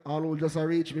All who just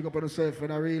reach, big up on yourself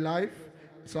in a real life.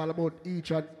 It's all about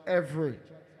each and every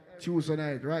Tuesday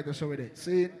night, right? That's how it is.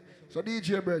 See? So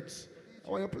DJ Birds, I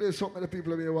want you to play something that the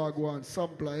people may want to go on,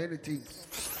 sample anything.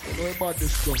 You know about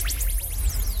this stuff.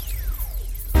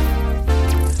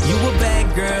 You a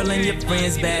bad girl and your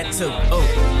friends bad too.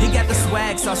 Oh, you got the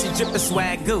swag, so she drippin'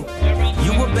 swag goo.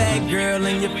 You a bad girl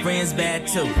and your friends bad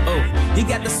too. Oh, you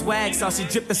got the swag, so she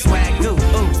drippin' swag goo.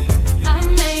 Oh. I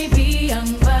may be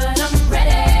young, but I'm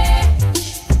ready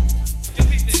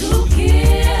to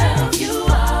give you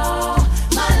all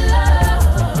my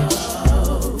love.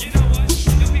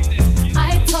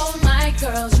 I told my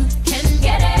girls you can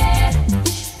get it.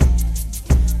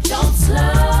 Don't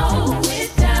slow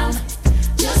it down,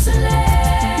 just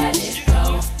let it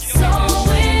go. So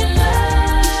in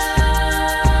love,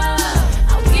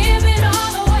 I'll give it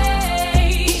all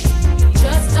away.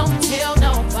 Just don't tell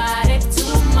nobody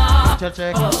tomorrow.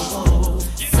 Check.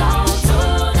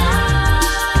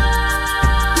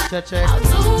 Check. I'll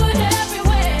do it every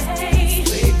way,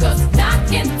 because I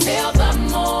can tell the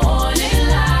morning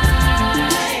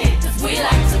light, 'cause we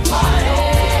like to party.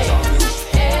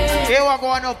 Here we go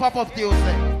now, Popup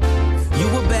Tuesday. You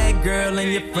a bad girl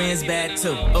and your friends bad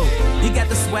too. Oh, you got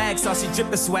the swag, so she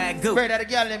drippin' swag goo. Pray that the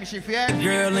girl let me shift here.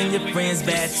 Girl and your friends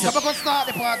bad too. Come on, start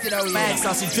the party now. Swag,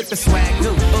 so she drippin' swag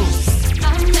goo. Oh.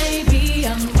 I may be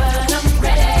young, but I'm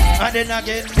ready. And then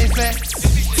again, me say,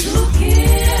 to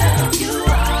give you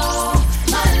all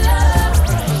my love.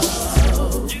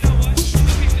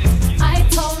 I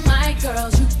told my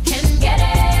girls you can get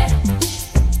it.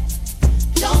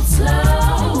 Don't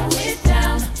slow it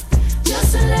down,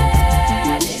 just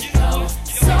let it go.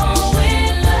 So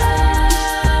in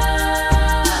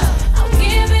love, I'll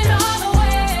give it all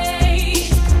away.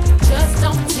 Just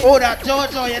don't take oh, that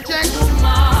Jojo, you check.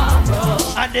 tomorrow.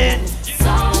 And then,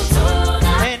 So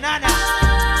tonight, hey, Nana,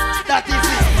 that is it,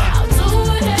 man. I'll do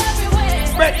it every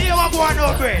way. Bread, you want to go on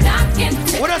no bread? I can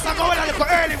take We just go on a little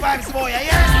early vibes, boy,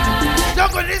 yeah?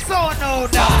 Don't go this on now,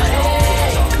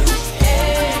 dog.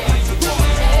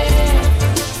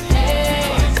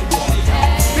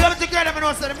 We have to get them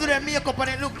and them do their makeup and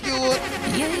it look cute.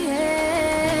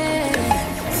 Yeah.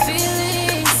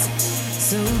 Feelings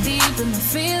so deep in my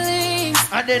feelings.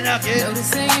 And then again, Notice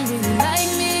they ain't really like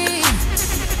me.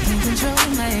 Can't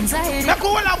control my anxiety. now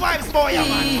go on the vibes, boy, yeah,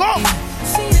 man. Go.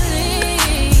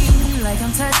 Feeling like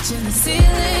I'm touching the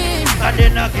ceiling. And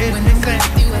then again, When they I'm say,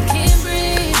 with you, I can't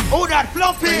breathe. oh, that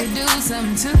fluffy. You do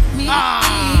something to me.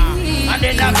 Ah, and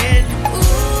then again, Ooh,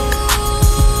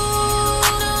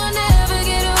 don't ever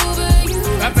get over you.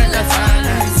 Up in the sun.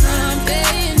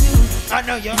 Something new. I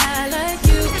know you. I like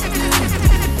you.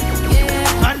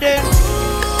 Yeah. And then,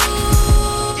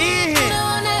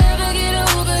 Don't ever get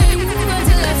over you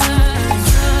until I find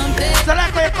something. so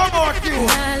like when you come out,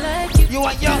 I like you. you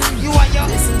are young, you are young.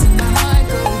 Listen to my heart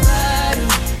go bottom.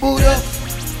 Boot up.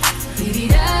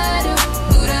 Dee-dee-da-do,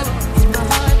 boot up. And my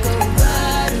heart go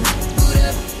bottom. Boot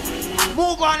up.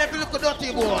 Move on if you look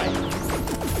dirty, boy.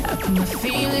 I put my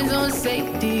feelings on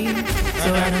safety,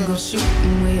 so I don't go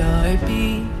shooting where your heart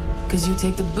be. Cause you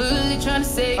take the bullet trying to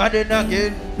save And then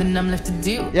again, then I'm left to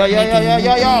deal. Yo.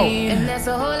 And that's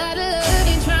a whole lot of love,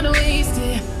 ain't trying to waste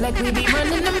it. Like we be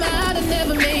running them out and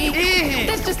never make it.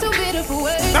 That's just too bitter for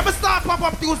words. let me start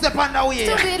Popup Tuesday on the way.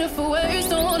 Too bitter for words,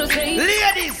 don't wanna face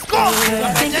it. Ladies, go!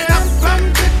 I think And I'm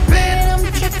then,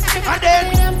 tripping. And then-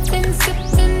 I've been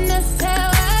sipping, that's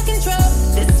how I control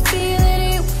this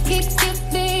feeling. You keep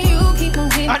giving, you keep on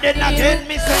hitting. and then again,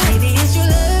 me say, Maybe it's your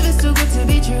love, it's too good to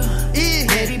be true.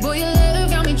 Baby boy, your love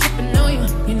got me tripping on you.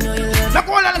 You know you love look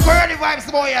all of the early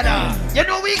vibes, boy, you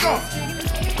know we go.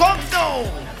 Come now.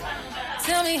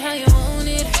 Tell me how you want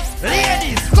it.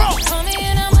 Ladies, go! Call me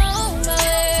and I'm on my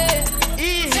way.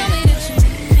 Tell me that you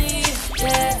need it.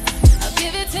 Yeah, I'll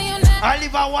give it to you now.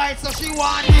 Oliver White, so she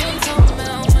want it. I'm talking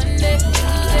about Monday,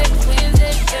 Tuesday,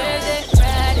 Wednesday, Thursday,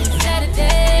 Friday,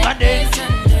 Saturday, And then-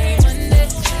 Sunday, Monday,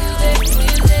 Tuesday,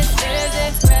 Wednesday,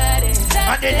 Thursday, Friday,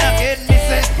 Saturday. And then again, me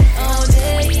say, All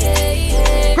day,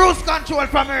 yeah. cruise control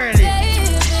from early.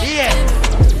 Yeah.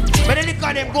 But then look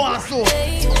at them go on so.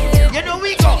 You know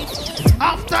we go.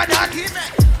 After that,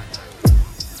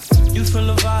 You feel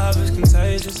the vibe is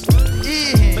contagious.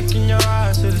 yeah. Making your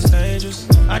eyes feel it's dangerous.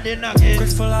 And then again,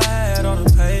 Grateful I had all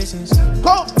the patience.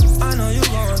 come. I know you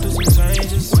going through some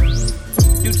changes.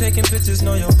 You taking pictures,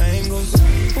 know your angles.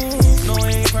 Ooh, no, we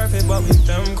ain't perfect, but we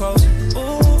them close.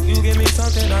 Ooh, you give me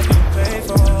something I can pay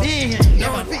for. Yeah,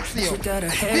 you want to fix you. Got a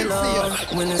Fix you. halo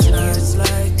when it's nights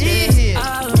like this. Yeah.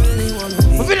 I really wanna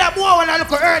be. We feel like more when I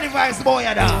look at early vibes, boy,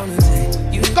 you know.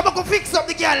 Come on, go fix up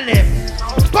the girl them.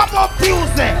 Pop up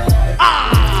Tuesday.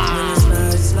 Ah. When it's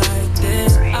nights like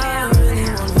this, I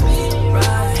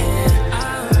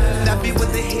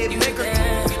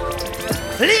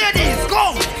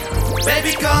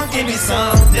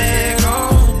something.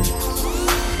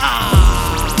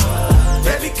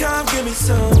 Baby, come give me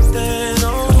something.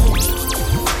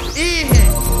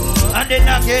 And then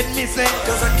I get me say,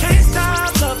 cause I can't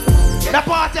stop loving. The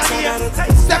party here,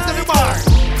 step to the bar,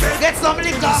 get some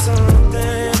liquor.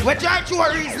 We try to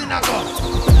a reason ago.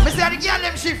 Me say the girl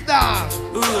them shift down.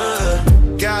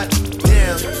 God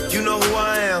damn, you know who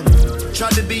I am.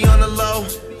 Tried to be on the low,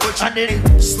 but you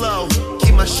ain't slow.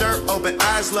 Keep my shirt open,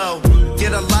 eyes low.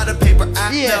 Get a lot of paper,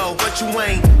 I know, but you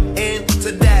ain't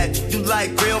into that. You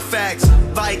like real facts.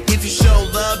 Like if you show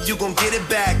love, you gon' get it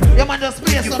back. Yeah, man, just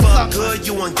play if you some fuck song. good,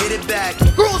 you won't get it back.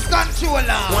 Cruise control.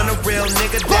 Want a real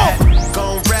nigga that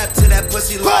gon' rap to that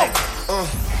pussy like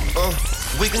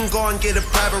we can go and get a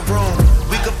private room.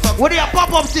 We can fuck. What do you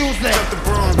pop up Tuesday? Jump the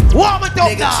broom. Warm it up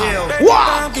Nigga now. chill.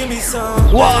 Warm. Give me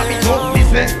some. Warm it up,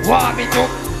 listen. Warm it up.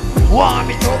 Warm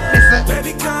it up, listen.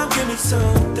 Baby, come give me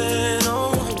something.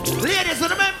 Ladies,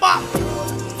 remember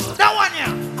that one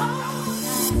here.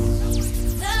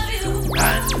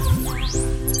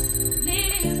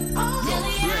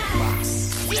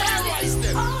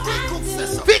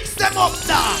 Fix them up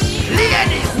now.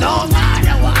 Ladies, no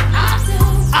matter what.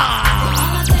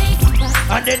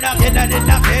 And then again, and then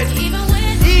again.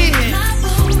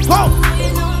 Go.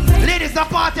 Ladies, the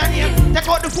party here. Take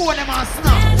out the phone them and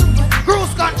snap.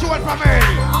 Cruise control from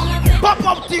early.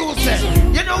 Pop-up Tuesday.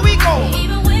 You know we go.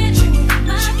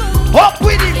 Up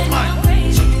with it, man.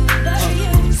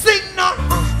 Sing now.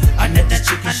 And then the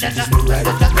chicken shit is me right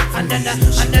up. And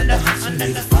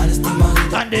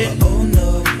then oh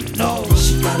no,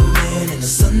 she got a man in the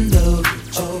sun though.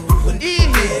 Oh,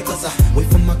 yeah, cause I wait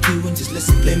for my cue and just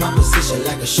listen, play my position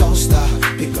like a show star.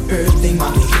 Pick up everything, my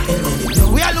big and let it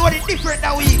know. we are loaded different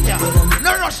that week, yeah.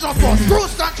 No rush, no force.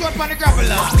 Cruise control on the gravel.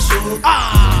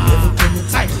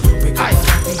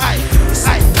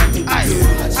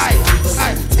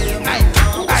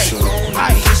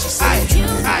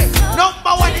 Number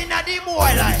one in the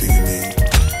boy life.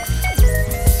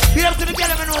 Be up to the girl,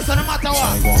 no matter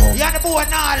what. You're the boy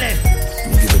now left.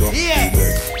 Yeah.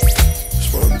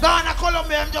 Ghana,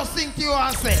 Colombia, I'm just sing to you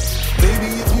and say,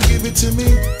 baby, if you give it to me,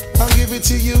 I'll give it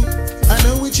to you. I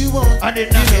know what you want. And you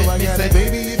know I got it.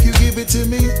 Baby, if you give it to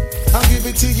me, I'll give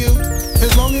it to you.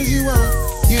 As long as you want,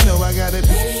 you know I got it.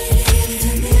 Baby, if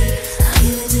you give it to me, I'll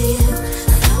give it to you.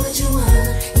 I know what you want.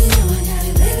 You know I got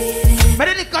it, baby. But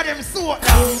then they got them sort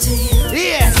now.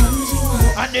 Yeah.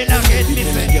 And then I get me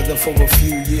say, together for a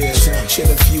few years, shed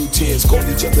a few tears, called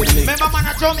each other Nick. remember man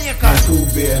at Jamaica?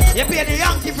 You played the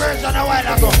Yankee version a while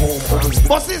ago.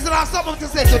 But Sizzle has something to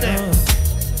say to them.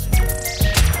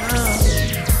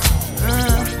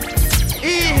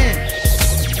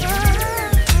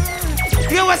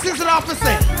 Hear what Sizzle have to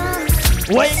say?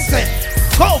 What he say?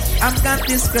 Go! I've got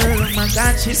this girl, oh my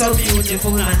God, she's so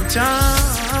beautiful and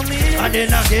charming. And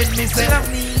then I get me say, she love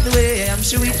me the way I'm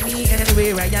sure with me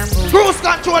anywhere I am going. cruise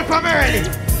control from early.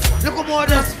 Look how more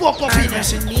than spoke up in there.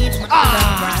 She needs my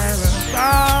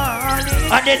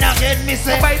And then I get me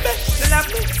say, baby, she love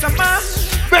me some more.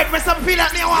 break me some feel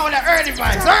like me, I want the early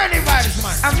vibes. Early vibes,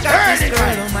 man. I've got Early this girl,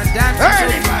 vibes. oh my God,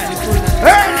 Early vibes.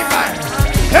 Early vibes.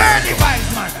 Early vibes,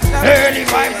 man. Early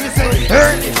vibes, we say.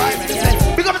 Early vibes, we say.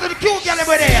 Big up to the cute girl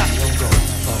over there.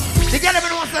 The girl over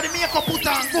there wants to the makeup put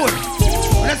on good.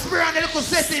 Let's spray on the little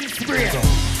setting spray.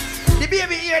 The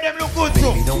baby here them look good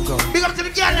too. Big up to the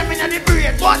girl them in the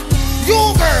braid. But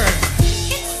you girl.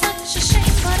 It's such a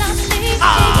shame, but I'm lazy.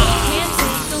 Can't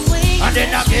take away. And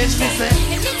then I get me say,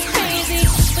 And it's crazy,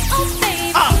 but oh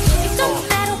baby, it don't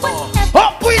matter whatever.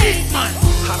 up with it, man.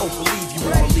 I don't believe you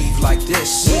wanna leave like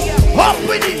this. Up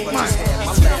with it, man.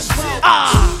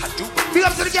 Big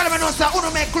up to the girl when I say,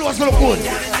 "Uno make clothes look good."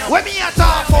 When me a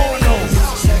talk about no.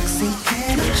 Sexy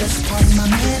can just pardon my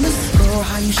manners. Girl,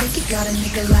 how you shake it, got a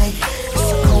nigga like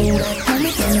it's cold at home.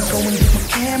 Then go and get my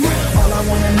camera. All I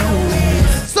wanna know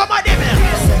is Some of them here,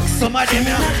 some of them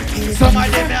here, some of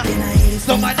them here,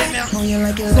 some of them here, know you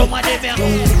like it. some of them here,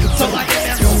 some of them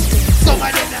here, some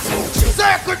of them here.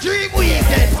 Circle Dream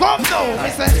Weekend, come now, me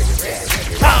say.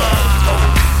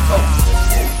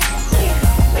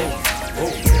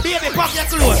 Baby, pack your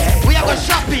clothes. We are going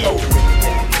shopping.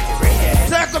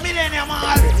 Circle Millennium Mall.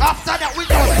 After that, we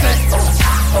just say.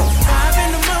 I've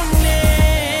been the morning.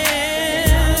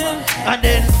 And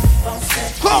then,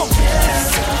 come.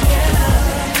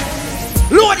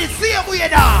 Load it, same way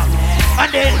down.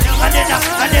 And then,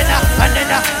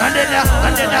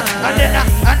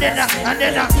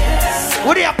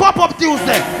 what do you pop up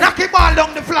Tuesday? Knock him all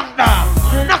down the flank down.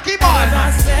 Knock him all,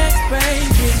 man.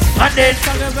 And then,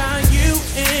 Talk about you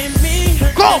and me.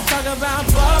 go. Talk about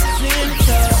bubbles in the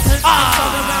tub.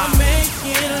 Talk about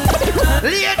making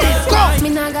Ladies, go. Me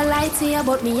not gonna lie to you,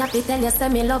 but me happy tell you, say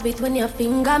me love it when you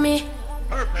finger me.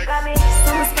 Perfect.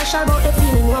 Something special about the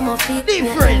feeling when my feet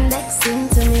indexing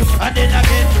to me. And then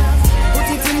again, put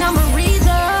it in my reason.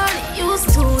 Used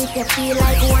to if you feel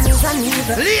like one is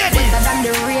uneven. Ladies, better than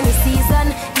the rainy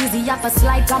season. Easy up a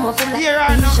slide, come up with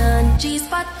like vision.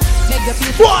 G-spot, beg your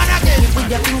people. Go on again. With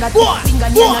your finger, nail,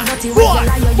 dirty with your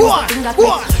liar, use your finger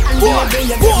quick. And baby,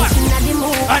 you get it in the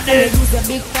move. And then use your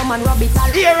big thumb and rub it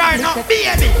all. Here right now,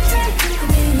 baby.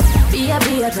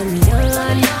 Baby, turn me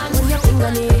on when your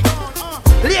finger nail.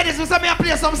 Ladies, we say me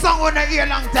play some song on the ear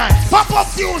long time. Pop-up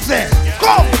Tuesday,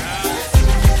 come.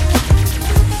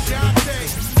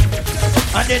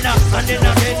 And then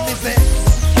again, me say.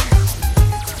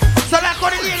 So like how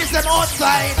the ladies them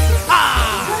outside.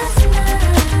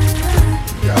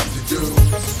 Got to do.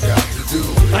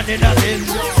 And then again,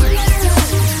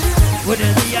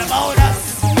 wouldn't be about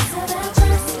us.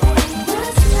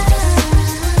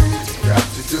 Got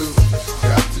to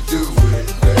do it,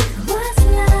 baby.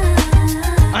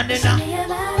 And then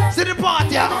see the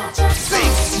party,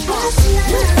 sing.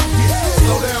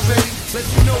 Slow down, baby. Let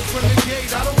you know from the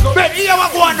gate, I don't go. Brett, here we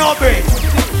go on now, Brett.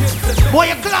 Boy,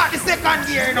 you clock the second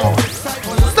gear now.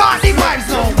 Start the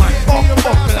vibes now, man.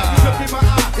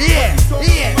 Yeah.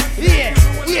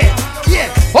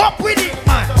 Up with it,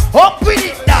 man. Up with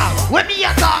it, dog. When me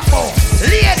a talk about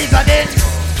ladies are then.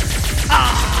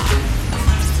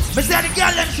 Me say the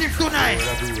girl them shift tonight.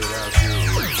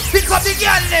 Pick up the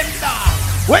girl them, dog.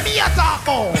 When me a talk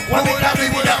about. When me a be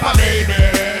with my baby.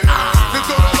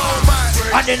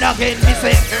 And then again, me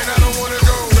say.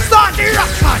 Start the rock,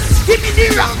 man. Give me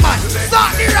the rock, man.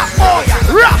 Start the rock, boy.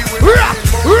 Rock.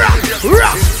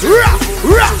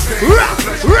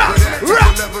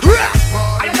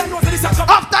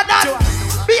 After that,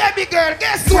 baby girl,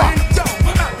 guess what?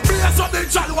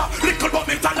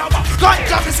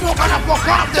 Ganja me smoke and I fuck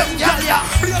off them, yeah.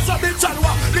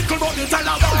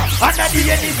 And I do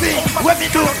anything when me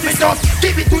do, me just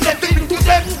give it to them.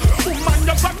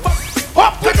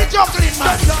 Up with the juggling,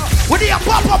 man. When they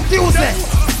pop-up Tuesday.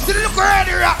 See the look around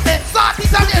the rock there. Start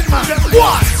it again, man.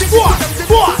 Boy.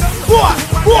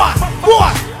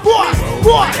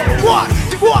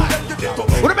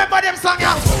 Remember them song,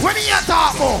 yeah? When me a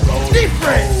talk about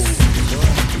different.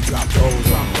 Drop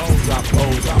those.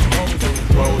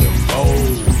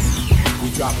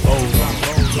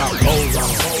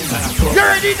 You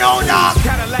already know now.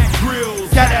 Cadillac grills.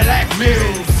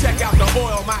 Check out the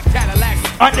oil, my Cadillac.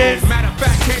 And then, matter of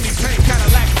fact, candy paint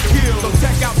Cadillac skills. So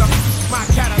check out my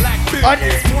Cadillac bills.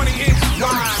 20-inch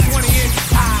wide, 20-inch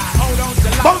high. Hold on to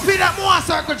life. Come feed that more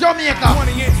circle Jamaica.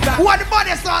 Who are the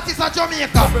baddest artists of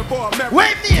Jamaica?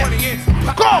 Wait me.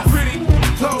 Come. Pretty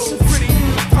clothes, pretty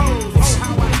toes. Oh,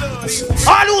 how I love these.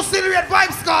 All who still read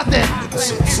vibes cartel.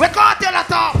 We cartel a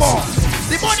talk about.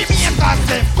 The money makers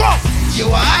them. Come.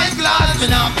 You are eyeglass, me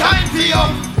now time for you.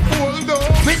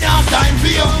 Me now time for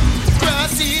you.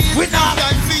 We now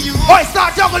time for you. Oh,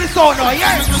 start juggling so now,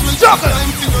 yeah? Juggle.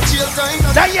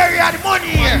 That year you had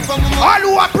money here. All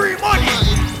who are free money.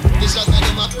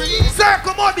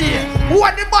 Circle money. Who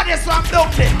are the baddest from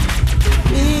down there?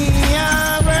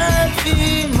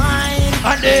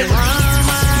 And then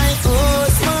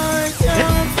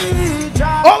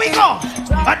oh, we go.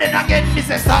 And then again, this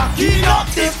is stocking up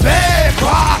the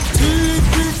paper.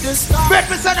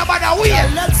 Represent about the wheel.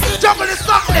 Juggle the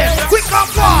stock there. Quick and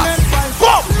fast.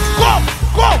 Go.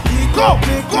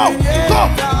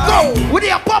 With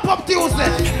your pop-up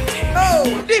Tuesday.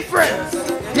 Oh, difference.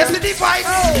 You see the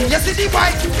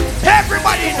vibe?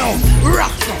 Everybody know.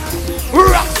 Rocks up. Who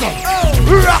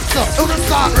don't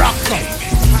start rocks up?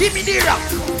 Give me the rock.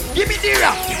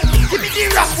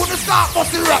 Wanna start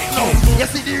busting rock now. You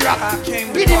see the rock? Give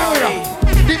me the rock.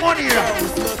 The money rock.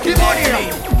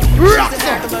 Rocks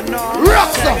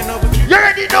up. You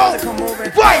already know.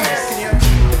 Vibes.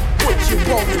 What you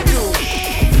wanna do?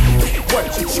 What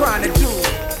you trying to do?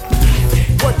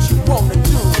 What you wanna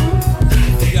do?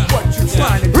 What you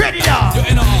trying to do? Ready now. You're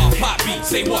in a pop beat.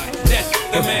 Say what? That's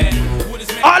the man.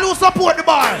 All who support the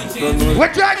bar. We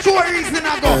try to show a reason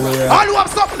I go. All who have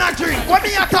something to drink. What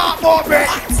me a talk about, bread?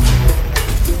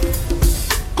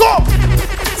 Go.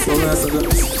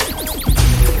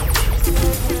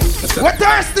 We're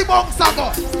thirsty monks I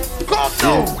go. Come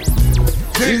now.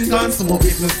 Drink and smoke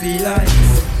if me feel like.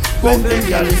 When them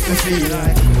girl if me feel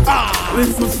like.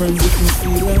 With my friends if me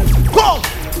feel like. Come.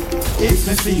 If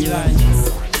me feel like.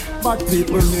 Bad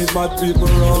people need bad people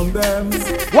around them.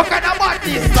 What kind of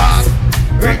badness, dog?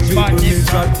 Rich badness.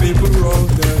 Bad people around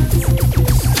them.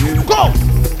 Go.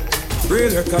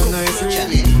 Real recognize real.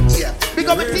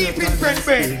 Become a thief in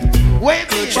friend.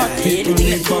 Wait me. Bad people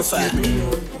need bad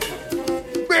people.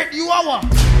 Bread, you are what?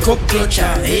 Cup clutcher,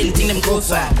 anything them go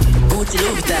for. Booty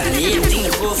love that, anything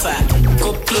them go for.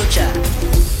 Cup clutcher.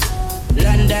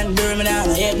 London, Birmingham,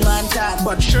 headman top.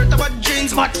 But shirt about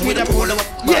jeans, match with a polo.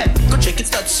 Yeah, go check it,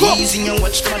 start season and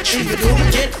watch the match. If you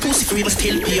don't get pussy free, but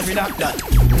still pay for that.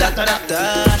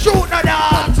 That. Shoot na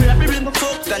that.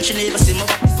 Fuck, and she never see my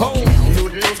back. Oh, do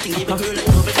the left thing, give a girl a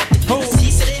love it. See,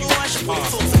 say they wash up,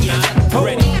 fuck for you.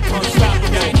 Ready,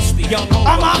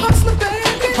 I'm a hustler, baby.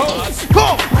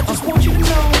 Go. I just want you to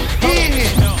know. It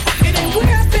ain't where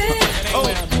I've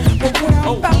been, but where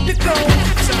I'm about to go.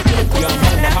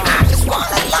 I just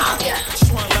wanna love you,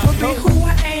 be who I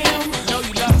am.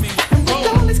 And with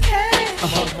all this cash,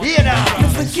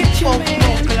 don't forget your man.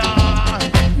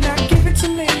 Now give it to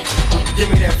me. Give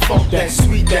me that funk, that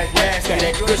sweet, that nasty,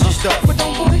 that gushy stuff. But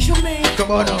don't punish your man.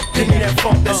 Come on up, give me that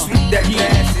funk, that sweet, that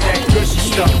nasty, that gushy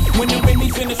stuff. when the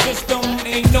Whitney's in the system,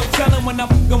 ain't no telling when I'm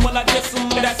fucking while I diss them.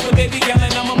 That's what they be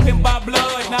yelling. I'm a pimp by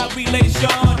blood, not relation.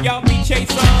 Y'all be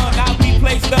chasing, I'll be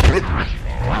placed up.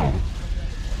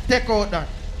 Take out that.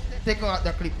 Take out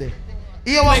that clip there.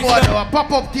 Here we go now, a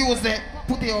pop-up Tuesday.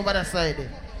 Put it over the side there.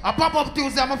 A pop-up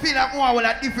Tuesday, I'm feel like more with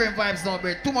a different vibes now,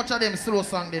 bro. Too much of them slow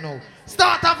song they know.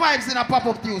 Starter vibes in a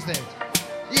pop-up Tuesday.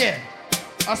 Yeah.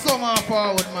 A summer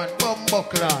forward, man.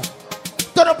 Bumbuckler.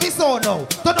 Turn up his sound now.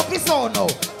 Turn up his sound now.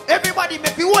 Everybody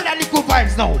make me want a little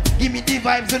vibes now. Give me the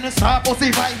vibes on the start,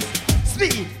 bossy vibes.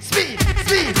 Speed.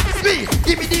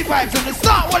 Give me the vibes on the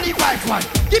start, only vibes, man.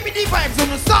 Give me the vibes on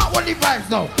the start, only vibes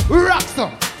now. Rocks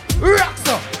up.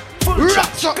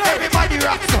 Everybody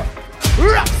rocks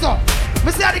up.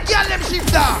 Me say the girl them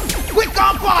shift down. Quick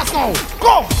and fast now.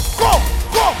 Go.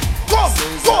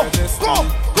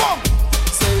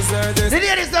 The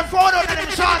ladies them fall out of them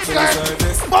short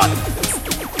skirts. But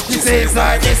she says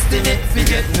our destiny.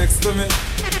 Forget next to me.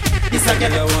 This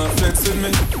again. I want flex with me,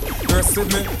 rest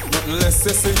with me, nothing less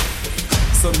sissy.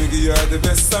 So me give you the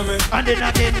best of me. And then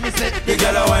again me say the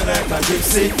girl I wine like a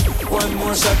gypsy. One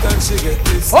more shot and she get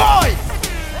this. Oi!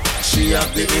 She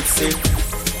have the itsy.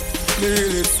 Me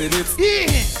really see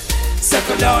it.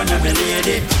 Settle down on me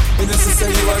lady. You know she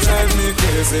say you a drive me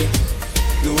crazy.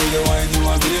 The way you wine you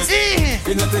a blaze.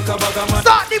 You know take a bag of man.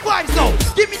 Start the vibes now.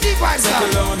 Give me the vibes now.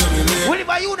 Settle down on me lady. We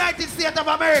live in United States of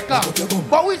America.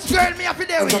 But which girl me have to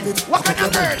deal with? What kind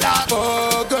of girl that?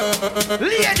 Oh girl.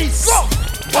 Ladies, go!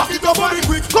 Walk it up on the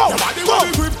quick. Go!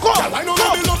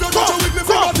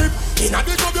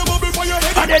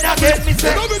 And then again me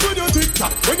say nobody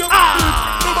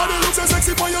looks so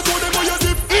sexy for your toe, them for your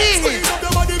dip.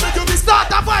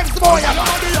 Start the vibes, boy.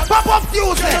 Pop up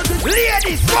Tuesday.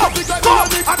 Ladies, go!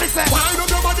 And me say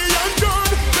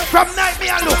from night me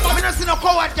and look, me not see no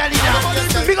coward girl in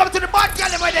there. Big up to the bad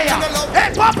girl over there.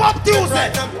 Hey, pop up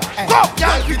Tuesday. Go,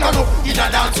 girl, you can look in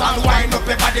a dance and wind up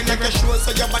your body like a show,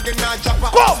 so your body not drop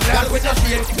off. Go, girl, with your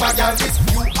straight for girl, this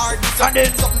you are this and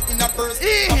then something in a first.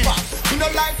 You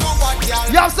know like no one girl.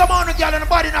 You have some on the girl and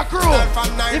the body in a crew.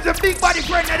 If the big body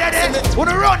friend are there, with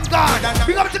the run gone.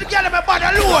 Big up to the girl and my body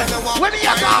alone. When me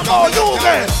a talk about you,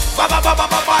 girl,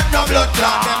 no blood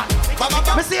clot.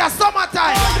 Me see a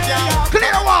summertime,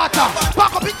 clear water,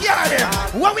 pack up in here.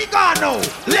 When we gone now,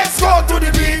 let's go to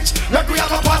the beach. Let me have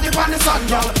a party on the sun,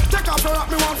 girl. Take off your rock,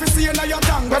 me want to see you now your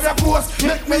tongue. But the post,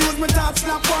 Make me use my touch,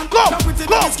 snap one. go.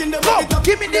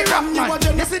 Give me the rock, man.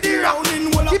 You see the rock.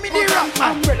 Give me the rock,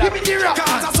 man. Give me the rock, man.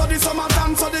 Cause I saw the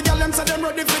summertime, so the girl them say them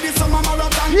ready for the summer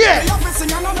marathon. Yeah.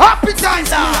 Happy time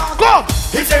now. Go.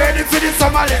 If you're ready for the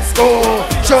summer, let's go.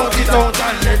 Shout it out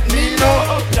and let me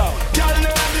know.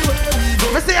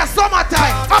 Me say a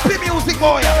summertime, happy music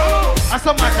boy. A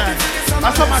summertime,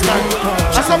 a summertime,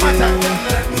 a summertime.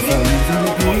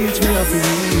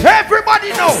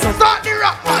 Everybody know, start the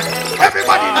rock man.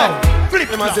 Everybody know. Flip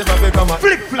flop,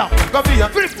 flip flop,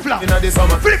 flip flop,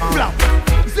 flip flop.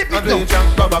 Zip it up,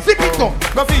 zip it up,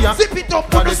 zip it up,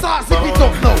 put the start, zip it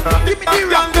up now. Give me the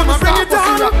rock, put the start, put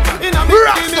the rock.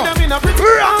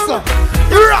 Rocks up,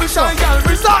 rocks up.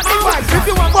 Start the vibes, if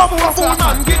you want bubble of food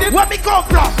man, where me come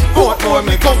from? Where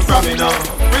me come from, you know.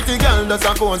 Pretty girl does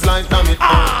a pose like damn it.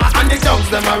 And the dogs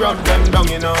them around them down,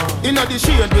 you know. In the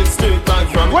shade with straight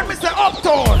vibes from. When me say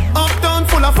uptown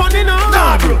full of fun, you know.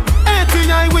 Nah, bro.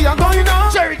 ATI we are going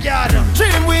on. Cherry Garden,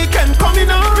 Dream weekend coming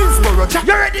on.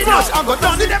 you ready now? I got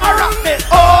done. See them a rock me.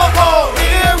 Oh,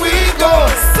 here we go.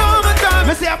 Summertime.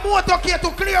 Me say a motor key to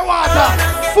clear water.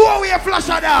 4-way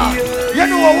flasher down. You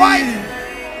know why?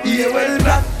 Yeah, well,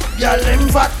 black, y'all them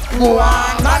fat. Go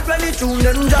on, mad when the tune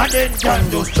them drop. And then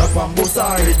can just chop and bust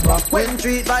her head back. When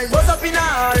street vibes bust up in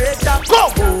her head top.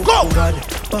 Go, go. God,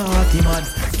 party man.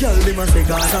 Y'all them a say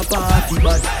God a party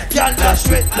bad. Y'all dash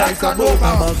sweat like a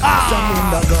boba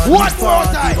bag. One more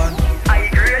time. I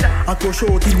agree. I go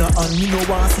short in a hand, me no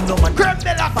want see no man. Creme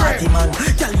de la Party creme. man,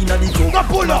 girl inna the club. Go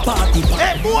pull up. Party man.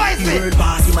 Hey, boy, The see. world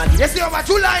party man. You see over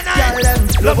July 9th. Girl them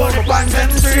Love how me pants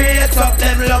them straight up.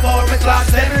 Them love how me class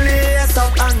them lace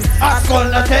up. Ask all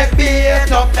no take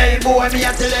beat up. Hey, boy, me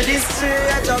a tell you this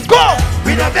straight up. Go!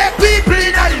 We don't make people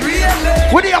in the real.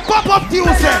 When you pop up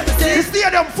Tuesday, the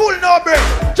stadium full no break.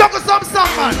 Juggle some song,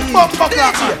 man. Bumper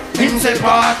clap, man. Him say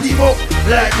party book,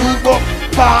 like good book.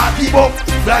 Party book,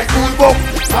 like good book.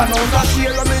 I know that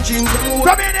share of me jeans.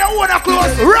 Come in there, own a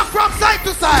clothes. Rock from side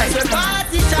to side.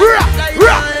 Rock,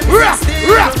 rock, rock,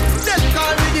 rock.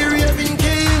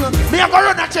 Me a go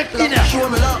run a check in here.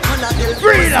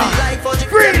 Freedom,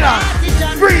 freedom,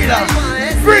 freedom,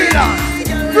 freedom,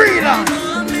 freedom,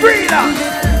 freedom,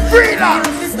 freedom,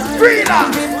 freedom,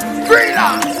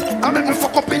 freedom. I make me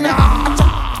fuck up in here.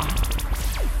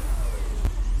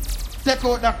 Take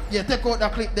out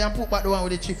that clip there and put back the one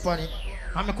with the chip on it.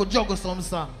 And I could juggle some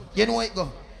song. You know it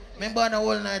go. Remember the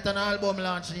whole night and album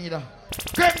launch neither.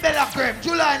 Creme de la creme,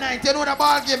 July 9th, you know the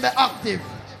ball game be active.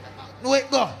 Know it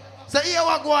go. So here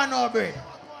what go on now, bread.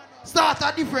 Start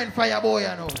a different fire, boy,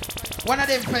 you know. One of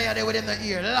them fire there within the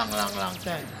ear, long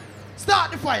time.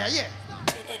 Start the fire, yeah.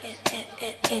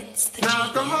 It's the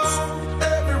Now come on,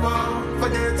 everyone,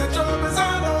 forget the troubles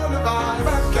and all the vibe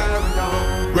and carry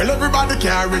on. Well, everybody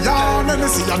carry on, and the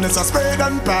sea and it's a spade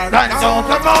and pan. And so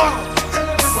come on.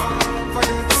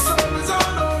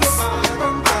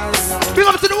 Big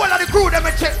up to the whole of the crew, them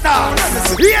a check down.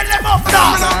 Hear them up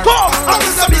now. Come. I'm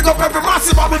just a big up every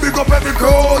massive, I'm a big up every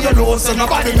crew. You know, so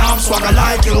nobody now swagger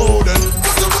like you.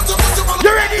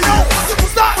 You ready now?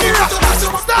 Start the rock.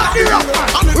 Start the rock.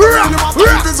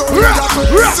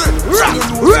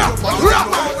 Rock.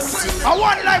 I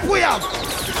want life we have.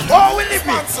 Oh, we live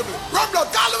it. Run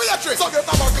blood, call me a trick. So get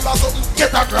a buckle or something.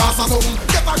 Get a grass or something.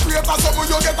 Get a crate or something.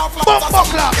 You get a flat or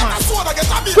something. Clap, man. Get a soda,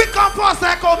 get a beer. Quick and fast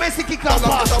like how Messi kick and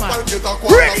pass, man.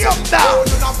 Ready up down.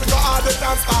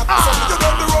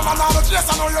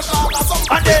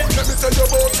 And then,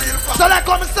 so like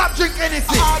come stop drink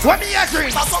anything. What me a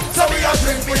drink? So me a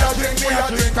drink.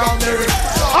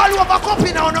 All over cup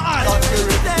in on the hand.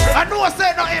 I know I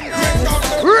say no empty.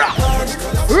 Rock.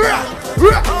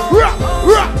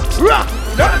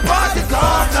 Let the party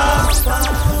corner.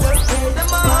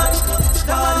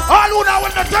 All who now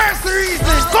want the thirsty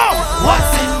reason. Come.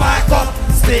 What's in my cup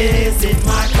stays in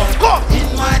my cup. Come. In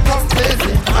my cup stays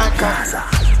in my cup.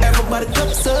 Everybody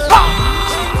jumps up.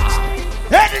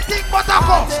 Anything but a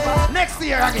cup. Next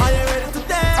year again.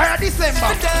 Or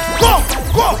December. Go.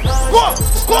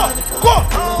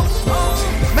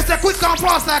 Mr. Quick and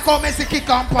pass like how Messi kick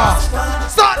and pass.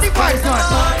 Start the vibes, man.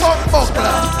 Come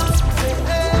buckler.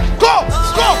 Go.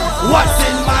 What's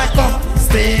in my cup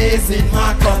stays in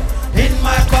my cup. In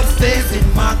my cup stays in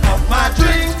my cup. My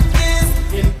drink is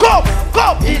in go.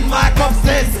 In my cup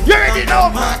stays. You already know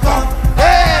my cup.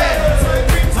 Hey.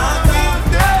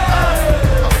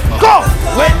 Go.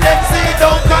 When them see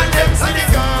don't and them see the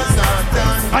girls are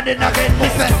done. And then again we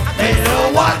say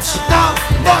hello, watch now.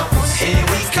 But here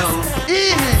we come.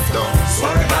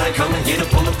 Everybody come and get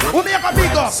up on the block. Who make a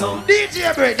big up?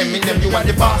 DJ Bread. Eminem, you are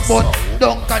the boss, but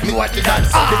Duncan, you are the dance.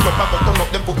 The club have turn up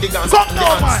them put the guns. Come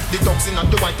now, man. The dogs in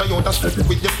and the white Toyota strip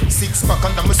with the six pack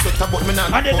under my sweater, but me not.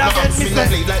 And then again, me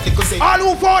say, all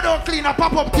who fall don't clean up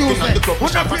Popup Tuesday. Who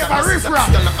not play by riff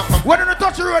rap? When you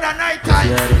touch the road at night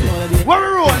time, where we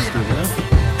rolling?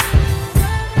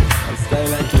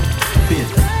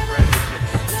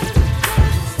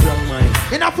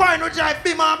 In a final drive,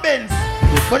 Bim and Benz.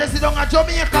 But you sit down at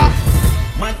Jamaica.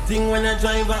 My thing when I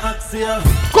drive a Axia.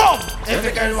 Come!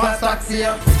 Every girl wants taxi.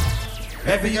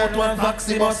 Every youth wants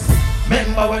taxi bus.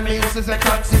 Remember when we used to say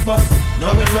taxi bus?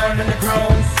 Now we're running the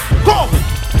crowns. Come!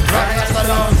 Running at the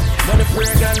lawn. Money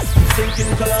fragrance,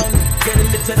 thinking cologne. Getting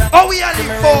me to that. Oh, we are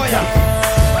live for ya.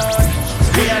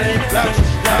 We are live loud.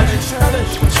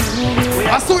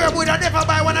 I swear I would never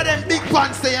buy one of them big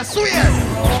pants there, I swear.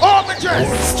 Oh, my dress.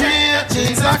 Straight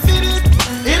jeans, I fit it.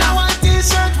 In a white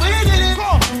t-shirt, we did it.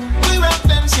 We rock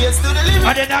them shades to the limit.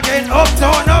 And then again,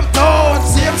 uptown.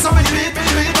 Same some in the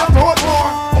up more.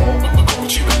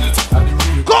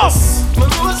 Go! My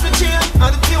rose for chain,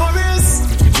 and the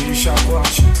purest. G-Shock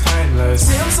watch, timeless.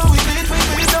 Same so we do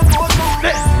it up more.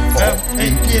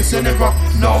 In case you never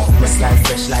know. Fresh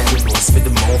like the rose for the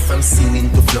mouth. From ceiling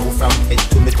to flow, from head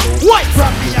to my toe. White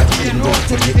from me again, road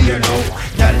to the ear now.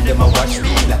 Tell them I watch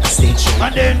me like a stage show.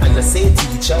 And then I say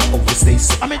teacher, always stay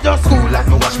so. I'm in just school like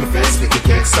me wash my face with the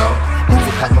cake so.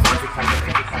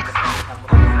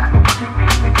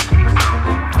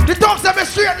 the dogs have been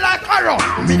straight like arrow.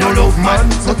 Me no love man,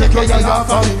 so take your eyes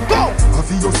off of me. Go! I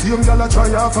see your same girl a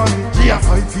try off on me. She a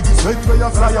fight for the sweat where you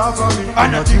fly off on me.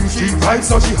 And I think she fight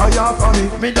so she high off on me.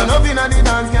 Me done up inna the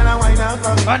dance, girl a wine off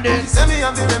on me. And then say me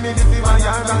have the remedy for my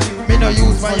agony. Me no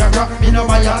use Viagra, me no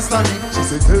my Stanley. She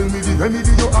say tell me the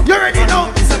remedy you have. You ready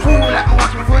now? It's a fool like I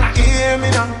watch me for. Hear me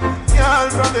now, girl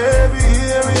from baby,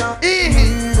 hear me now.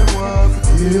 Hear them walk,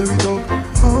 hear it up.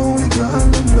 Holy girl,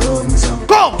 them love me so.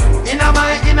 Come! Inna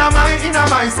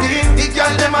my skin. The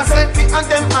girl them a set me and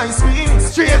them ice cream.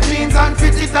 Straight jeans and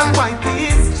fitted and white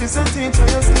tees. She said teacher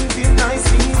you sleeping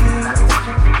nicely.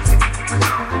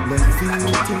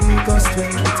 Leviticus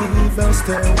 20 verse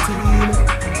 13.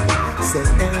 Say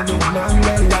any man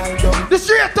will lie down. The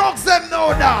straight talks them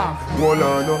now now. Hold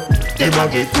on no. Them a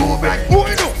get too bright. Who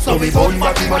you know? So we both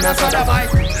back him on a sodomite.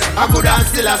 I coulda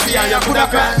still a see and you coulda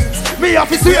cry. Me have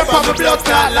to sweep on my blood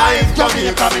clot line.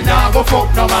 Jamaica me nah go fuck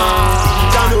no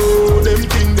man. Ya know them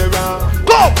thing they wrong.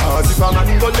 Go! Cause if a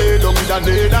man go lay down with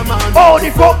another man, oh the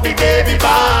fuck me baby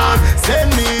man. Send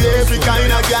me every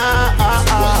kind of girl.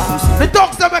 The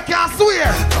dogs them can't swear.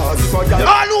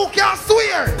 All who can't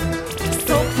swear.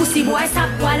 So pussy boy stop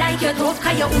while like your tough.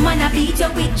 Cause your woman a beat you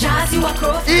with jazz you a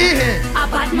cross. A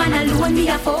bad man alone me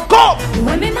a fuck. Go!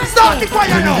 When me must start the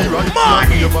fire now.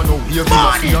 Money!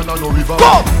 Money!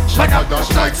 Go! Shut up the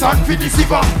strikes and for the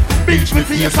silver. Bleach me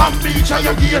face and bleach on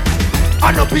your gate.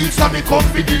 And no pizza me come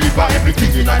fi deliver everything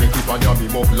in the tip and you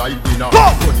me up like dinner. Go!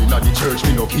 Run inna the church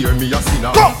me no care me a sinner.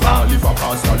 Go! All live a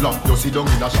pastor long. You sit down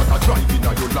in a shot a drive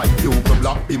inna your life. You go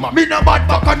black bima. Me no bad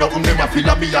back and nothing them a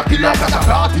filler. Me a killer. Cause a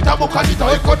heart it a buck and it a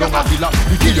echo down a villa.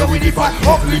 We kill you with the fat.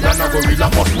 Ugly than a gorilla.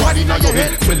 Must one inna your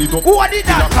head. Swell it up. Who a did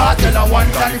that? Cartel a one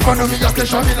down in front of me a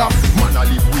station villa. Man a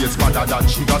live ways badder than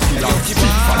sugar stiller.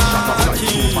 Big fat shot a fly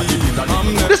over the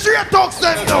villa. The straight talks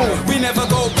them now. We never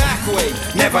go back way.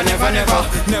 Never, never, never.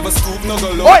 Never scoop, no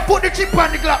go low. Oi, put the chip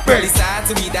on the Glock, bro.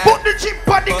 Put the chip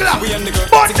on the Glock.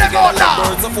 Put them on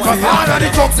now. Cause all of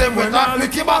the trucks them will not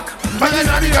lick you back. And then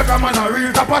the other man a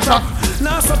real top of shot.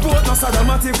 Now support no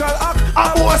sadomatical act.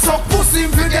 A boy suck pussy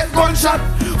if you get gunshot.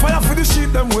 Fire for the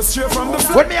sheep, them was straight from the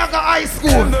front. When me a go high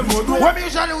school, when me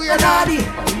usually wear daddy.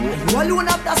 You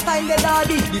alone have the style the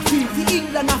daddy. The queen for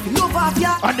England have to love off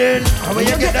ya. And then when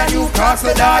you get the new cast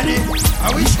the daddy,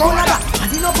 I wish go like that.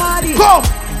 And you no party. Go!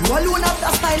 You alone have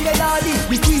the style the daddy.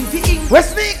 The queen for England. Where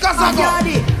sneakers are go?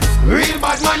 Real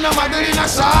bad man, no matter in a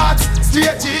shot.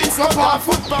 Straight jeans, up off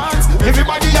foot pants.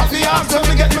 Everybody have the arms when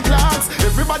we get my class.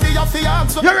 Everybody have the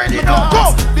arms when we get my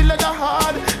class. Go! The leather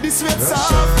hard, the sweat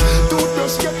soft.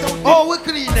 Toothbrush get out. Oh, we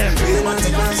clean them. We want the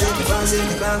clans,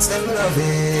 them love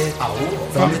it.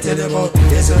 From me tell them about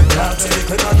desert dogs, they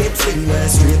could not get finger.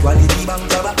 Straight quality bang,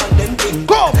 grab up on them thing.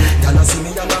 Go! Y'all see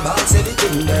me on the box,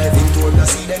 everything there. Victoria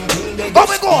see them thing, they go,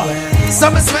 we go!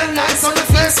 Some smell nice, some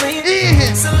smell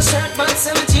sweet. Some shirt, but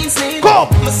some jeans sleeve. Go!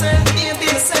 Myself, baby,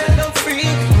 myself, I'm free.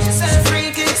 Myself,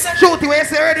 free, kids. Shoot you, you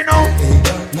say already now?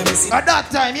 At that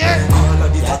time, yeah?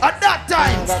 At that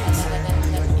time.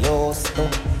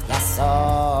 Yes,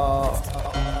 so.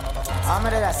 I'm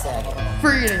gonna that say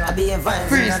freestyle.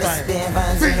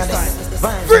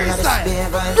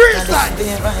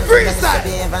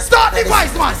 Start the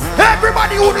voice, man.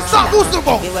 Everybody who the song,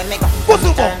 Busubo.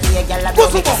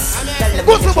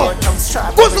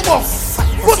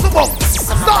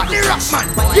 Start the rap, man.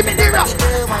 Give me the rap.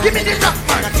 Give me the rap,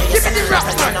 man. Give me the rap,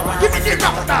 man. Give me the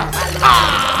rap, man.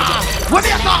 Ah! What are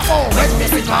you talking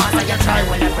about? When you try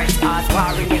when I break stars,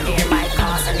 worry you hear my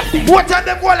cause and if they watch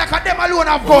them go like a them alone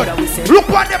have God.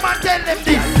 Look what them and tell them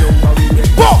this.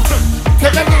 Go!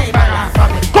 Tell them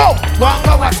go! Go and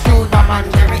go watch you, the man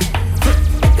Jerry.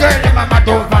 Girl, them a mad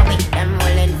over me. Them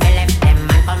willing to left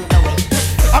them and come to it.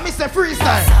 I miss a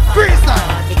freestyle. Freestyle.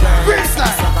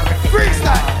 Freestyle.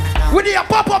 Freestyle. We need a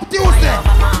pop-up Tuesday.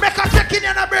 Make a check in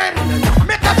your brain.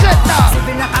 Make a check now.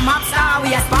 Sipping like a mob star,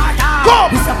 we a Sparta.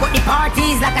 Go! We support the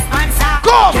parties like a sponsor.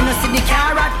 Go! You know see the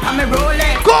carrot, I'm a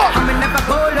rolling. Go! I'm a never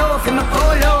go low, for my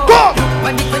polo. Go!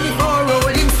 When the 24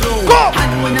 rolling slow. Go!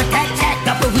 And when I check,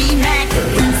 double we man.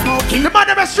 We smoking. The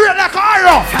man never straight like an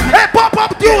arrow. Hey,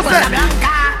 pop-up Tuesday.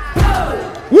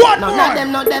 One more.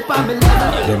 Them not that family.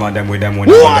 Them and them with them when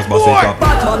one more.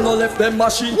 Batman no left them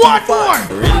machine. One more.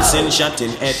 Rinsing shot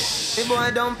in head. The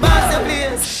boy don't pass the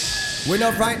place. We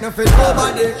no frightened of it,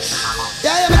 nobody.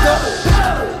 Yeah, me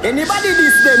too. Anybody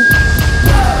this them?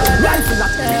 Rifle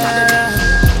up.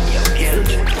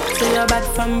 So you're bad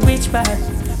from which part?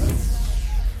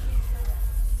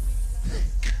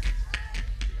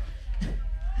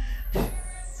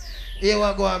 Here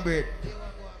we go and break.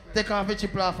 Take off the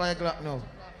chip off 5 o'clock now.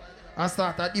 And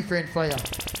start a different fire.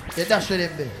 You dash to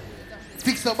them there.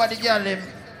 Fix up by the girl them.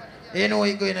 You know what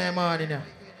you go in the morning now.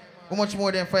 How much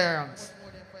more than fire ranks?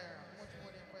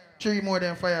 3 more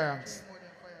than fire ranks.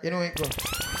 You know it go.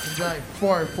 Drive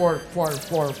 4, 4, 4,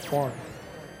 4, 4.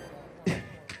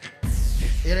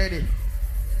 You ready?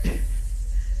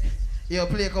 Yo,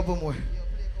 play a couple more.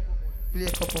 Play a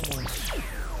couple more.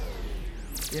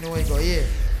 You know it go. Yeah.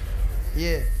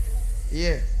 Yeah.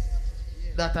 Yeah.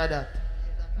 That or that.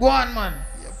 Go on, man.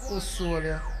 You poor soul,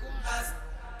 yeah.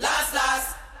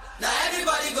 Last. Now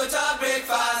everybody go to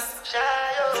breakfast.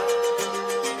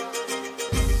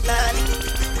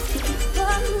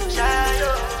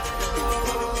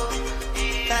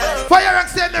 Fire rank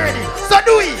send me ready. So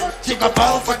do it. Chica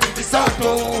power for the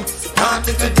Desato. Can't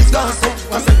think of this gun, so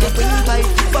I'm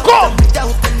Come!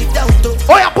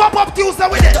 Oh, yeah, pop up Tuesday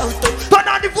with it. Turn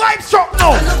on the vibe truck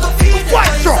now.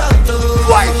 Vibe truck.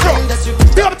 Vibe truck.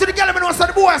 Big up to the girl who knows the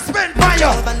boy spend by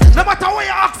you. No matter what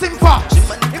you ask him for.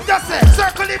 If just say,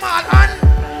 circle him on and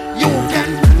you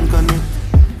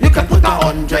can put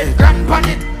 100 grand on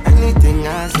it. Anything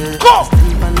I say. Go!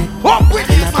 Up with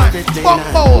him, man. Come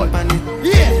forward.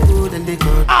 Yeah.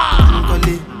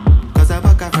 Cause I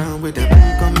walk around with the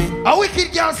bank on me. A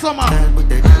wicked girl summer.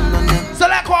 So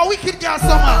like how a wicked girl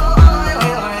summer.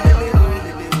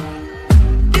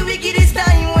 The wickedest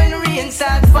time when rain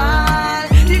start fall.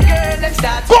 The girl them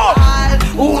start to fall.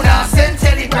 Who not send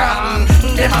telegram?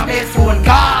 Them a make phone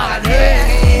call.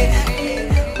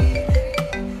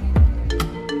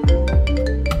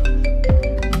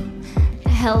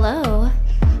 Hello.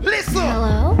 Listen.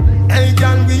 Hello. Hey,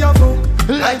 girl, we a fuck.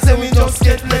 Like say we just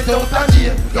get let out of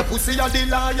jail. Your pussy a the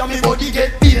liar, me body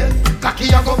get paid. Cocky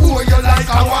a go bore you like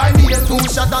a wine nail. 2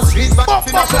 shot of street back.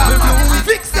 Fix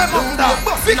them up now.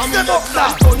 Fix them up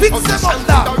now. Fix them up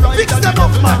now. Fix them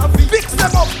up, man. Fix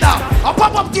them up now. A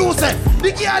pop up Tuesday.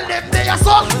 The girl them there,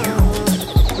 son.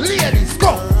 Ladies,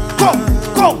 go.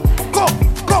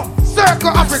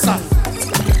 Circle Africa.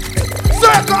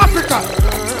 Circle Africa.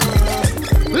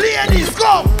 Ladies,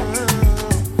 go.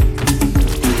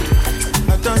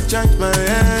 Don't change my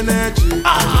energy.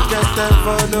 I just stand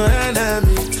for no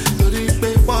enemy. So they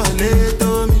pay for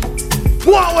to me.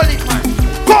 One will it, man.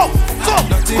 Go.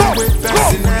 Nothing with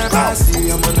person never see.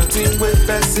 I'm on nothing with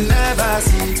person never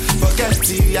see. Forget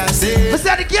the I say. I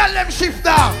said the girl them shift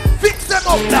down. Fix them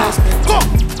up now. Go.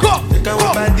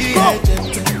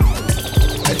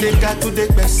 I think I could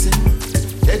take person.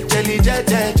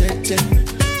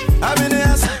 I'm in the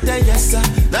answer, yes sir.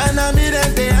 Then I'm in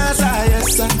the answer,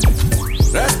 yes sir.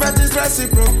 Respect is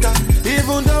reciprocal,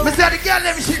 even though I said the girl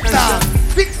them shift down.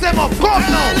 Fix them up. Go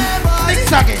now.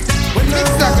 Fix again. When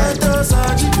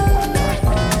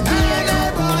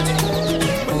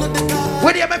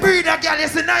you have a breed a girl, you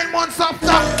see 9 months after.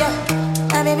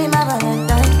 My baby, my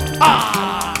Valentine.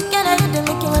 Can I hit the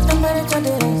Mickey with the money to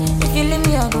do this? If you leave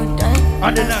me a good time.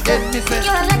 And then I get me say,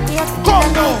 You are like the oxygen. go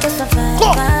now.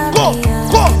 Go.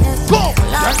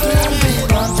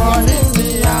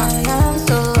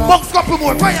 Box couple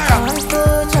more. Fire.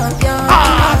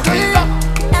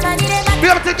 We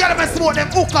have to get them and smoke them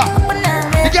hookah.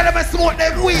 You get them and smoke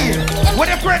them weed. When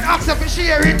a friend asks if you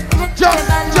share it, just.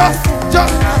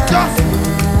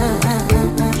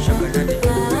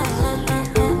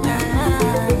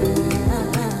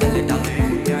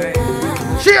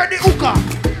 Share the hookah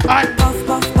and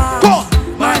go,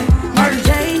 my Mary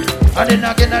Jane. And then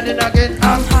again.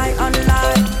 I'm high on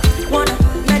life, wanna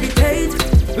meditate.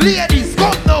 Ladies,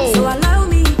 come now. So allow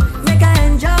me, make I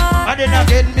enjoy. And then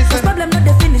again, Miss. Problem not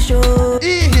the finish, oh.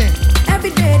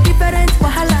 Every day different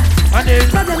wahala. And then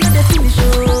problem not the finish,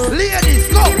 oh. Ladies,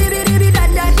 go.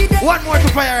 One more to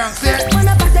fire and say. I just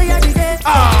wanna butter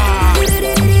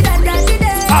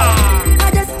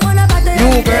You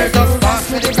girl just pass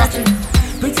me the cocky.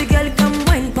 Pretty girl come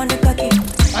wine pon the cocky.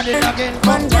 And then again,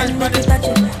 come wine pon the touch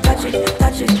it.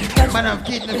 Man, I'm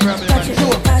kidney problem. Pass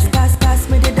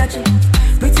me the touch it.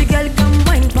 Pretty girl come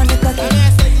wine pon the cocky.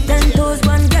 10 toes,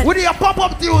 one girl. What do you pop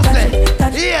up Tuesday?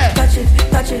 Yeah. Touch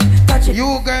it.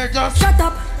 You girl just shut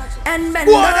up and bend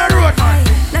go on the road, man.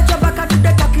 Let your back do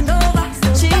the talking over.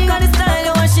 She got the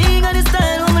style, oh, she got the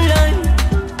style, woman line.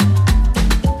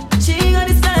 She got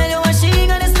the style, oh, she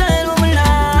got the style, woman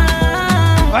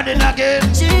line. And then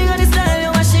again, she got the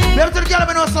style, oh, she. Let the girl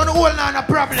know son hold on a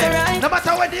problem. No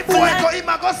matter what the boy go, him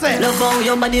a go say. Love how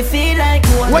your body feel like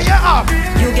one. Where you up?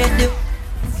 You get the.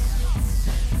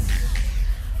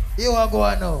 You are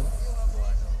going now.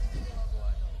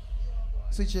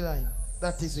 Switch your line.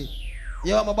 That is it.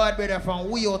 You are my bad brother from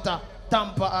Wiota,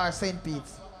 Tampa or St. Pete.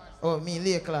 Oh, me,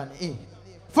 Lakeland. Eh.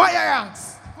 Fire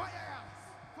ranks!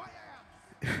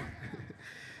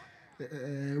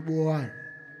 Boy.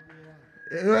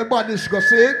 Everybody go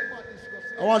see it.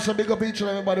 I want some big up each and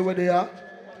everybody where they are.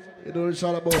 You know, it's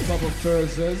all about Popup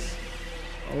Thursdays.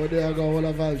 Over there I got all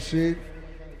the vibes, see?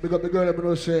 Big up the girl, let me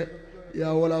know say, yeah,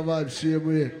 all the vibes same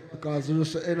way. Because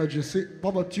there's just the energy, see?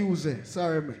 Popup Tuesday,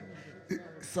 sorry man.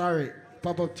 Sorry,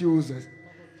 Popup Tuesday.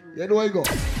 You know where you go?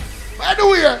 By the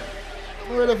way, I'm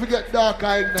ready to forget dark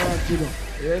and ignorant, you know.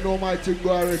 You know my thing go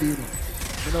already, you know.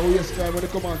 You know, waste time when they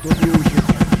come on to the usual.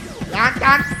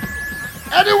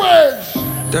 Anyways!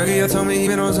 Dougie, told me he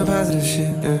been on some positive shit,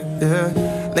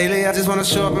 yeah. Lately, I just wanna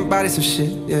show up and body some shit,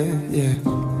 yeah.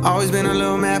 Always been a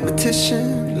little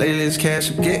mathematician. Lately, it's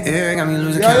cash I'm getting. Got me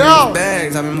losing count of these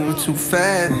bags. I've been moving too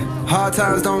fast. Hard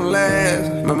times don't last.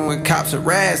 Remember when cops are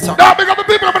rats talking. Now, big up the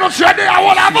people, I'm gonna share I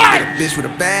want to buy. A bitch with a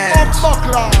badge.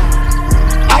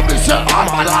 I'll be saying, I'm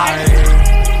alive.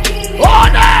 All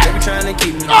day. They be trying to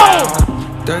keep me down.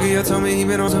 Dougie told me he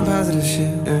been on some positive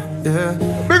shit, yeah.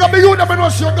 Big up the youth, I'm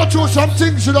gonna say, go through some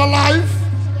things in their life.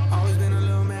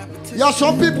 Yeah,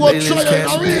 some people are trying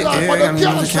to realize, but they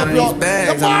can't stop you.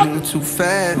 Bags, I'm moving too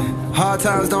fast. Hard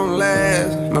times don't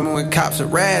last. Remember when cops are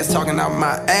rats talking out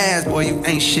my ass? Boy, you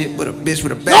ain't shit but a bitch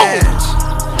with a badge.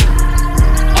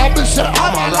 I'll be saying,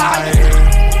 I'm alive.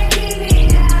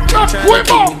 Just whip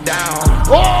up.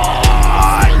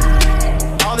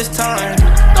 All this time,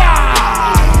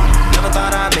 never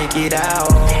thought I'd make it out.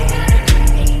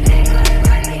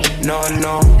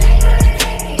 No.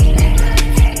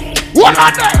 What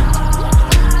are they?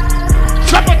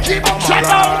 Keep on shut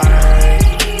down.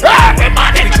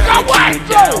 Everybody look away,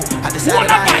 yo. I decided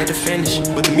I had to finish,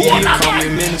 but the media called me a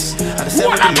menace. I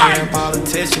decided to marry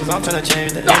politicians. I'm trying to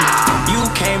change the image. You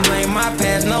can't blame my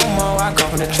past no more. I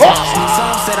come from the trenches.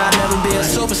 Some said I'd never be a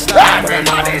superstar, but I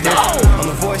know I'm different. I'm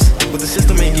the voice, but the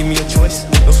system ain't give me a choice.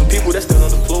 There's some people that's still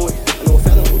unemployed. I know a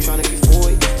fella who trying to get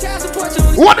void.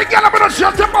 What the girl I'm gonna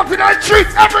shut them up in that street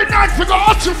every night for the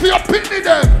hustle for your pitney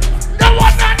them. They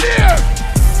want that there.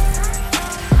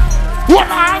 What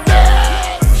are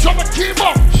they? Some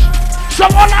keyboards,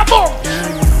 some on the box,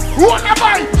 who on the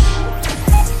bikes?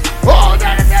 Oh,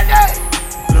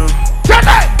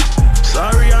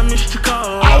 Sorry, I missed your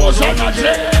call. I was on the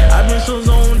jet. I've been so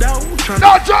zoned out.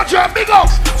 No, Georgia, big up.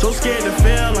 So scared to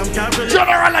fail, I'm calculating.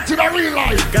 Generality to real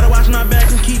life. Gotta watch my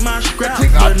back and keep my scrap.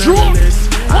 But nonetheless,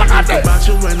 I think about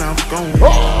you when I'm gone.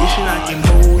 Wishing I can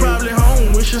hold. Probably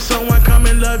home, wishing someone come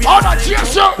and love you. Oh, that's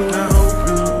yes, sir.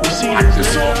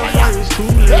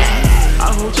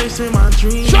 I hope chasing my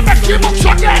dreams. I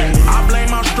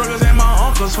blame my struggles and my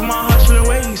uncles for my hustling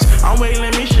ways. I'm waiting in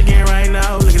Michigan right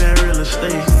now. Look at that real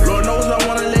estate. Lord knows I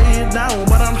wanna lay it down,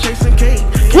 but I'm chasing cake.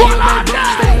 Stay on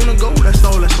the go. That's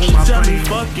all that's on my brain. Tell me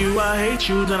fuck you, I hate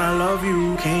you, then I love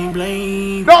you. Can't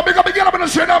blame. No, big up again. I'm gonna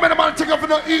say no, man. I'm gonna take up for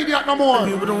no idiot no more.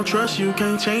 People don't trust you,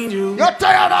 can't change you. You're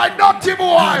tired, I dirty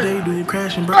boy. They do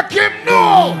crash and break. Him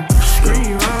no.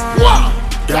 What?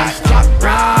 Gotta stop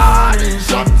riding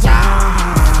sometime.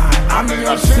 I'm in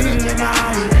your city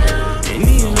tonight. In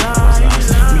these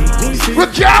nights. We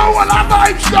can't all our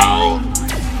vibes down.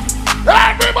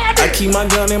 Everybody. I keep my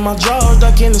gun in my drawers,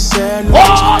 duck in the sadness.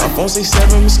 My phone say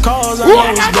 7 missed calls, I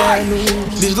know it's bad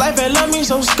news. This life had left me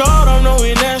so scarred, I'm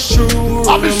knowing that's true.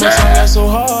 Remember my song got so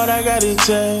hard, I got it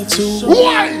tattooed.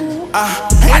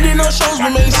 I did no shows,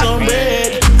 but made some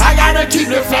bread. I gotta keep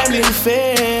the family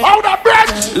fed. Hold up,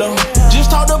 bitch. Look, just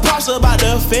talk to pops about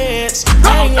the feds.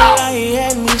 I ain't gonna lie, he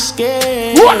had me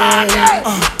scared.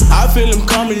 I feel him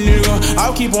coming, nigga.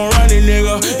 I'll keep on running,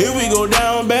 nigga. If we go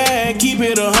down bad, keep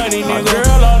it 100, nigga.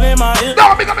 Girl, all in my ear.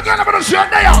 No, because I'm gonna shut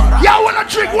there. Y'all wanna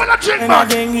drink, man. And I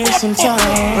can't get some time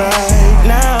right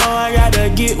now. I gotta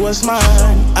get what's mine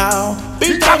out.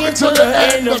 Be talking to the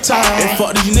end of time. And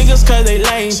fuck these niggas cause they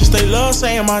lame. Since they love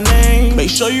saying my name. Make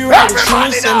sure you write the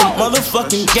truth in the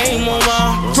motherfucking game on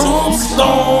my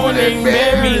tombstone. They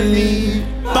bury me.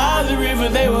 By the river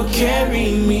they will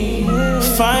carry me.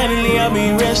 Finally I'll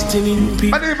be resting in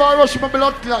peace. I need my rush my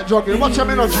blood clot jogging. Watch your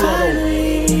energy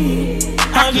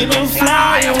I'll get them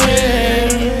fly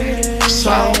away.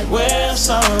 Somewhere,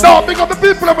 somewhere. No, because the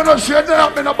people I'm gonna share they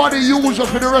have nobody use us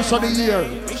for the rest of the year.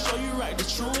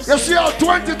 You see how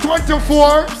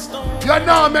 2024, you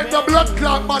now make the blood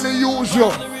clot money use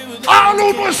you. All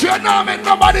who must you now make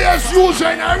nobody else use you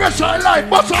in the rest of your life.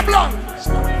 Bust a blank.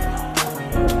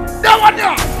 That one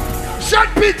there.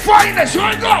 St. Pete finest,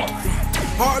 where you go?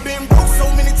 Heart been broke so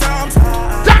many times.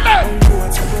 Tell them.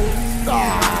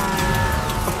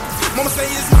 Mama say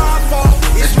it's my fault.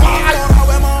 It's my fault. I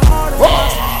wear my heart on.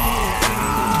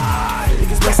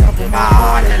 Niggas mess up in my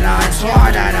heart and lies.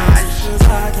 Hard and eyes.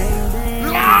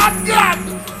 Lord God.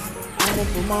 I'ma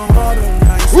put my heart on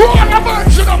ice. Who are the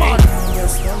bunch of them on?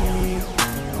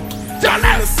 Tell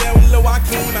them. I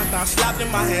came after I slapped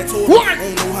him, I had told him. I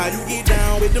don't know how you get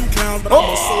down with them clowns, but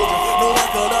I'm a soldier. No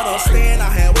record understand, I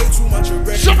had way too much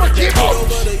aggression. That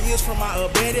over the years from my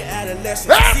abandoned adolescence.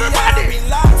 Everybody! See, I've been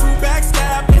lied to,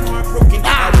 backstabbed, and heartbroken.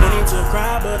 I wanted to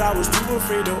cry, but I was too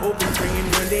afraid to open. Praying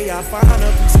one day I find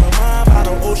a piece of mind by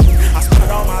the ocean. I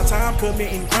spent all my time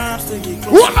committing crimes to get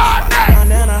closer. I'm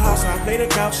in a house, I play the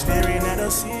couch, staring at the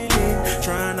ceiling,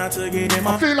 trying not to get in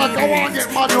my. I feel like I want to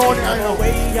get money on it. No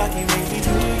way I can make me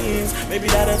millions. Maybe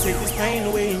that'll take this pain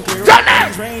away and clear up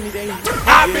these rainy days.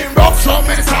 I've been broke so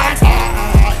many times.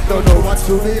 I don't know what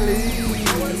to believe.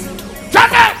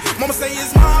 Mama say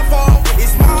it's my fault.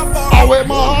 It's my fault. I wear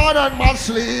my heart on my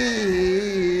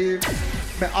sleeve.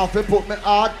 Me have to put my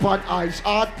heart on ice.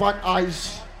 Heart on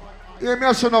ice. Hear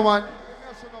me, son of man.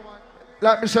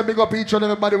 Like me say, big up each and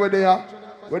everybody where they are.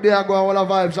 Where they are going all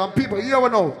the vibes. And people, you ever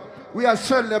know, we are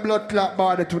selling the blood clot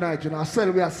bar tonight, you know.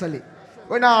 We are selling.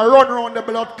 We now run around the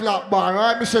blood clot bar,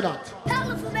 right? Me say that.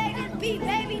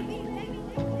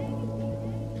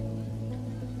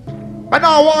 And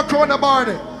now walk around the bar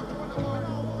there.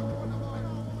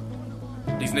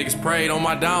 These niggas prayed on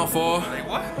my downfall.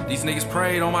 What? These niggas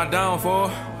prayed on my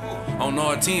downfall. On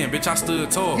R10, bitch, I stood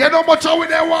tall. You know much how we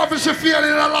there want to feel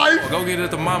in our life? Go get a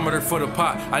thermometer for the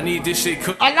pot. I need this shit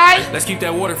cooked. Alive? Let's keep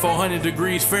that water 400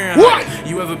 degrees Fahrenheit. What?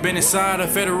 You ever been inside a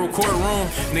federal courtroom?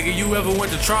 Nigga, you ever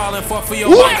went to trial and fought for your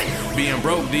what? life? Being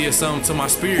broke did something to my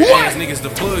spirit. What? Ass niggas to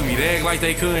plug me. They act like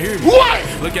they couldn't hear me. What?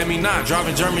 Look at me now,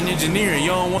 driving German engineering. You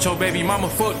don't want your baby mama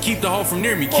fuck, keep the hoe from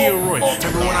near me. Kilroy.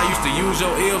 Remember when I used to use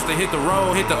your L's to hit the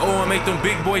road, hit the O and make them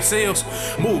big boy sales?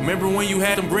 Move. Remember when you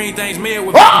had them green things made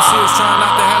with vacuum seals, trying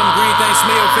not to have them green things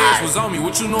smell? Feds was on me.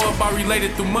 What you know about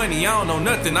related through money? I don't know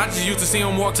nothing. I just used to see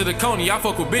them walk to the Coney. I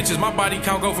fuck with bitches. My body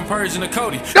count go from Persian to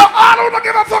Cody. No, I don't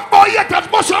give a fuck about yet.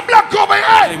 That's much of black over here.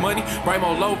 Hey, money.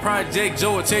 Brimo Low Project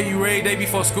Joe will tell you every day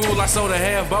before school I sold a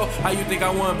half boat. How you think I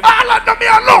won? I let them be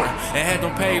alone. And had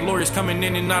them paid lawyers coming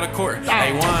in and out of court.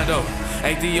 Hey, Wando.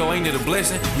 Hey, Theo, ain't it a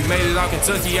blessing? We made it out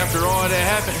Kentucky after all that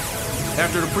happened.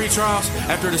 After the pre-trials,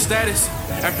 after the status,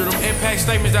 after them impact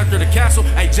statements, after the castle.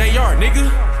 Hey, JR, nigga.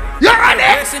 You're right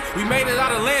there. We made it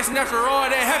out of Lansing after all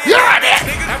that happened. You're right there.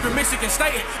 After Michigan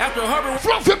State, after Hubbard.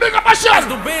 Fluffy, big up my shot.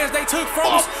 The bands they took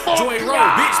from us. Joy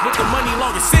Road, bitch, but the money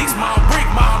long as 6 mile, brick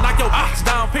mile. Knock your ox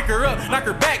down, pick her up, knock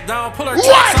her back down, pull her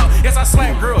tracks out. Yes, I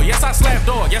slap girl. Yes, I slap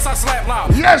dog. Yes, I slap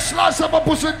loud. Yes, last time I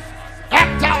pussy.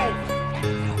 Act down.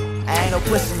 I ain't no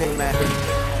pussy nigga, man.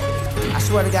 I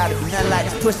swear to God, if nothing like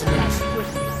this pussy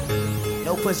niggas.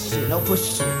 No pussy shit, no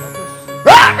pussy shit.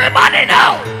 Everybody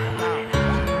know.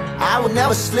 I would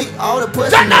never sleep on the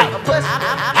pussy nigga.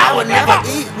 I would never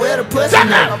eat with a pussy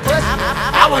nigga.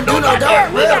 I wouldn't do no dirt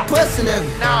with a pussy nigga.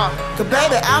 Cause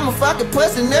baby, I'm a fucking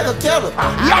pussy nigga killer.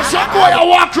 Yes, some boy I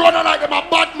walk around like I'm a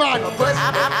bad man.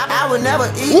 I would never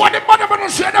eat. What the motherfucker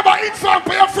say never eat from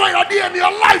for your friend a day in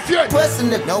your life yet? Pussy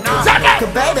nigga, no pussy nigga.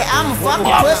 Cause baby, I'm a fucking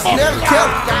pussy nigga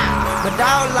killer. My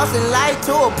dog lost his life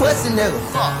to a pussy nigga.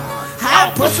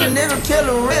 How a pussy nigga kill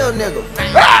a real nigga?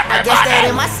 I guess that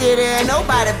in my city ain't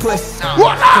nobody pussy. Cause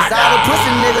all the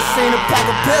pussy niggas seen a pack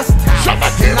of pistols.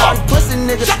 And all the pussy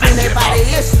niggas spin their body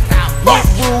issue. That's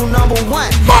rule number 1,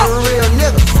 you a real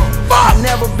nigga. I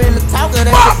never been the talker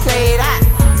that just played out.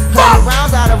 100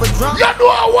 rounds out of a drum. You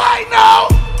know why now?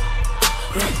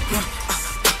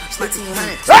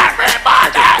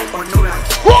 Everybody!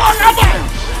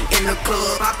 In the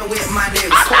club, hopping with my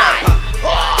niggas. I'm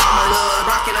a love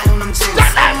rockin' on them chicks.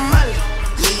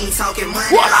 You ain't talking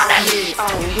money, I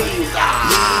don't hear you. You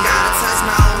ain't gotta touch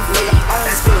my own feet.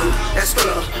 That's true, that's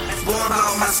true. Born by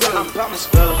all my stuff. All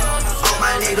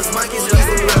my niggas monkeys,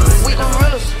 we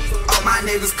gorillas. All my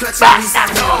niggas clutching these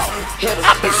songs.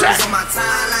 Birds on my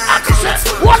timeline,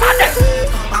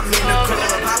 I'm in the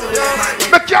club, hopping with my niggas.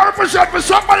 Make you represent for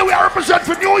somebody, we are represent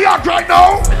for New York right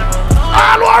now.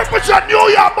 All who represent New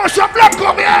York, must have black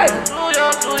come here.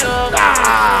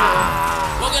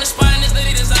 Walk in the spot and this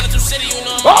lady designer through city, you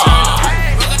know I'm a turn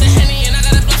up. Rock out the Henny and I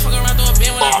got a blush, fuck around through a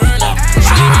bin when I burn up.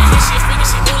 She a freaky,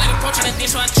 she move like a coach on that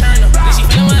thing, so I turn up. Then she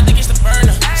feelin' when I think it's the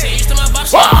burner. She used to my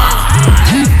box, she a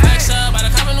burner. Backs up, I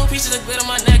done cop a new pieces of glitter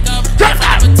my neck up.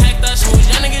 Protect us, who's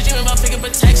young niggas dreaming about picking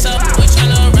protects up. We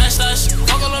tryna arrest us.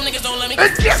 Fuck all them niggas, don't let me.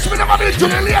 And yes, we never need to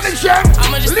the ladies,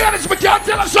 ladies, we can't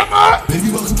tell us something.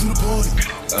 Baby, welcome to the party.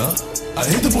 I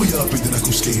hit the boy up and then I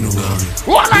go skating around.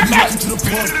 What I Baby, welcome to the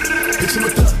party. Bitch, I'm a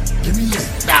thot. Give me that.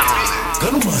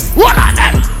 Gun on mine. What I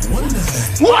need? One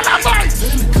night. What I need?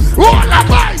 What I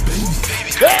need?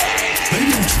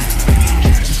 Baby, I'm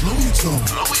tripping. Just lower your tone.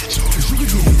 Cause you can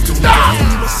get it.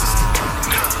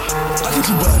 I get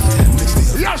you body. Next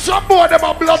day. Yeah, some boy them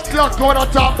a blood clot going to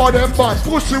talk about them bad.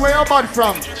 Pussy, where you bad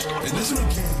from?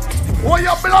 Where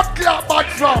your blood clot bad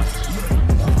from?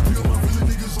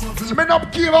 Me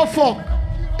not give a fuck.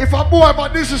 If a boy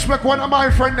but disrespect one of my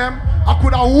friend them, I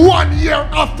could have 1 year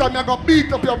after me I got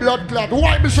beat up your blood clot.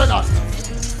 Why me say that?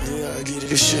 Yeah, I get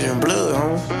this shit in blood,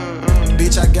 huh?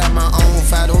 Bitch, I got my own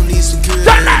fight, don't need security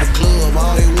in the club.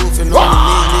 All they wolfing on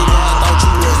me, nigga, I thought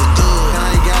you was a thug. I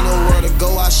ain't got nowhere to go,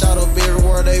 I shot up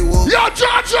everywhere they wolf. Yo,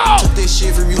 Jojo! Took this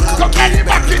shit from you, come get it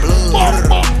back in blood.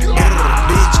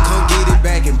 Bitch, come get it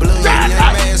back in blood. Young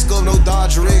mask up, no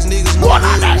Dodger X, niggas, no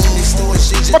hood. This store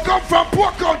shit. I come from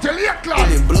Port County, Lake Cloud.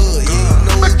 In blood, yeah,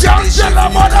 you know I can't tell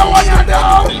them what I want to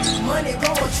know. Money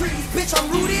growing trees, bitch,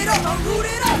 I'm rooted up,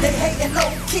 They hating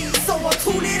low key, so I'm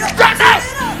tooted up.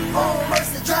 Oh,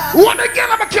 Mercy Drive. What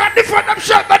again? I can't defend them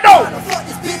shit, but no. Fuck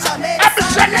this bitch, I made I'm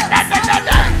saying that.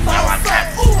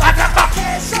 I got my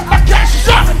cash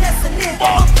up.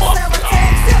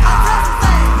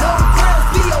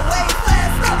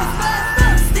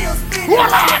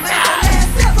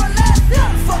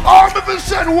 Oh, if you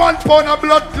send 1 pound of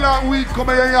blood clot weed come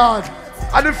in your yard,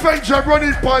 and the French are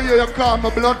running for you, you call my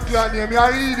blood clot name, you're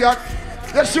an idiot.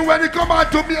 You see, when you come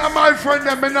out to me and my friend,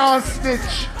 them, me not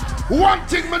snitch. One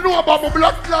thing me know about my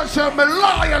blood clot, say me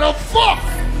lie and a fuck.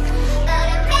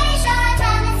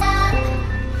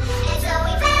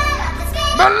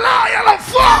 Me lie and a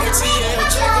fuck.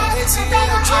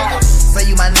 Say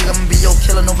you my nigga, I'ma be your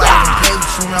killer. Nobody can play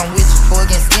with you when I'm with you. Go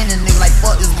against any nigga like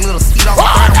fuck this glitter. Skeet off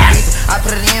with it. I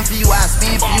put it in for you, I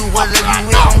spin for you. Whatever you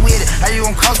with, I'm with it. How you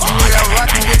gon' cost me with that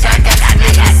rockin' bitch? I got you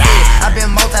lit and shit. I been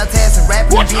multitasking,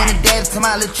 rapping, being a dad to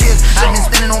my little kids. I been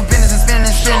spinning on business and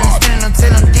spinning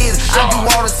until I'm dead. I do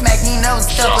all the smack, he never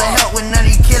step or help with none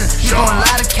of you killin'. You gon'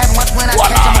 lie to cap, watch when I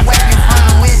catch him whack in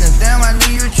front of witness. Damn, I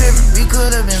knew you were trippin'. We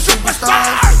could've been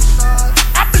superstars.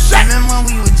 Even when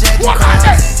we were jacking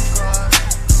cars.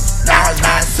 Now it's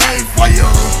not safe for you.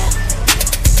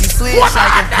 You switch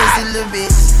like a pussy little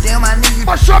bitch. Damn, I knew you.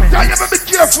 But sometimes you better be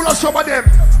careful of some of them.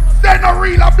 They're not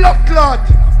real a blood clot.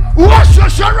 Wash your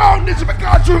surroundings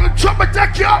because you will trouble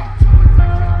take you.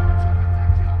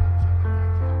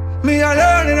 Me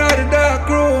alone in the dark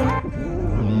room.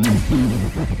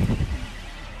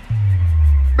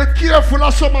 Be careful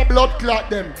of some of blood clot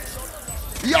them.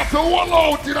 You have to wall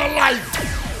out in a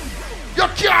life. You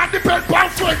can't depend on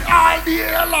friend all the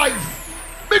year life.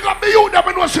 Big up the you that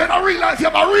know say in a real life you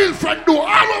have a real friend do. All of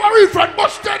a real friend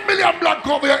bust 10 million blood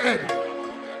cover your head.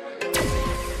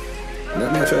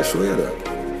 Let me try to show you that.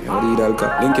 You need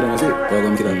alcohol. Link it and I say,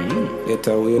 welcome to them. Get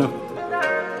away, you know.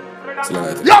 So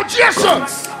like, yo, Jason!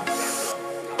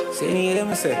 Say any of them,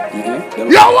 I say.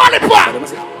 Yo, Wallipop!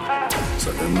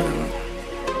 So them, man.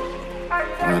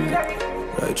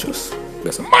 Righteous.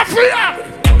 Mafia!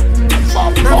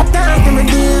 Now time to me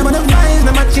game on the vibes,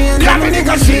 now my chain, now my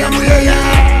nigga shame,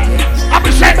 yeah. I'm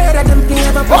a shame. Better than play,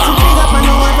 but put some big up, I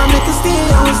know if I make a steal,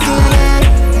 I will steal,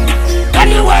 yeah.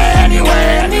 Anyway,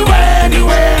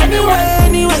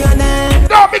 you're there.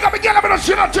 No, big up again, I'm gonna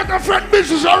sit and check a friend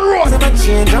business on road. I'm a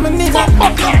change, I'm a nigga.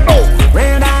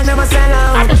 Red I never sell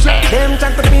out. Them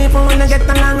talk to people when they get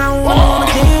along, I want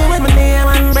to deal with my name,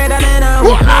 I'm better than I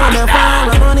want. I'm a fan,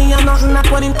 my money, I'm not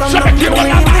what it comes from.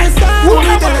 This time, we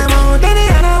tell them out, then they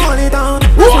don't want it down.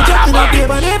 Once we check it up here,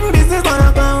 but every business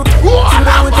gonna go. Sit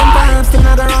down with them times, still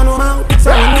not gonna run them out.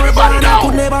 So we know that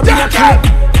could never be a trip.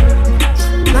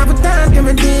 Now for time, give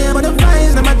me deal, but the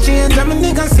vibes, now my change, I'm a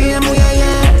nigga, see him,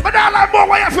 yeah. But I like more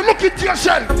why you have to look into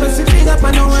yourself. Plus the big up,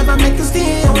 I know if I make a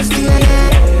steal, I steal,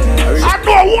 yeah. I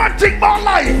know one thing about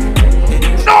life.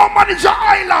 No man is an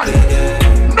island.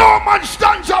 No man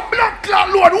stands a blood clot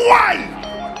load. Why?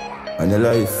 And your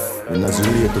life, when that's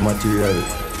related to material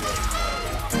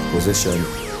possession.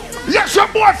 Yes,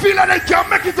 some boy feel like they can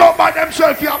make it out by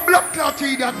themselves. You have blood clot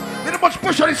idiot. They don't much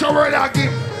push on this world I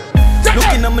give.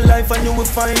 Looking at my life and you will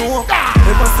find hope.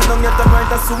 Never sit down yet and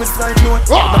write a suicide note.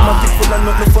 I'm a big full and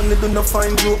not no funny, do not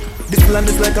find you. This land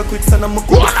is like a quicksand and I'm a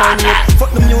cool find hope.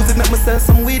 Fuck the music, make me sell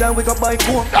some weed and wake up by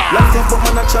coke. Life up, but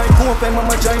man I try cope, and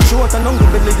mama giant short. And hungry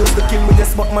belly used to kill me,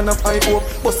 yes, but man have high hope.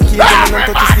 Bust the key and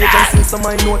touch the stage and sing some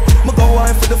my note. Me go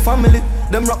wife for the family,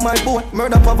 them rock my boat.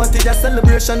 Murder poverty, a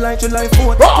celebration like July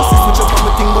 4th. Pussy switch up on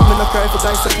me thing, but me not cry for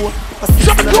guys support. I see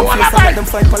some of them face, I let them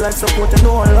fight for life support. You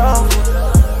know I love.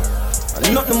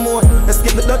 Nothing more. Let's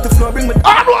get the dirt to floor. Bring me.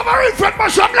 I know I'm a real friend,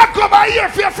 but some black over here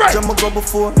for your friend. Jump go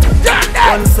before.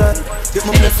 One side. Get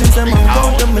my blessings and my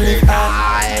count them live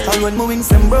high. And when my wings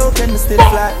them broken, me still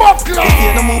fly. If you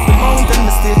don't move the mountain,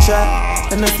 me still try.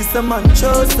 And if it's a man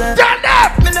chosen,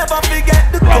 me never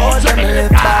forget the code them live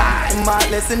by. My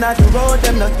lesson at the road,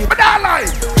 them not give. But I lie.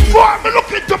 Before me look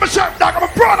into myself, dog, I'm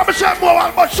proud of myself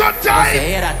more, but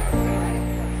sometimes.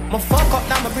 My fuck up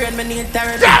now, my brain, me need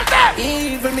therapy.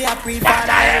 Evil me a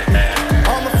pre-father.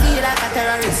 Oh, me feel like a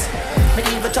terrorist. Me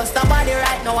even trust nobody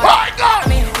right now,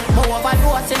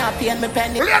 pay me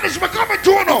penny. Ladies, we're coming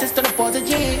to you. Just to the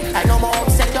positive. I know more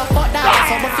upset your foot down.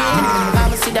 So me feel.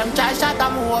 Come see them try shot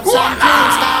and move up some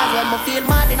things. Cause when me feel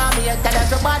mad in me, I tell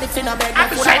everybody finna beg me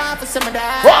food. I want to see me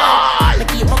die. Me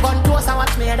keep my gun close and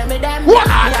watch me and me them. Me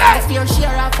always feel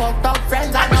share of fucked up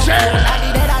friends. I know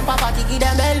daddy dead and papa give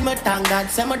them helmet. Thank God,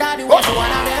 say my daddy was one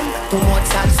of them. Too much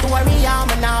sad story, I'm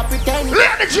not pretend.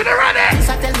 Ladies, you ready?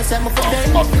 So tell me, say me for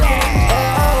them.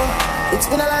 It's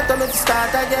been a lot of me to start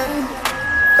again.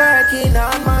 Working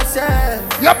on myself.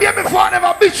 You been before,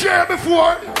 never been here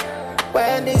before.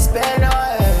 When this pain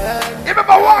away. You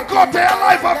remember walk out to your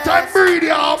life after and breathe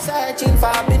you up. Searching for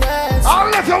happiness.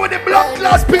 I'll leave you with the blood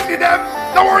clots picking them.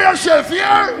 Don't worry yourself,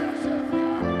 here.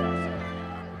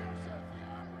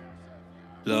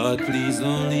 Lord, please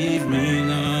don't leave me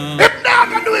now. If not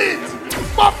gonna do it,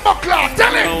 Popup,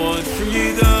 tell him. I want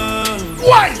freedom.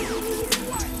 Why?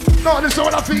 No, this is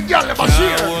what I feel, girl, never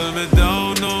share. Can't hold me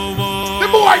down no more. The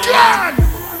boy gone.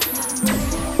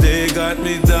 They got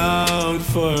me down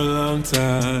for a long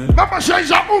time. Mama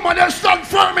says a woman that stand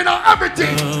firm in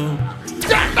everything.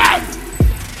 Damn that.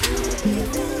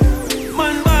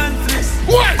 Man, man for this.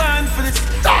 What? Man for this.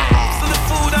 So the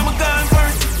food I'm gone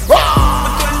first. My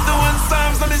 21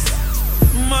 Psalms on this.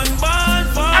 Man, man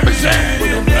for this.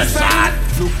 I'm pleasant.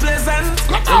 Too pleasant.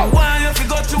 And why if you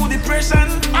go through depression?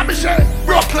 I'm saying,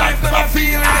 broke life never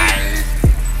feel like.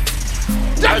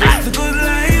 That's the good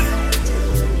life.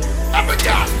 Every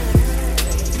girl.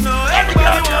 No,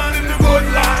 everybody wants the good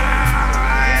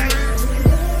life.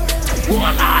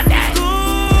 One on that.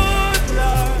 Good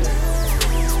life.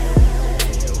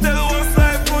 Tell the worst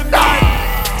life goodbye.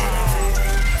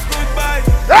 Goodbye.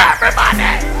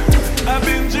 Everybody. I've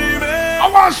been dreaming. I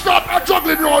want to stop a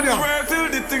juggling around you. Work till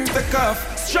the things take off.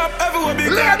 Strap everywhere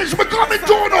big. Ladies, we're coming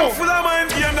to now. Full of mind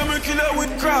game, I'm a killer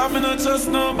with craft. Me not trust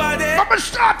nobody. I'm going to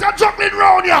start a juggling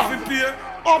around you.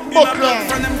 Up buckler.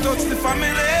 From them touch the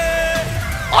family.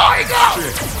 Oh, you go.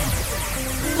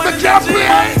 The can't play.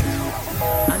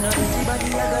 I know everybody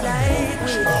I got like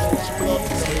me.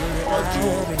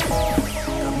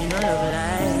 Come in a love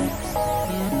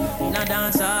life. In a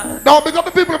dancer. Now, because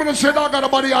the people are going to say, I got a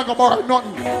body, I got more,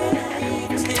 nothing.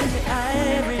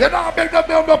 You don't make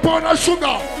them no pound of sugar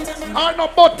or no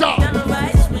butter.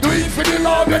 Do it for the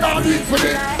love, you don't do it for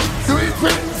the. Do it for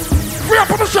the. Free up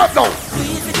on the shop now.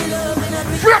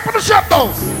 Free up on the shop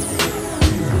now.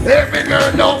 Every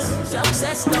girl knows.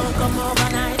 Success don't come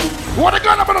overnight. What a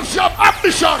girl up on the shop,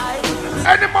 ambition.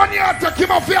 Any man you take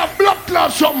him off your blood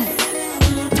clot something.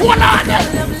 Hold on there.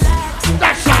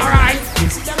 That's alright.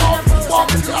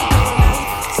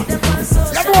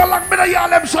 You know like me to hear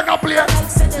them song play.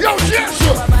 Yo,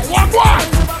 Jesus, one.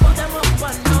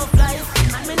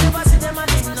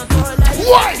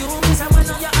 Why?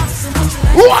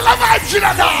 Who are the vibes in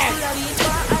that?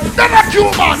 They're not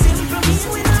human.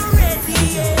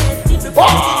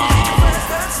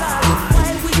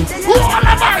 Who are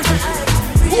the vibes?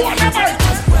 Who are the vibes?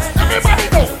 Everybody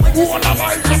know. Who are the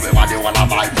vibes? Everybody want the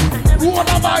vibes. Who are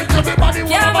the vibes? Everybody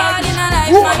want the vibes.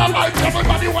 Who are the vibes?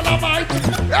 Everybody want the vibes.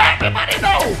 Everybody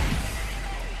know.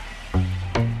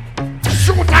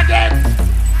 Shoot again.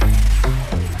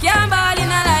 Can't ball in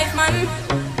a life, man.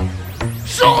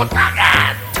 Shoot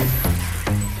again.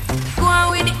 Go on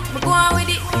with it, go on with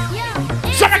it.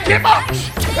 Shut up, keep up.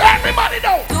 Everybody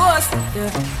know. Ghost.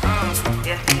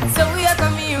 So we are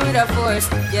coming here with a force.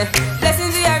 Yeah.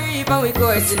 Blessings we are reaping, we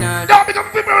coursing on. Now because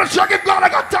people are shocking God, I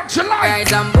got touch your life.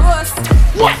 Right and boast.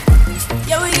 What?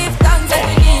 Yeah, we give thanks that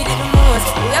we need it the most.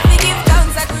 We have to give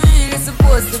thanks that we really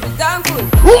supposed to be thankful.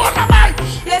 Who are the vibes?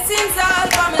 Blessings all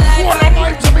for my life. Who are the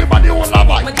vibes? Everybody who are the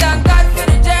vibes. But thank God for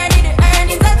the journey, the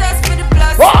earnings are just for the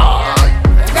plus.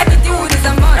 Gratitude is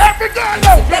a must. Every girl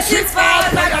knows. Blessings fall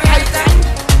by the right time.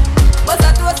 But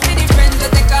I toast with the friends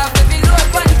that take off every load.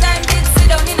 One time did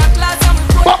sit down in a class and we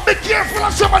put. But be careful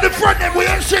of some of the friends that we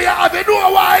ain't say you have. You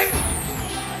know why?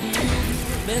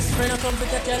 Best friend, I come to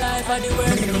take your life and the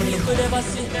worst thing you could ever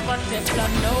see. Never take plan.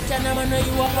 No can never know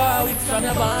you are far with from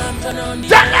your band. Turn on the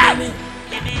enemy.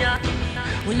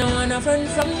 We know want a friend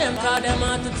from them, cause them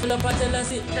out to fill up and tell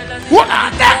us it. What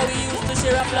are that? We used to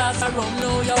share a flask around,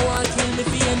 now you want to kill me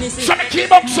for anything. Shut the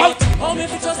keep up, son. Oh, me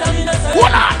pictures I'm in a circle.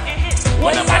 What are?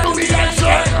 What am I doing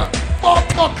answer?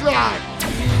 Popup.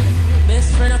 Best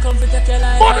friend, I come to take your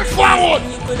life. Money forward.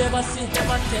 You could ever see,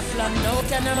 never Teflon. No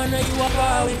can never know you are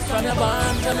far with from your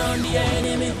band. Turn on the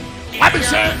enemy. I be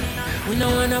saying. We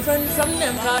know want a friend from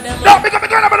them, cause them. No, because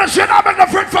I'm gonna shit. I'm not a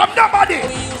friend from nobody.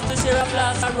 We used to share a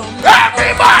flask around.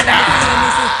 Everybody.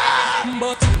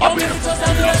 But I'm in the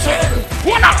circle.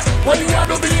 What up? What you want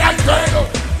to be unfair?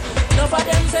 No for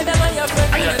them say them are your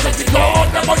friend. I ain't taking all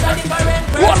them on the different.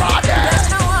 What are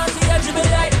they?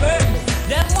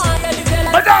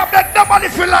 beg nobody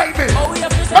feel like me.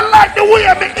 I like the way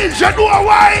me is, you know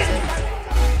why?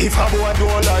 If a boy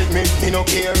don't like me no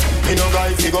care. Me no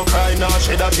guy fi go cry, nah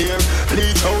shed a tear.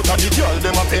 Bleach out of the girl,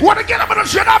 them a pay. What the girl I'm gonna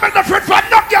shed up in the friend for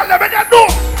no girl, let me know.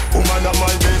 Woman are my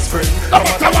best friend. No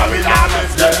matter what we are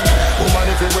left them. Woman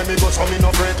if you when me go so me no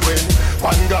fret when.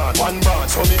 One gun, one band,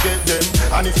 so me get them.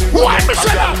 And if me go a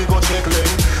girl, me go check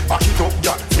them. Back it up,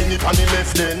 yeah, fling it on the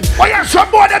left then. Oh yeah, some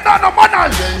boy them not no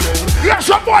manners. Yeah,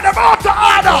 some boy them out to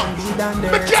order.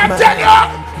 Me can't tell you.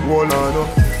 Hold on,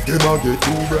 them a get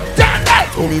too bright.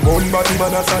 So me gun body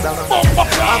man a sada. I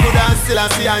coulda still a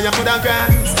see and you coulda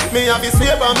cry. Me have to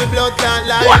sweep on me blood clot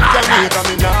like Jamaica.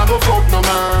 Me nah go fuck no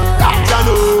man. Ya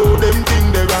know them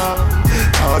thing they wrong.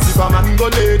 Cause if a man go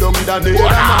lay down with a neighbor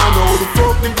man, how the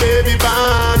fuck the baby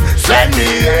band? Send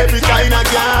me every kind of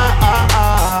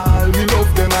girl. Me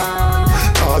love them all.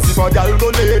 Cause if a girl go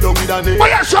lay down with a neighbor. Oh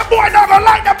yeah, some boy never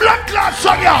like the blood clot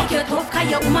song ya. You're tough, cause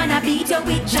your woman a beat you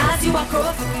with jazz, you a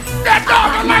crook. That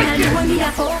dog like it. When me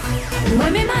a fuck,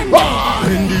 when me man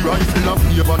in the rifle of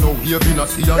flavor, now here been a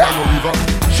sea and a river.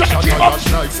 Shut the keep up,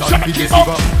 shut the keep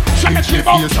up, shut the keep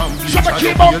up, shut the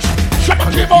keep up, shut the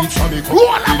keep up. Who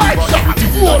all am I?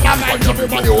 Who all am I?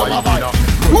 Everybody, who all am I?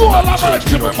 Who all am I?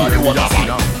 Everybody, who all am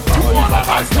I? Who all am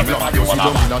I? Everybody, who all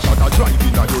am I? Shut a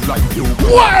driving and you like you.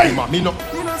 Why? Me no.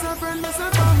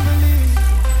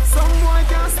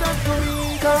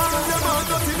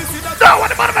 No,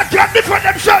 what about my can't different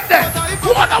them shot there?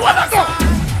 Who wanna go?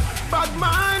 Bad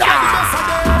mind get the best of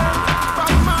them.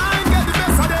 Bad mind get the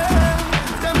best of them.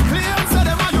 Them claims say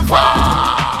them are you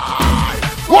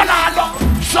What I know?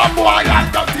 Some boy got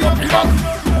to your people.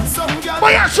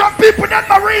 But yeah, some people that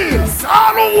are real.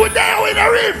 All who there with a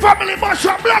real family must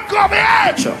have black come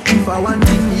here. If I want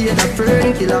thing, yeah, the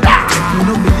fern killer. You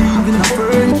don't believe in a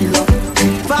fern killer.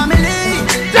 Family.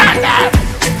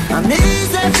 I'm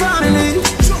easy family.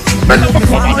 Me look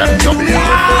for them to be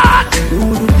hard.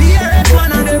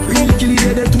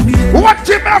 What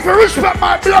team have to respect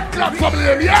my blood clot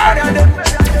family, yeah?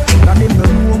 And them no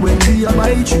know when we are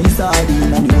buy 3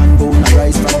 sardines and the 1 pound of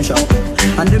rice from shop.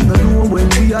 And them no know when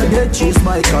we are get chased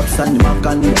by cops and the mac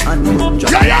and the lunch.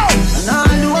 Yeah, yeah. And all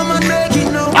the woman make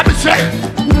it now. I'm saying.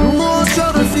 No more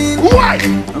struggle feel. Why? I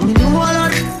mean, no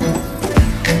one.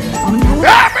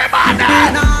 Everybody.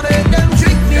 Now make them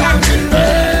trick me and kill me.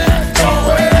 No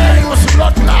way. You was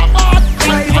blood clot, man.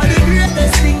 Life are the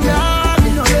greatest thing now.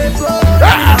 You know they go.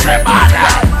 Everybody.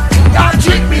 Don't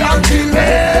trick me and kill me.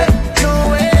 No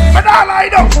way. But all I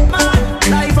know.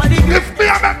 If me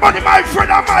I make money, my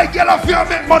friend and my girl, if you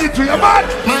make money to your man.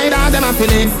 My dog them a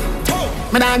feeling.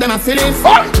 My dog them a feeling.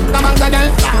 Come on, girl.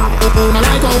 No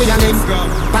like how we a live.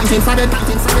 Panting for the.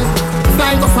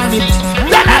 Fly go for it.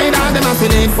 My dog them a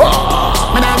feeling.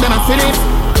 My dog them a feeling.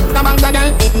 Come on,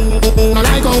 girl. No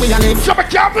like how we a live. So I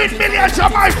can't win millions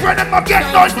of my friend and my get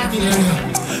done.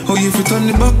 Oh, if you turn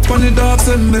the back on the dogs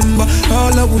and remember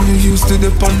all I would used to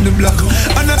dip on the block.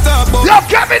 And I talk about yo,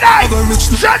 Kevin, I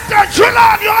shut the chill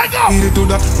on, you I go. Need to do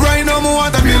that. Right now, I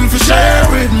want a bill for share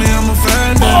with me. I'm a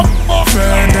friend them,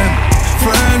 friend them,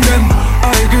 friend them.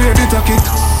 I agree with it. I.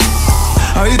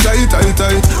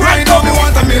 Right now, I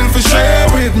want a bill for share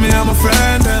with me. I'm a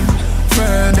friend them,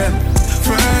 friend them,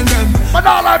 friend them. But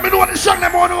all I know what the song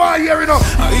them want to hear, you know.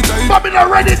 But me not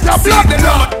ready to block them.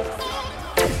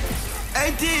 Hey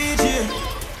DJ,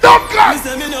 don't go. Me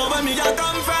say me know where me a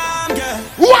come from, girl.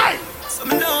 Why? So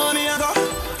me know me a go.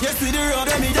 Yes, with the road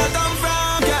where me a come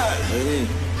from, girl.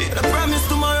 Yeah, the promise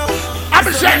tomorrow. I'm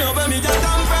a shame. Me know where me a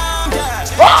come from, girl.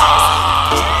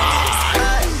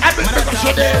 I'm a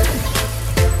shame.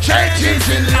 Changes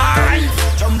in life.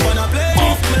 Jump on a plane,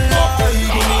 me life.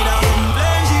 Give me that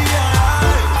plenty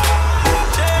high.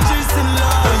 Changes in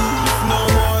life. No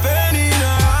more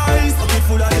vanilla eyes. Pocket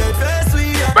full of dead face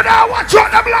we are. But now watch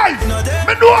out them life.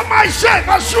 Me know myself,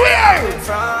 I swear.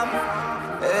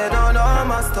 They don't know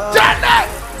my stuff.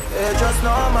 They just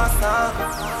know my stuff.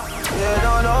 They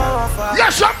don't know my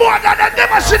yes, some more than they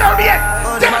never seen her yet.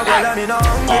 Oh, them a go let me know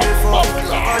humble before.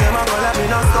 Oh, them a go let me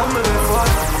know stumble before.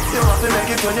 You have to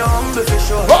make it when you're humble for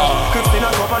sure. Crips in a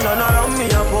cup and none around me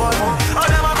a pour. Oh,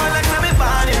 them a go like me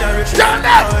born in a rich.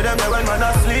 Oh, them there when man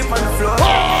asleep on the floor.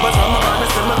 But I'm a man, me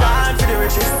say me gone for the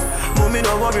riches. Mommy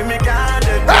no worry, me can't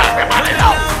dead. Everybody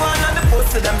know. One on the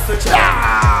post to them switch.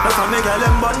 Now come me girl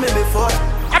them burn me before.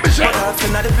 But I've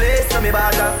been at the place so me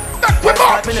bad up.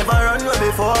 But me never run away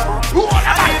before.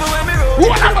 And even when me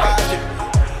roll,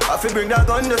 I feel bring that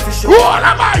gun just to show.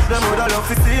 Them would love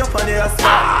to see up on the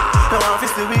asphalt. They want to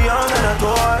see we on a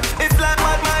tour. It's like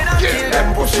mad mind and kill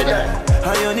them pushing them.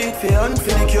 And you need fear and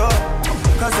for the cure.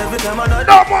 Cause every time I know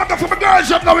no more for my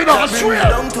girls, I'm going on. I swear.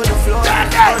 Down to the floor.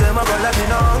 All them a go like me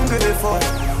not hungry before.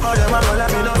 All them a go like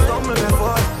me not stumble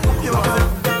before. You are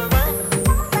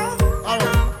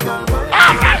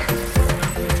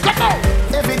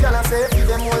every girl I say, feed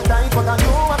them all time, but I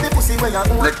know what the pussy where you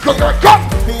own. Let's go, come!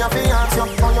 Me a fi ask you,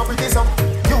 how you pretty so?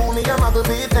 You, me a muggle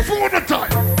beat next. For the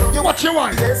time, you what you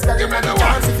want? Yes, girl, you me the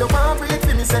chance. If you want breathe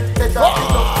for me, say, let that be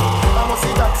up. I must see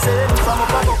that same from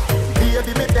up and up.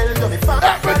 Baby, me tell you, me fat.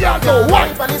 Every girl go, why?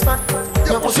 You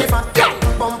pussy fat,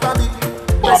 bump a bit.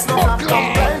 Best no black,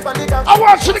 drive on the cock. I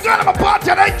want you to go to my party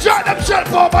and enjoy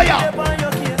themselves over here.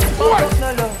 What?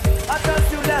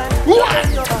 What?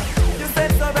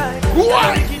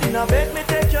 Why?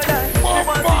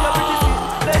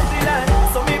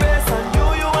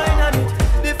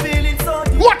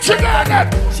 What you got then?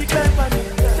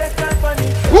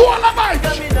 Who are the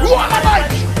vibes? Who are the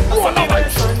vibes? Who are the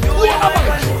vibes? Who are the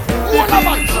vibes? Who are the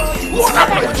vibes? Who are the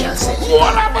vibes? Who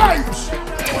are the vibes?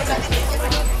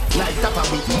 Light up a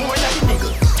bit more than the nigga.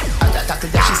 And that tackle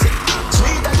that she said.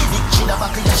 Sweet and the dick, she the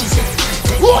buckle that she said.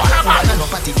 Take one and no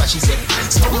party for she said.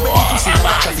 Stop ready to see the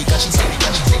traffic that she said.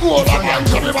 Who are the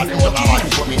vibes? Everybody, who are the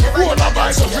vibes? Who are the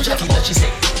vibes? So you jacket that she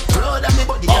said. Proud of me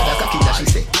body and the cocky that she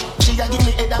said. She a give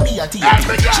me head and me a tea.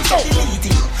 She said delete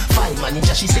it. Fine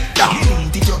manager she said.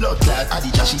 Delete it your blood clot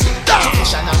addict she said.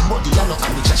 Professional body and no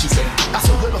amateur she said. I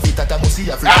saw you love it at a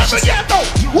musty Africa she said.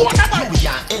 You and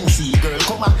NC girl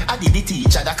come on. I did the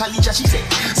teacher the college she said.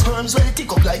 Sperms well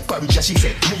tick up like porridge she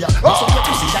said. Me a so your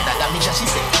pussy that damage she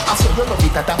said. I saw you love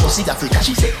it at a musty Africa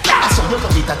she said. I saw you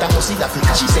love it at a musty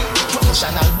Africa she said.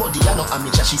 Professional body and no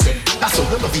amateur she said. I saw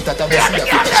you love it at a musty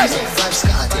Africa she said. Five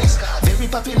scars very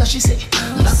popular she said.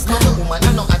 Last no woman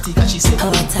and no Attica she said. Me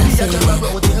a girl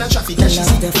road in a traffic that she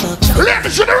said. Let me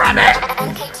shoot the run it. I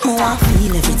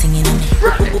feel everything in me.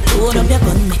 Hold up your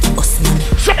gun, make it bust in me.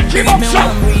 Keep up, son.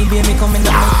 Baby, coming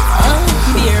to me.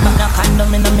 Beer, but no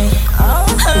condom in me. Oh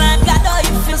my God, oh,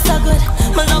 you feel so good.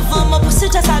 My love for my pussy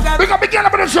just a grab. We got to begin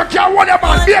up with the shot, can't hold your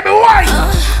man. Baby, why?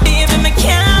 Baby, me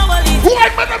can't hold it. Why,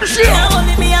 man, let me see you. Can't hold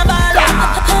it, me a ball.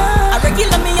 I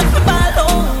regular me up a ball.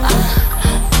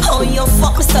 Oh, you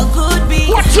fuck me so good,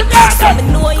 B. What you got? So me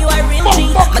know you are real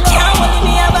G. Me can't hold it,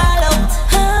 me a ball out.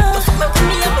 You fuck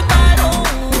me up a ball.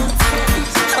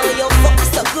 Oh, you fuck me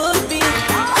so good, B.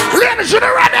 Let me shoot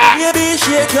the run it. Baby,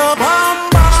 shake your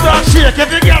bum. Start shake,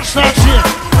 every girl start shake.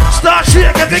 Start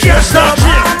shake, every girl start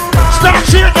shake. Start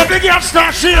shake, every girl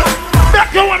start shake. Back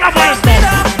you one of us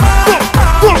now.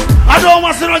 I don't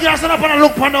want to see no girl stand up and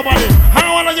look for nobody. I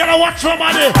don't want to get to watch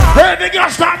somebody. Hey, big girl,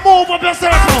 start move up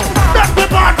yourself now. Back the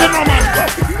party now, man.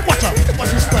 Watch out.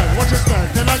 Watch your style. Watch your style.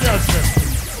 Tell a girl step.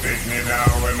 Pick me now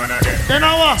when man again. Then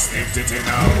now what? Lift it in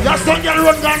now. Just don't get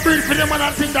run down breathe for the man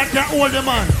and think that can hold the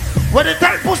man. When they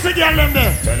tell pussy girl them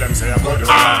there. Tell them say I go do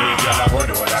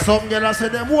what Some girl say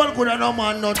them all good and no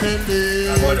man not tell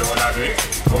them.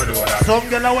 Some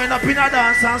girl wind up in a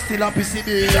dance and still a pissy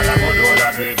day. Take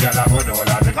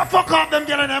a fuck off them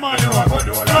girl and them man.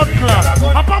 Blood clot.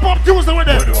 I pop up Tuesday with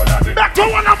them. Back to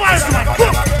one of us man.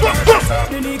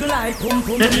 The nigga like pump.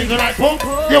 The nigga like pump.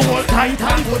 You hold tight.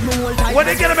 When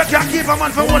they get a back, you keep a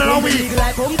man for 1 week.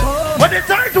 When they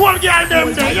tight one girl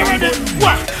them there, you ready?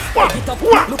 What?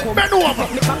 Bend over,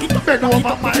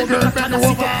 my girl, bend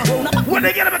over. When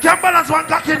they get up, can balance one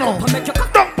cocky now.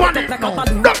 Don't panic now, don't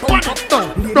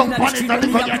panic, don't panic, not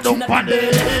because you don't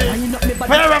panic.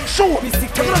 Where I'm sure,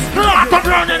 just clot up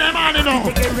round in the man, you know.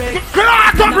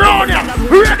 Clot up round here,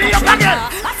 ready up again.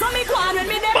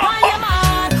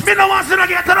 Me no want to see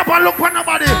get up and look for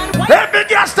nobody. Every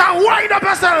girl start wind up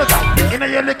yourself. In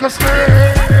your little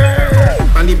skirt.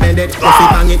 And the bed it,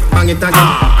 bang it again.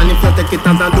 And if you take it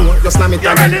as a door, you slam it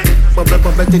again.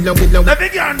 Bubble till you with you. Let me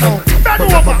get no.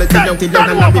 Bubble till you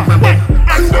love it, my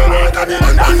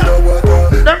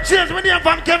them change me name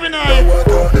from Kevin I.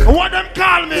 What them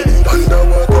call me?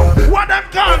 What them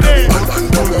call me?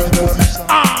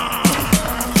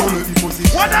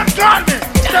 What them call me?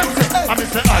 I me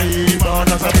say I born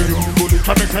as a bedroom bully. I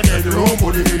me say bedroom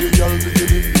bully.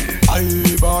 I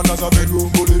born as a bedroom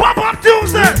bully. Popup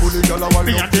Tuesday.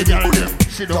 Me and the girl them.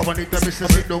 She don't want it to be say.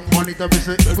 She don't want it to be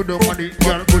say. Good don't want it,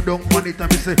 girl. Good don't want it to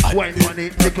be say. Wine money,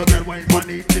 take your girl wine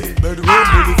money. Bedroom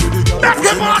bully for the girl. That's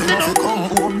the party now.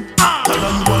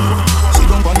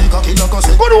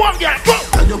 Good one, girl. Go.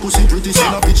 Tell your pussy pretty,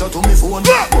 send a picture to me phone.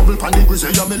 Bubble pan the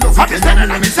grizzly, yeah me love it.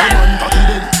 Let me say.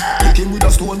 Lick him with a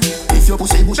stone. If your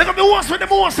pussy bush. Make up the worst with the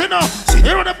most, you know.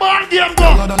 Here on the ball game go.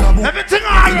 Everything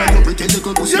alright.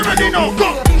 You ready now?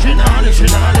 Go. She naughty.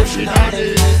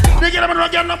 They get up and no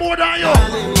girl no more than you.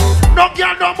 No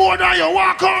girl no more than you.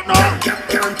 Walk out now.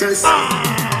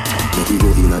 Make you go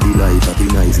in a the light, happy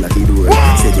nice like the door.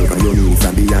 Set up on your knees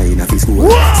from behind a fist score.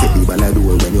 Set the ball a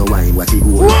door when you wine, watch it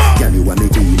go. Girl, you want me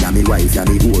queen, and me wife, and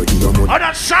me whore. Your mother, oh,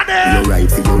 that's Shade. you're right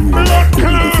for your room. Could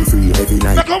be for free every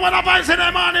night. Look at what I buy in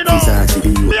the morning, though.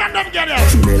 Me and them get it.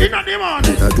 In the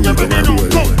morning. You better know.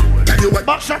 Go.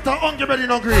 Back shot to hungry, belly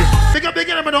no green. Big up, big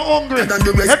up, no hungry.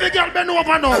 Every girl bend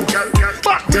over now.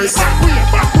 Back way, back way,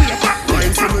 back way, back way,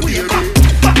 back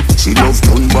way. She love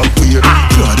turn back way.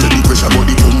 Can't tell the pressure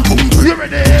body pum pum. You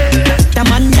ready? The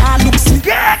man ya looks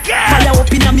fire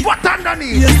up in a me. What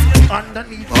underneath?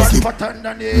 Underneath, what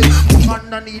underneath?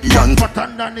 Underneath, what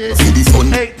underneath?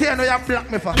 Hey, tell me you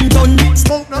black me for. Done.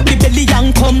 Smoke now. The belly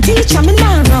young come teacher me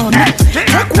now run.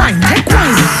 Take wine, take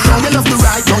wine. Don't you love the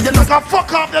ride? Don't you look a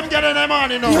fuck up them getting them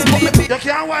on, you know? You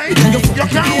can't wine. You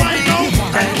can't wine now.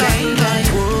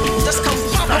 Just come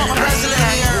pop up my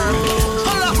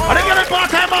I didn't get a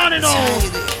part-time on, you know.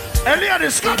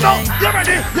 Ladies, come down. You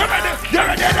ready? You ready? You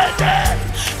ready?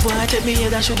 Boy, take me here,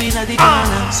 that should be in the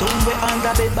corner. Somewhere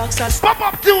under bed box as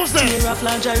Pop-up Tuesday. Tear off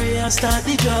lingerie and start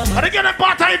the drama. I didn't get a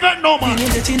part-time event no man.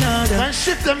 Get in order. When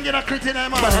shit them get a crit in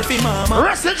them man. Happy mama.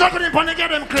 Rest in juggling upon the get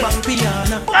them crit. Bang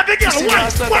piano. Every girl,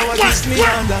 wait.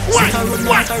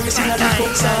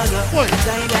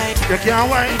 You can't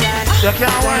wine. You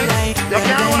can't wine. You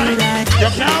can't wine. You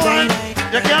can't wine.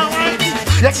 You can't wine.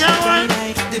 You can't wine.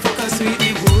 The fucker sweet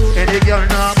me good. Any girl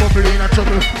now bubble in a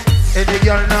trouble. Any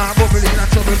girl now bubble in a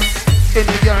trouble.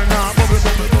 Any girl now bubble.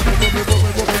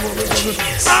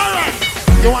 Alright.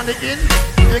 You want the in?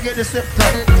 You get the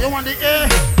scepter. You want the A?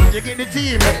 You get the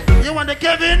team. You want the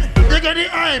Kevin? You get the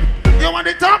hype. You want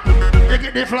the top? You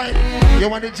get the flight. You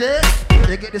want the J?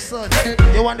 You get the sun.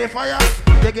 You want the fire?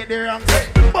 You get the rank.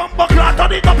 Bumper clock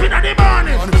on it up in the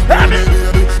morning.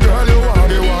 Girl, you are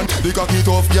the one. The cocky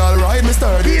tough girl, ride me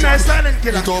sturdy. Be nice silent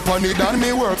killer. It up on it and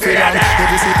me work for that. Your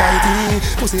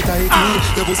pussy tighty,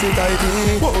 your pussy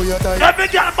tighty. Whoa, you tight. Every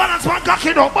girl balance one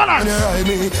cocky though, balance.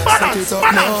 Balance,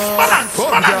 balance, balance,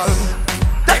 balance.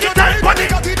 Take your time, buddy.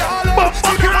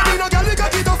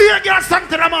 Be a girl stand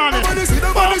to the morning.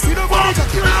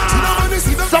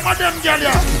 Some of them girl,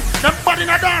 yeah, them body in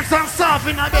a dance and soft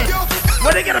in a bed.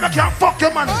 When they get them, they can't fuck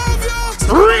your man.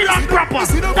 Real and proper.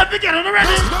 Every girl in the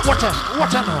ready. Watch her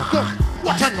now, go.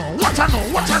 Watch her now, watch her now,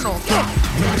 watch her now, go.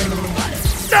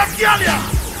 Them girl, yeah,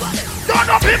 don't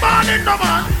up him on in no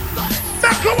man.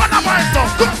 Make you wanna buy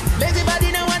stuff, go. Lazy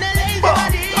body no wanna lazy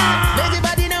body. Lazy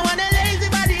body no wanna lazy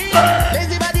body.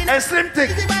 Lazy body no. Hey, slim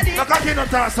thick. No cocky no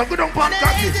toss, so good on pan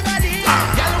cocky.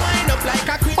 Girl wind up like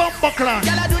a queen. Bumper clan.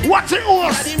 Watch the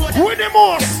horse. With the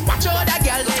horse. Watch all that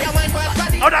girl, they a wine for a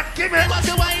body. Oh, that give it. Watch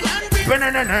the wine and bring.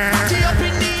 Banana. Party up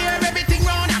in the air, everything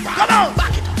round and Come on.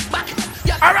 back it.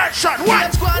 All right, shot.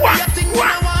 What?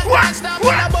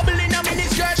 Bubble in a mini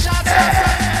skirt, shot.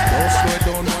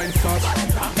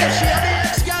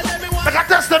 Like I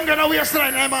test them gonna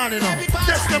waistline, hey man, you know.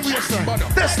 Test them waistline.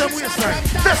 Test them waistline.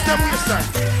 Test them waistline.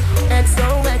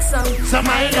 XOXO. So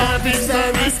my love is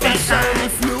very special.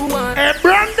 If you want Hey,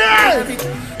 Brandy.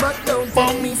 but don't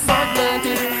take me for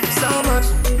granted. So much,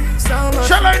 so much.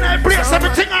 Shall I place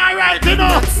everything alright, you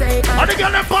know? Or the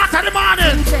girl them part of the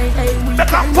morning. They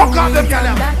can fuck up them girl.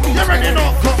 You ready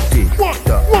now?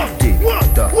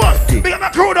 What? Big up a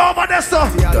crew over there, sir.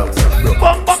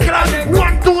 Bumper class.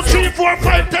 1, 2, 3, 4,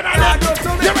 5, 10 of them.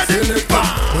 You ready?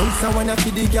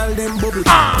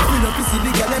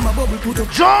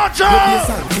 Georgia!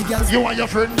 You and your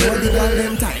friend.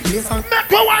 Make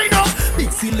go wind up.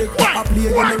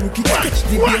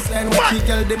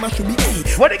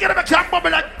 When they get up a camp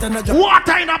bubble like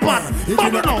water in a pot.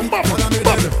 Bubble now, bubble.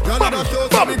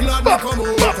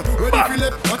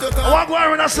 I want to go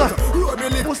around us, sir.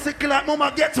 Pussy like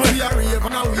mama get to it.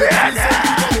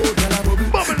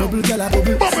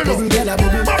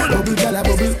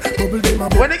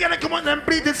 When they get to come on them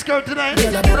pleated skirt tonight,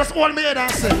 that's all me head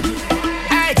and say.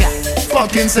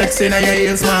 Fucking sexy in your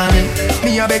heels, man.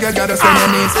 Me a beg you, gotta send your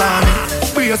needs for me.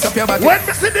 Brace up your body. When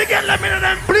me see the girl, let me know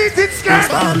them pleated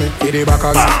skirt. Hit the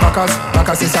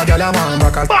backers is a girl a man,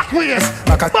 backers. Back waist.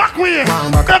 Make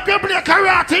you play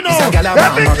karate now.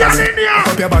 Every girl in here.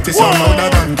 Up your body so louder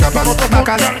than clappers.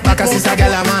 Backers is a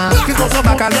girl a man.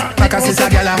 Backers is a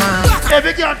girl a man.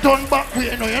 Every girl turn back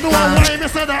way, you know. You know why me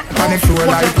say that? And if you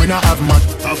like, we not have much.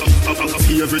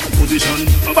 Favorite position.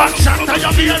 Back shot to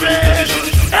your baby.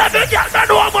 Every girl that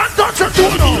know about touch you too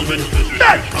now.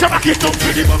 Hey, Jabba kick up to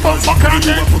the bumper clan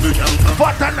then.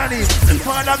 What underneath?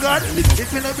 Father God,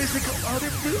 if you know busy, how the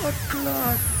blood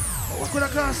clot? What could I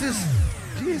cause this?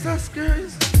 Jesus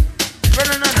Christ.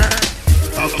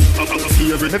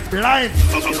 The blind.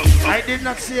 I did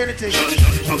not see anything.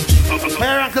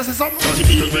 My uncle says something.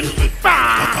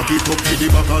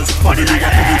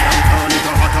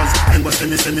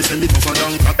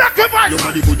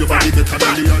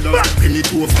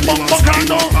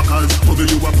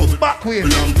 Back way.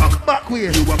 Back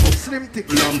way. Slim tick.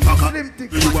 Slim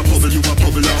tick.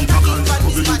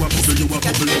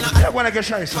 I want to get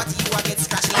shy.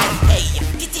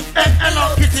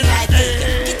 Hello, kitty like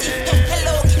hey.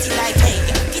 Hello, kitty like hey.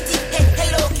 Kitty,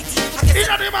 hello, kitty. In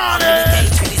the morning.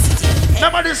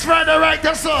 Remember this Friday, right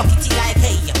there, sir?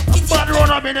 Bad run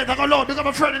a minute, I go loud. Become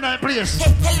a Friday night place.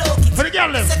 For the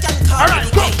girl, them. Alright,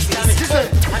 go. She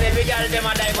said. And every girl, them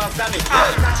a dive after me.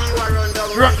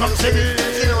 Run, come see me.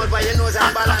 You know by your nose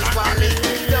and balance for me.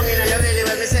 Down in your belly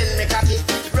when me send me cocky.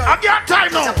 I got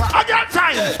time now. I got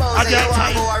time. I got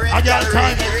time. I got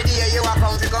time. Every day you are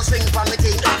come to go swing for me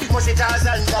king. Must it all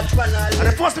and touch banal. And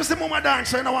the first time see mama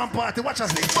dance in one party, watch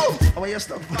us next. How are you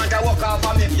stuff? Want to walk out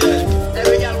for me, yeah.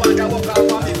 Every girl want to walk out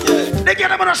for me, yeah. They get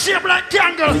them on a shape like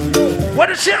candle. What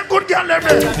the shape good girl them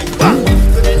there?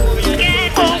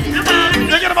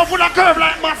 They get them a full of curve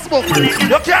like mass book.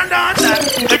 You can't dance.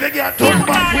 If you get turned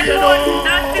back, we know.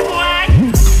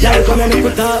 Y'all come and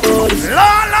put that body.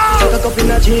 Take a cup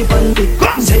in a cheap and pick.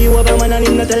 Say you have a man and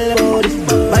him not tell about it.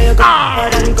 Buy a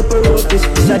cup and cup of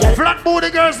roasties. Flat booty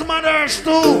girls, mothers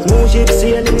too.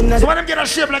 Some of them get a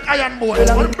shape like iron boy.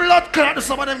 Some of them blood clot,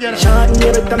 some of them get a shape.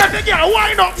 Every girl,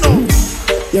 wind up now.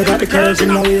 You got the curves in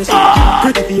the waist.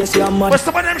 Pretty face, you're mad. But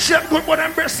some of them shape good, but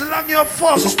them breasts long your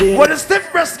fuck. What a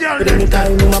stiff breast girl then.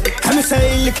 I'm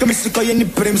saying, look at me, sick of your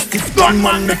nipple, them stiff. Don't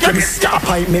man, make me stop.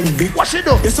 What she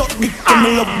do? You suck big, come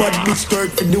me up, bad bitch,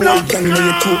 twerk for the whole gang, you know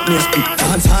you talk me, speak.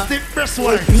 Stiff breast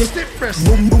wife, stiff breast,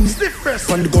 boom boom, stiff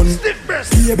breast, on the gun, stiff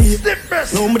breast, stiff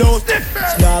breast, no me don't, stiff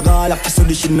breast. Dog all up, so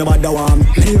this shit nobody want.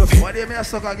 Why they may I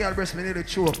suck a girl breast, me need to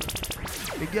choke.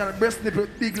 The girl breast nipple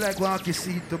big like wacky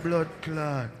seed to blood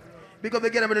clot. Because they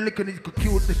get them with a little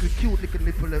cute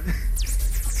nipple.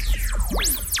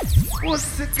 Who's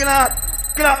sick clot?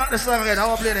 Clot at the song again, I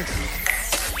want to play next.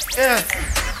 Yeah.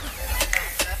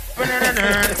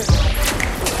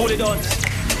 Hold it on.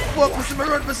 Fuck, push me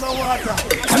run for some water.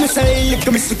 I'm saying, look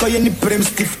at me, sick of your nipple, them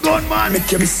stiff. Gun man.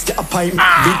 Make you miss a pint,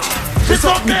 bitch. It's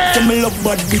up there. Come me love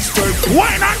bad bitch, twerk.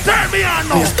 Why not turn me on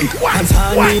now?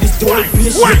 Why?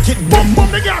 Boom,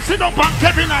 boom, the girl sit up and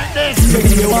Kevin like this.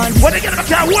 When they get in the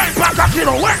car, wine back a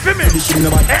kilo, wait for me.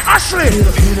 Hey, Ashley.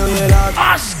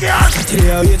 Ask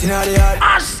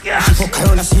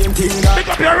pick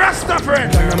up your Rasta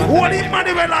friend. What is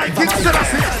money when like King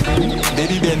Selassie?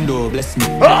 Baby Bendo, bless me.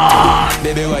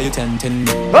 Baby, why you tempting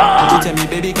me? You tell me,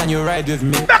 baby, can you ride with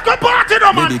me? Back up party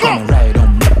no man, baby, go. can you ride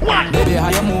on me? What? Baby, how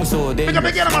you move so dangerous? Because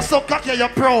me get them so cocky, you're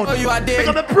proud. Oh, you are dead.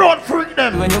 Because me proud freak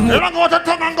them. When you move. You don't go to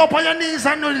tongue and go up on your knees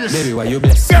and do this. Baby, why you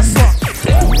bless? Yes, sir.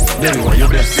 Baby, why you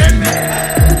bless? Baby,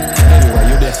 why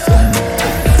you bless?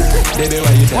 Baby,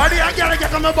 why you bless? Why do you girl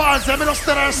get on my balls? Let me just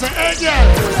tell her and say, hey, girl.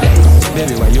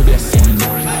 Baby, why you bless?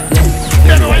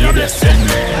 Baby, why you bless?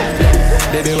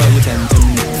 Baby, why you tempting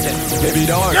me? Baby,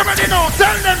 don't worry. You already know,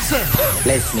 tell them, sir.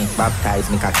 Bless me, baptize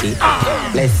me, cocky.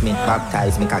 Bless me,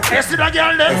 baptize me, cocky. You see that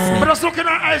girl there? But just look in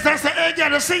her eyes and say, hey,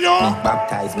 girl, you see you?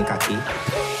 Baptize me, cocky.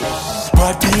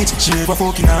 Bad bitch, shit, we're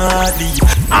fucking hardly.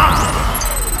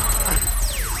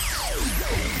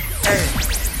 Hey,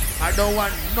 I don't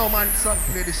want no man song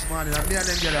play this morning. And me and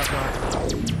them get that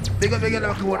part. Because we get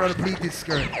them come out on the pleated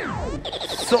skirt.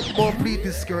 Something more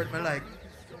pleated skirt, me like.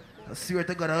 I swear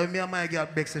to God, when me and my girl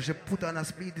Bex, she put on a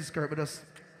pleated skirt, but just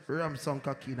ram some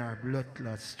cocky in her blood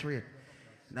clot straight.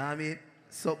 Now I mean,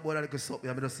 something more like a something,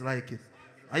 I just like it.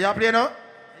 Are you play now?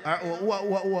 Or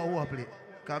who play?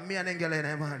 Because me and them girl in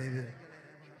the morning,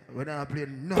 we don't play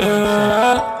no.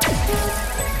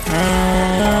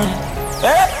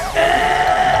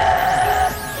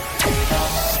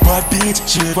 Bad bitch,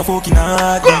 shit, we're fucking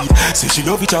hardly. Say she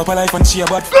love each other life and she a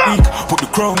bad freak. Put the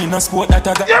crown in a sport that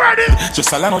I got. You ready?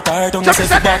 Just a long out her tongue and say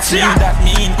that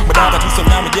mean. But I got you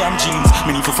some now with damn jeans.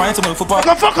 Me need to find something for pop.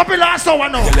 Go fuck up your last hour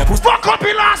now. Fuck up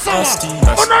your last hour.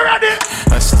 You not ready?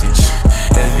 A stitch.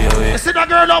 You see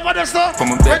that girl over there, sir?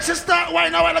 When she start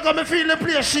whining, I got me feel the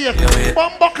place shake.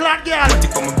 Bumbo clad girl.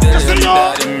 You see you?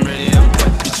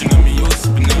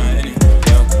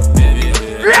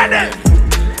 Ready?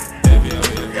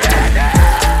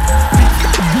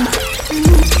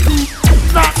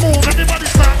 Start move, everybody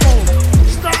start move.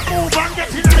 Start move and get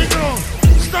in the ground.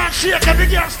 Start shake, every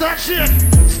girl start shake.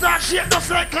 Start shake just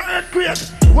like an earthquake.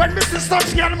 When Mr.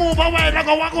 Stubbs can move away, I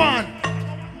go walk on.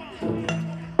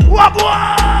 Walk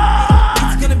on!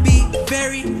 It's gonna be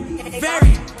very,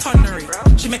 very thundery.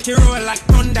 She make you roll like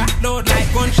thunder, load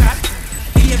like gunshot.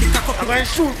 I'm going to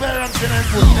shoot parents in and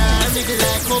put.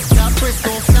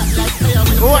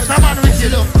 What's the man with you?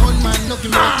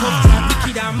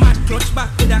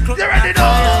 You ready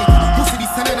now? Pussy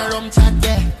this and then a rum chat,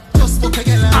 yeah. Just fuck a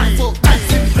girl and fuck.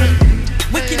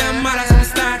 Wicked and mad as we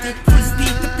started. Full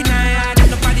steep up in our yard and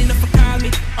nobody never call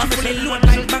me. I'm fully load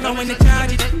like bagger when they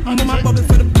charge it. I'm on my bubble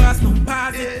for the boss, no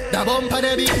pass it. The bumper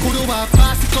they be could over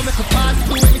fast, it come make a pass,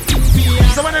 do anything for you.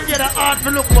 So when them get an art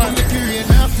for look one.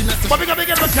 But because they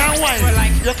get the can't wine.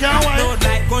 You can't wine. You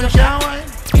can't wine.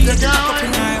 You can't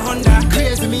wine.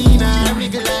 Crazy me now,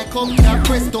 nigga like come here,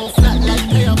 press don't flat like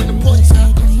player with the punch.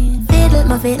 With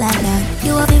my feet like that.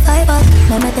 You have to fight up,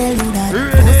 let me tell you that.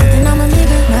 Sitting on my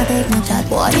nigga, not take no chat.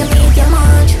 Boy, you think you're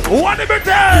much. One of the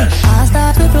time. I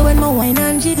start to when my wine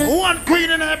and jiggle. One queen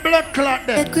in a blood clot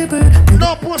there. Creeper.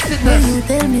 No pussy there. You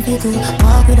tell me to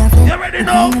walk with a friend. You ready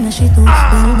now?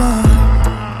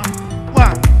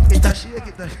 What? It a shake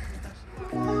it.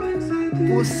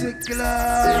 Pussy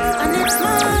clot. And it's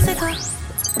massacre.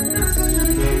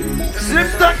 Slim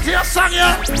Duck to your song,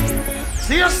 yeah.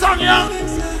 See your song, yeah.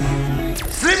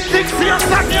 Slim Dick to your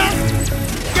song, yeah.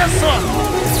 Guess what?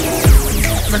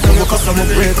 I woke up, I'ma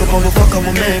break up, I'ma fuck,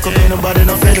 I'ma make up. Ain't nobody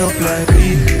no fed up like me.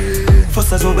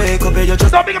 First as we wake up, you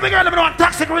just don't be a big girl, I'm in a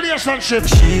toxic relationship.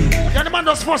 You're the man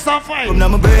that's first and fight. You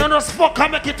just fuck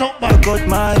and make it up, man.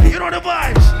 You know the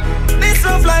vibes. This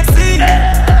love like sea.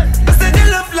 I said you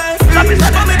love like free. I'm in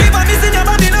body, see your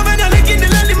body, love when you're licking the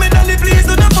lily, me dolly, please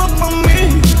do not fuck for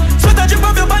me. So that you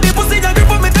pop your body, pussy, you grip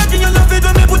on me, touching your love it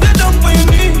when me put it down for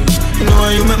me. You know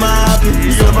you make me happy,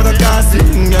 you love like a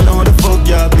casting, you know the fuck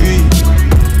you be.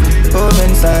 Home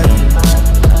inside.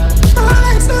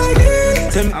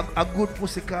 A good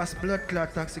pussy cast blood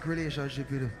clot toxic relationship,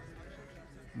 you know.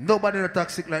 Nobody no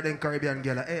toxic like them Caribbean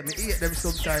girl. Hey, me hate them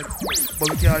sometimes, but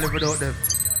we can't live without them.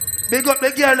 Big up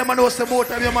the girl, them know some more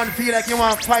time your man feel like you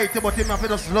want to fight you, but him have to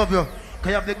just love you. Cause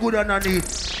you have the good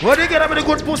underneath. What do you get up with the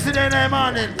good pussy there in the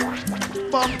morning?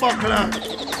 Bumbuckler.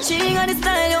 She got the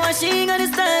style, you she got the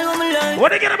style, woman love. What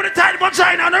do you get up with the tight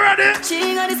vagina? Are you ready?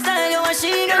 She got the style, you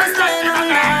she got the style, woman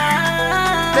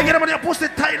love. They get up with your pussy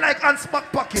tight like Ant's back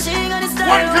pocket. She got the style,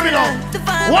 one for me now.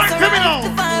 One for me now.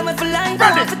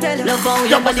 Ready? Love how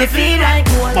your body feel like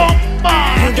one.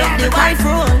 You get the wife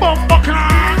room.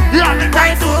 Bumbuckler. You have the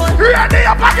tight room. Ready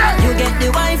up again. You get the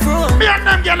wife room. Me and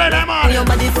them girl in them on. Your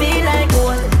body feel like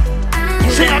one.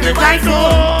 She have the tight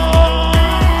room.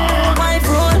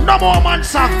 No more man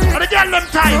sock. And the girl them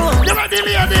tight. You ready,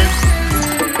 ladies?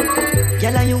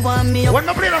 Girl, you want me up. When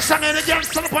I play the song and the girl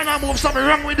stand up and I move, something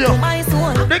wrong with you.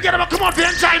 They get them come out to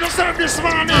enjoy themselves this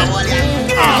morning.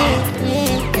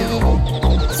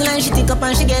 So now she take up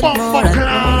and she get more.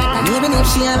 And even if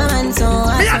she have a man, so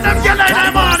me and them girl in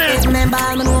the morning.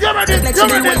 You ready? You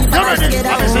ready? You ready?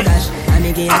 And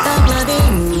they get up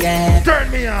loving, yeah. Turn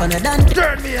me on.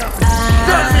 Turn me on.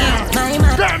 Turn me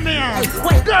on. Turn me on.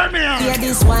 Turn me on. Yeah,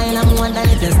 this wine I'm wondering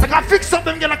if it's I can fix up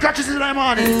them girl and catches in the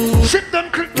morning. Ship them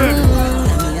clip them.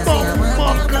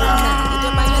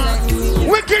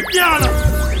 Wicked girl.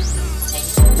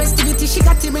 Festivity, she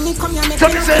got to bring it, come here, make it.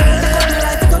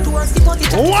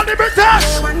 One the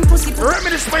British.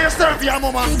 Reminisce for yourself, your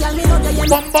mama.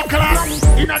 Bumbuckler.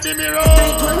 In the mirror.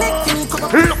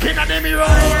 Looking at the mirror.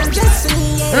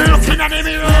 Looking at the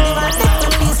mirror.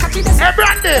 Hey,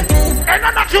 Brandy. Hey,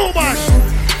 not Cuban.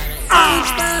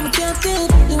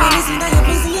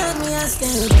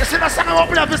 You see that song I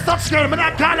play up, stop screaming. I'm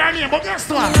not calling her name, but guess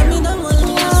what?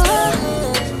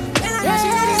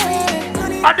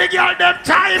 And the girl them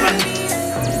time.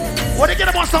 What they get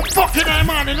about some fucking there,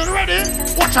 man? You ready?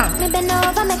 Watch out. Me bend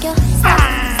over, make you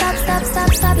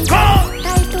stop it. Go.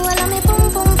 Tight to all of me,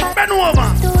 boom, boom, fat. Bend over.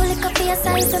 Do lick up your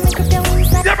size, so make up your wings.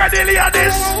 You ready, Leah,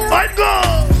 this? Right, go.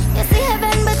 You see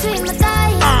heaven between my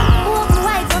thighs. Walk me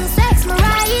right from sex, my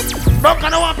right. Don't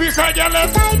kind of one piece of girl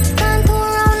left. Tight, turn to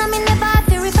around, I'm in the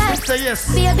body revive. Say yes.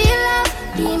 Baby love,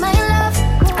 be my love.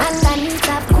 And I need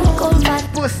that cool combat.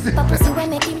 Pussy. But pussy when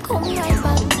make him come right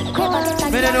back.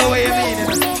 Me don't know what you mean.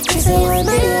 She say you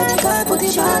my love, can't put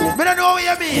it on. Me don't know what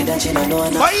you mean.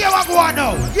 But here we go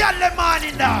now. Girl them man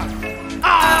in there.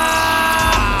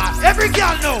 Every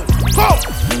girl know. Go.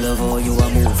 Me love how you a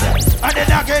move right. And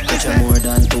then again listen. More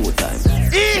than 2 times.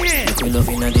 Make me love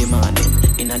in the morning.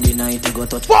 In the night you go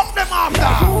touch. Fuck them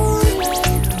after.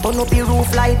 Turn up your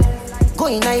roof light. Go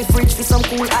in a fridge for some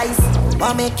cool ice.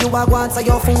 Wanna make you a want so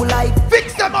you're full light.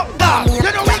 Fix them up now. You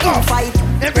know we go. Fight.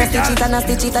 Every stitch it and a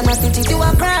stitch it and a stitch it. You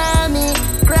a Grammy.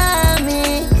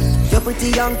 You're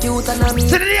pretty and cute and I mean.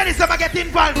 See the ladies that get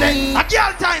involved then. A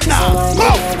girl time now.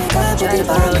 Go.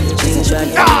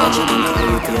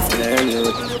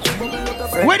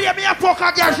 When you me a fuck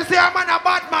a girl, she say I'm a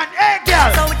bad man. Hey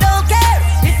girl. So we don't care.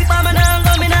 If you buy me now,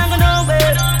 go me now, go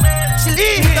nowhere. She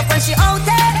leave up and she out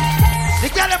there. The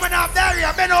girl them have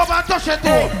diarrhea, bend over and touch it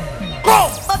too.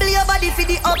 Go! Bubble your body for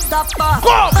the up top bar.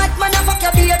 Go! Bad man a fuck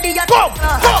your baby a go!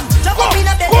 Go! Jump up in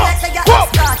a bed like say you're a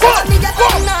star. Tell me you're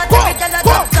talking not every girl a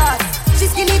top class. She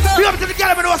skinny too. You have to the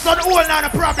girl them know son old now the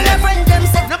problem. Her friend them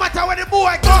say no matter where the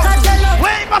boy go.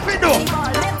 Where him have to do?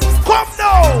 Come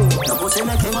now!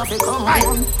 Aye.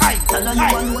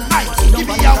 Give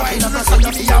me your wine,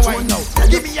 give me your wine now.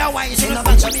 Give me your wine, give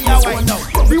me your wine now.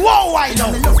 We won't wine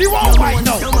now, we won't wine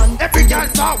now. Every girl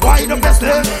start wine up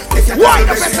yourself. Wine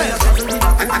up yourself.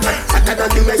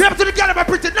 You have to the girl them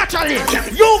pretty naturally.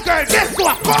 You girl, guess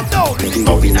what? Come now.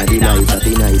 Go in a the night, up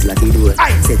in eyes like it door.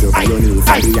 Set your your knee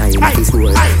for the line like it's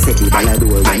goal. Set the ball a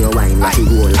door when you wine like it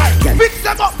goal. Fix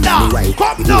them up now.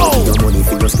 Come now. Your money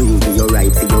for your stool, for your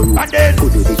right, for your room. And then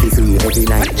could do the free every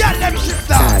night. And girl them shift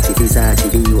down. Sachi,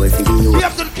 the old, for the old. We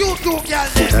have to cute girl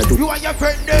them. You and your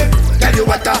friend them. Tell you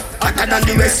what, hotter than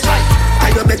the rest. I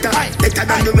you better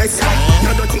than the rest.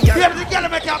 No dirty girl. We have to girl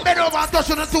them make you bend over and touch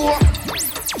on the toe.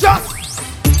 Just.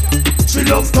 She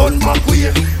loves done back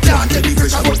way. Can't take the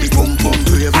pressure but the boom boom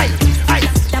brave.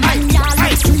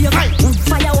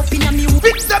 fire up in a me.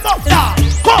 Fix them up now.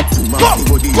 Come.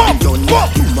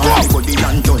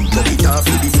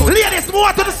 Ladies,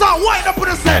 move to the side. Wind up on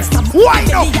the set.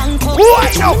 Wind up.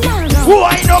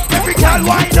 Wind up, every girl.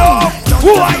 Wind up.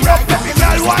 Wind up, every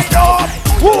girl. Wind up.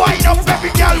 Wind up,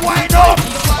 every girl. Wind up.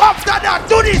 After that,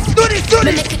 do this.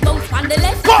 Make it bounce on the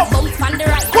left, Come. bounce on the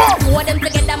right. Come. Hold them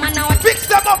together, man. Now fix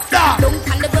them up now.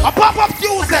 A Popup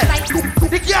Tuesday.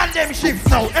 The girl them shift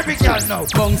now. Every girl now.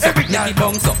 Every girl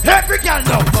bounce up. Every girl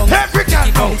now. Every girl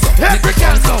now. Every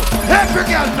girl now. Every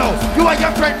girl now. You and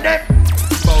your friend them.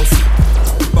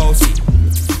 Bossy.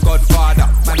 Godfather,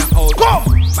 man a old. Come.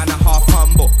 Man a half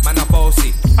humble, man a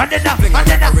bossy. And then that.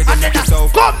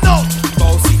 Come now.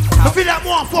 Bossy. I feel like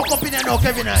more fuck up in there now,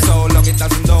 Kevin. So long it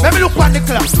doesn't know. Let me look on the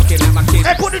clock. Looking at my kid.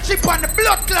 Hey, put the chip on the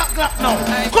blood clock now.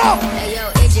 Come. Hey yo,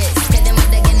 Idris, get them up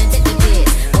again and take the bid.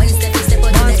 When you step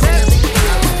on the next.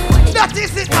 That is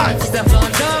it, man.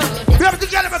 We have to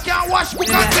get them, I can't wash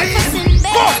book and clean.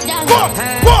 Go.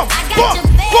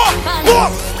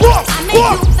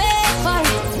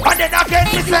 And then again,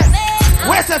 me say,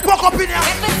 where's the fuck up in here?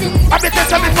 I better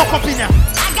say me fuck up in here.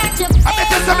 I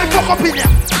better say me fuck up in here.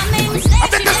 I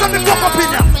better say me fuck up in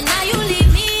here.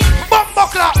 Bumbo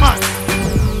clap, man.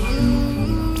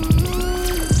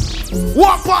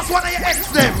 Walk past one of your ex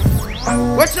them.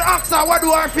 When she asks her, what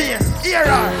do her face? Hear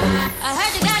her. I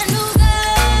heard you got a new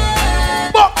girl.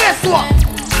 But guess what?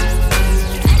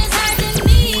 And it's hurting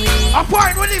me. A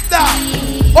point we live there.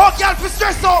 Oh, girl, for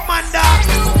stress out, man, dog.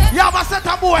 You have a set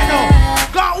of boy now.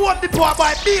 Go home the poor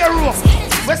boy, be a room.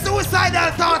 Where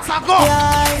suicidal thoughts are go.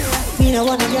 Me no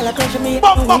wanna get a crush on me.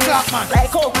 Bumbo clap, man. Like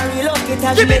how I real love it.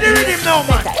 Give me the rhythm now,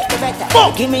 man.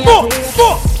 Give me Boom.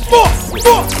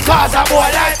 Cause a boy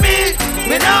like me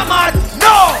not mad,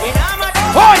 no.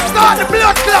 Oh, start the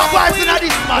blood clot vibes in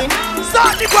this, man.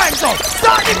 Start the vibes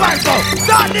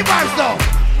now.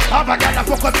 Have a girl that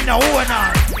fuck up in a hole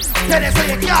now. Tell them say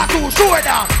you can't too sure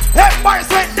now. Everybody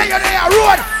sweat there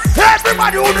road.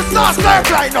 Everybody who the start stir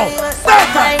fry now.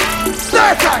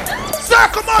 Stir fry.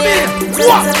 Circle mommy.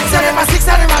 What? Say them a six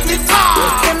and them a six.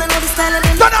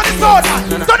 Turn on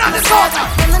the soda.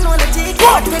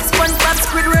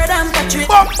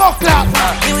 Bumbo clap.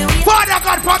 Father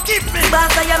God forgive me.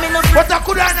 But I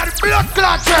could have the blood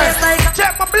clot church.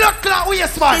 Check my blood clot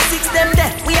waist, man.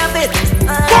 We have it.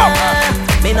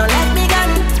 Me no let me gun.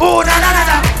 Oh, na.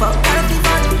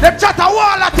 Them chat a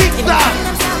wall of things now.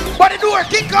 But the door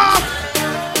kick off.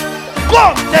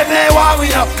 Come, they may want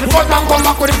we up. But I'm come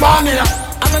back with the family now.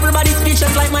 I'm everybody's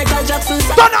speechless like Michael Jackson.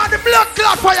 Turn on the blood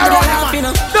clot for your own,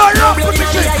 man. Don't run with me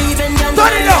shit.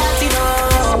 Turn it up.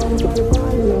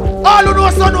 All who know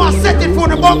so know set it for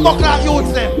the bumbo clot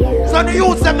youths them. So the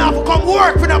youths them have to come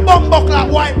work for the bumbo clot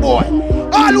white boy.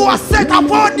 All who are set a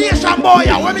foundation boy,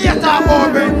 when me talk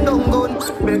about me.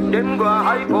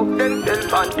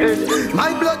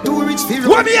 My blood too rich for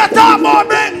when me talk about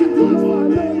me.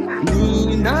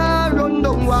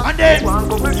 And then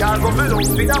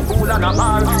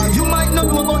you might not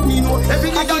know about me,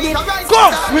 everything that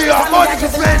come, we are money to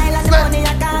spend.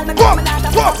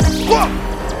 Come.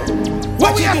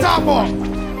 What we are talking about?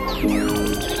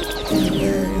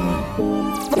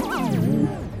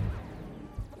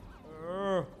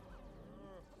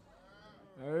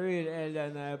 I read Elder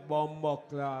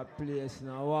Bumbuckler place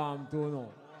now, warm to know.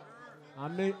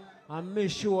 And me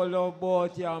show love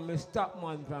about you, and me stop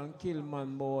man from kill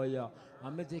man boy ya.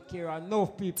 And me take care of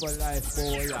enough people life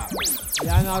boy ya. You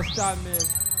understand me?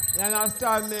 You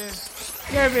understand me?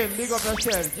 Kevin, big up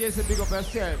yourself. Jason, big up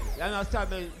yourself. You understand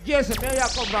me? Jason, may you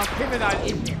come from criminal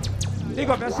evening. Big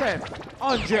up yourself.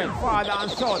 100, father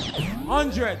and son.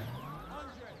 100.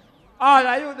 All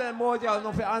of you them boy, you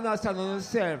know, to understand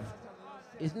yourself.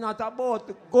 It's not about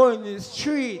to go in the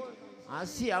street and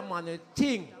see a man a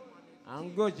thing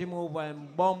and go to move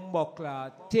and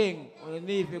bumbuckler thing. You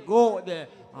need to go out there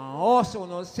and hustle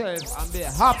yourself and be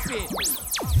happy.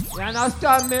 You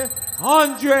understand me?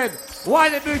 100. Why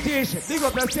the British? Big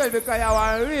up yourself because you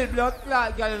are a real blood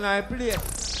clot girl in my place.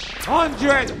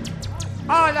 100.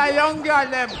 All the young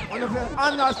girls them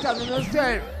understand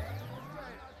yourself.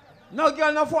 No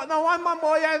girl, no fuck, no one man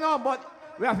boy, you know, but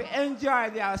we have to enjoy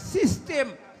their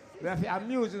system. We have to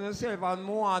amuse ourselves and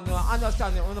more and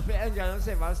understand it. We have to enjoy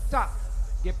ourselves and stop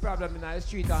get problem in the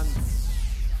street and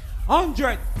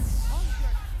 100.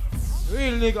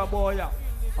 Real nigga boy, yeah.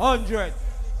 100.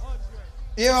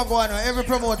 Here we go now. Every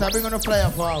promoter bring on a flyer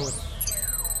forward.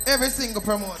 Every single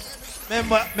promoter.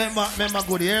 Remember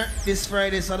good here. This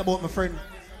Friday is all about my friend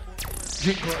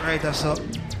Drink Out Writer, so.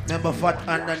 Remember Fat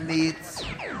Underneath.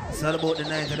 It's all about the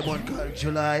 9th of the month called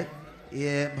July.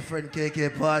 Yeah, my friend KK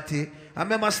party. I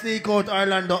remember Sneak Out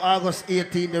Orlando August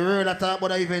 18. The real talk about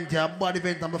the event here, a bad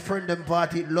event, and my friend them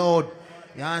party loud.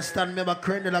 You understand? Remember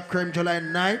Creme de la Creme July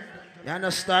 9. You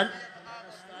understand?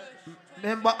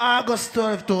 Remember August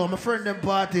 12 too, my friend them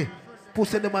party.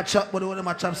 Pussy them a chop, but they want them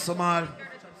a chop small.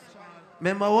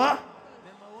 Remember what?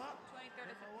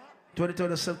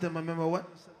 23rd of September, remember what?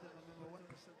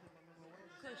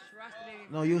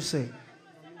 No, you say.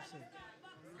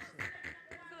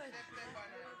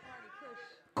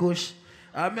 Kush.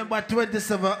 I remember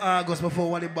 27 August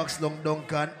before Wally Box Long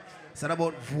Duncan. It's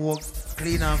about Vogue,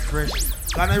 clean and fresh.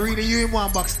 Can I really use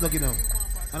one box dog, you know?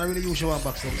 And I really use one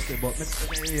box dog still, but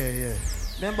yeah.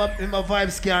 Remember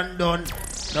Vibes Scan done.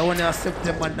 That one is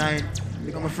September 9.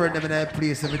 Because my friend them in that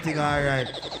place, everything alright.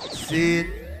 See it?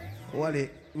 Wally,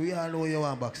 we all know you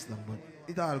want box dog, but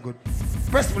it's all good.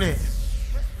 Press play.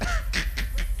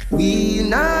 We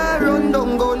nah run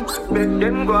down gun, make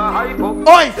them go hype up.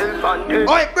 Oi,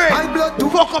 Brett, my blood to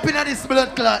fuck up in this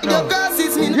blood clot now.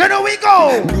 You know we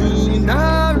go. We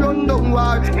nah run down war.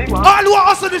 All who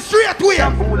are us on the street way.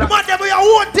 The man them with your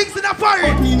own things in the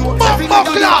foreign.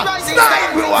 Bumbuckler, style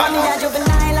everyone.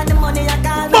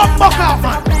 Bumbuckler,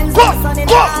 man.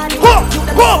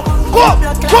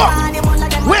 Go.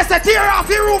 Where's the tear off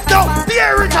your roof now?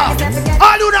 Tear it off.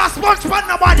 All who not sponge pan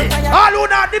the body. All who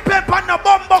not depend pan the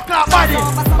bumbuckler body.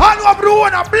 All who have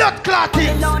ruined a blood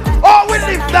clotting. Oh, we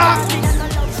live that.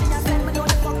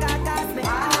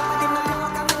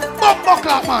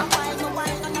 Bumbuckler, man.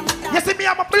 You see me,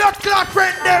 I'm a blood clot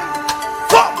friend them.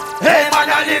 Come. Hey man,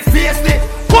 I live fiercely.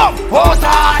 Come. Out of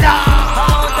order.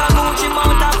 Out of Gucci,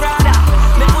 Mount of Prada.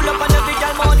 Me pull up on the big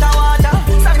Mount of water.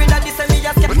 Sorry that this me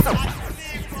just kept.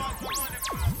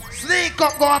 Sneak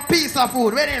up, go a piece of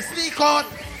food. When you sneak out,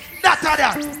 that or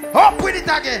that. Up with it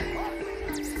again.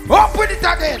 Up with it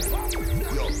again.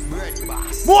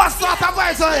 More sort of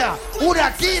boys on here. Who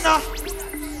that Tina?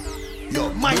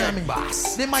 Yo, Miami.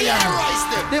 The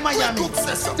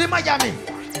Miami.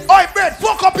 Oi, Brett,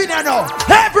 fuck up in here now.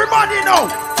 Everybody now.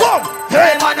 Come.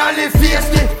 Hey, man, I live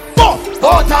fiercely. Come.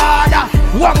 Out of order.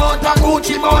 One mount of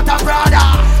Gucci, mount of Prada.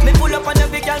 Me pull up on the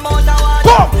big girl, mount of water.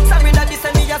 Come. Sorry that this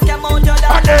me just came out your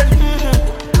dad. And then.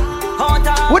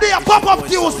 We do a Popup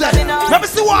Tuesday. Let me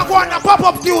see what I want on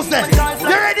Popup Tuesday. You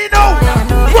ready now?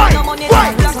 Why?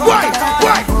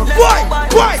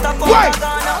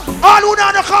 All who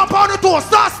know the compound to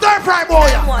start stir fry boy.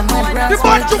 The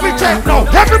bunch to be checked now.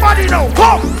 Everybody know.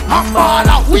 Come. I'm all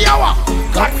out. We are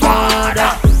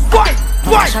Godfather. Why?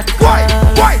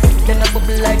 Then I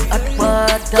bubble like hot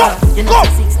water.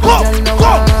 Go.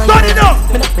 Turn it up.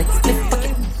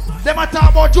 Them a talk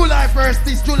about July 1st,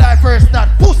 this July 1st,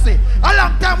 that pussy. A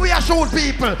long time we are showing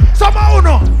people. Somehow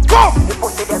no, come.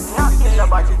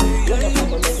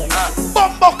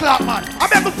 Bumbuckler, man. I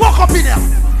make me fuck up in here.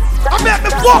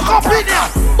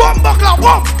 Bumbuckler,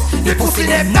 walk. The pussy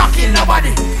them knocking nobody.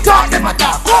 Talk them a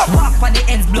talk, come. Walk on the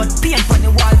ends, blood paint on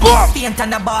the wall. Come. Paint on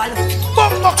the ball.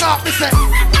 Bumbuckler, me say.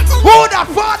 Who that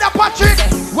Father Patrick?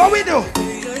 What we do?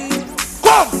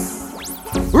 Come.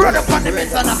 Run up on the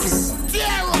men's and office.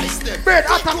 Bird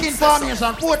attacking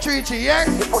formation 4-3-3, yeah?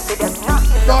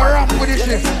 Don't ramp with the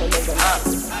shift.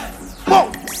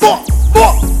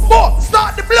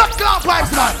 Start the blood clot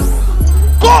vibes, man.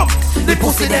 Come! The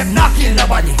pussy see them knocking the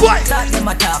body. Why? Talk them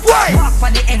a talk. Why? Walk for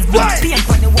the ends, Why? paint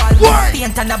on the wall. Why?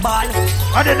 Paint on the ball.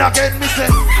 And then again, me say,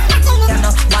 You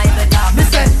know why the talk? me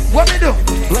say, what me do?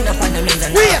 Run up on the men's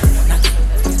and Wait.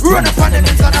 Run up on the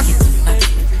men's and knock it.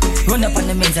 Run up on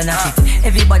the men's and knock it.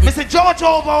 Everybody. Me say,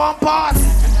 Jojo over one pass.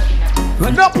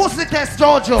 No pussy test,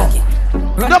 Jojo.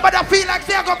 Nobody feel like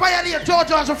they're going to violate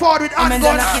Jojo as a forward with hand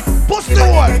gun. Push the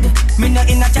wall. Me not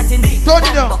in a chatting. Turn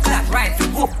it down. Right.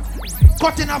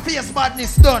 Cutting a face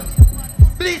badness done.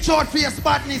 Bleach out face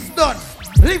badness done.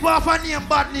 Live off a name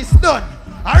badness done.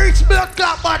 A rich blood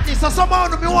clot badness. So somehow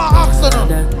me want ask you now.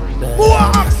 Who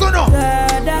want ask you now?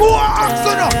 Who want ask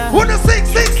you now? Who the sing?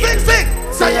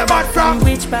 Say you bad from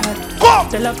which part? Come!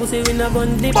 Tell a pussy we not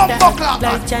gon' dip Bum, that. bum, clap,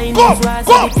 Like man. Chinese Come, was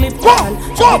come, the clip come, ball.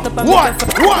 come. Shut it up and One.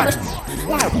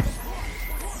 make a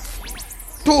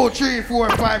 2, 3, 4,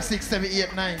 5, 6, 7,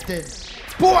 8, 9, 10.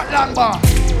 Portland bar.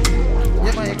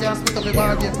 Yeah man, you can't split up the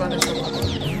ball game from this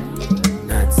one.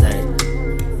 Not side.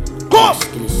 Come!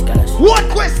 One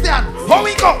question. How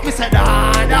we go? Me say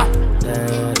da.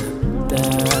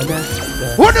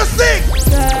 Who do sing?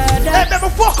 Hey, never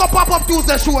fuck up Popup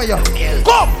Tuesday show you.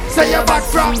 Come, say you bad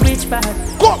from which part?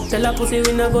 Come. Tell a pussy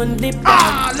we not gon' dip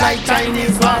that. Like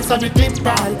Chinese was on the clip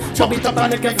ball. Chop it up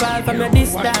and make a fall from your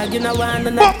disc dog. You know one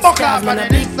and Bumbo a clap man on a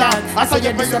the big disc dog. dog. I saw So you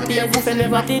you disappear if you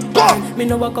never did Go. bang. Me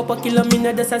no walk up a kilo, me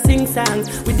no just a sing song.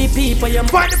 With the people you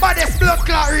find the baddest blood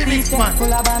clot remix man.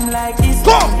 Full of bam like this.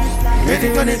 Go. Ready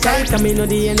for the fight, come me know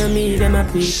the enemy, them a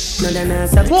quick. No they not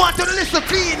stop. Want to listen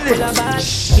cleanly. Full of bad,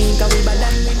 think we bad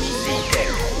and we need.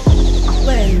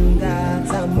 When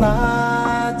that's a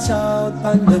march out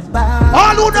on the back.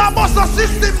 All who know bust a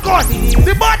system gun.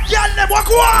 The bad girl them walk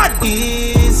one.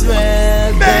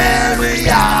 Israel,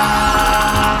 Beria.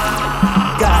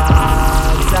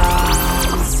 Gaza,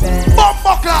 Israel.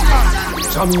 Bumbo clap man.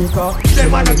 Jamaica,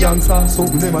 them a the gangster, so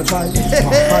we never try.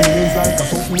 My name's like a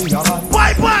something me a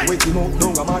buy. Bye. Wake him up,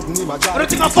 don't a man in my I don't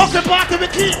think a fucking party we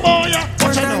keep, boy.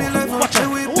 Watch it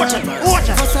now. Watch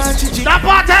it. That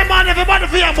part-time man, everybody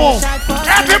feel your move.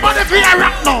 Everybody feel your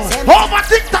rap now. Over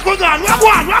TikTok we gone. Rock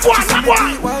one.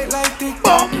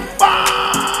 Bomba.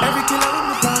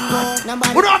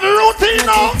 We don't have a routine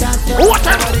now.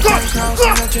 Watch it.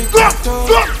 Go.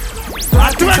 A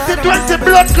 2020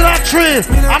 blood clot tree.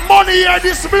 And money here,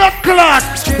 this blood clot.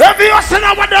 Every hustle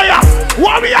over there.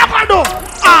 What we are gonna do?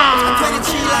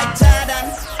 23 like Jordan.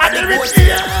 And the rich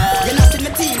here. You not see me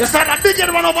team. You saw that big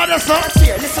head one over there, sir?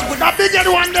 That big head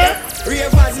one there?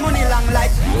 Ravers money long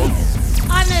like.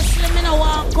 Honestly, me no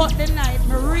want cut the night.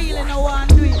 Me really no want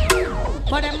do it.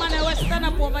 But the man will stand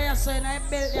up over here, so I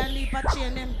belt and leap a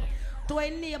chain them to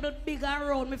enable big and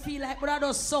round. Me feel like brother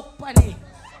just suck panny.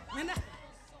 Me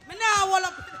now wall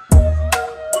up.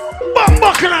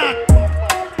 Bumbo clan.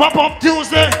 Pop-up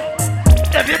Tuesday.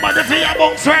 Everybody feel your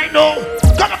bunks right now.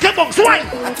 Come on, bunks, why?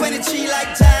 I'm 23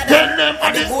 like Jordan. Tell them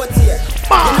and the goat here.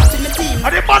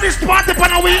 And the body's party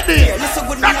on a weekday.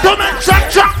 Not to mention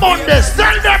Jack Mondays.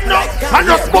 Tell them no. And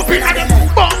just bumping at them.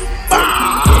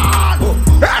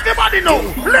 Everybody know.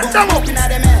 Lift them up.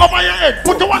 Over your head.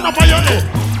 Put the one over your head.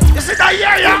 You see that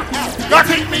here, yeah? You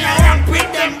think me around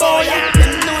with them, boy, yeah?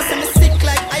 No, say me sick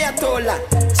like Ayatollah.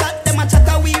 Chat them a chat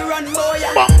a we run, boy,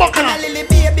 yeah. And a little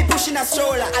baby pushing a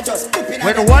stroller. I just poop in.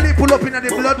 When Wally pull up in the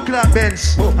blood clot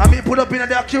bench, and me pull up in the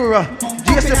Acura,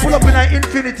 JC pull up in the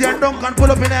Infinity, and Duncan pull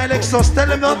up in the Lexus. Tell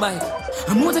them no.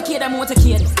 I'm motorcade.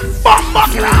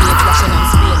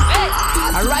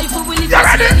 A rifle will leave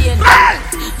us alien.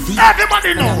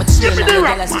 Everybody know. Give me the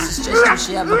rock, man.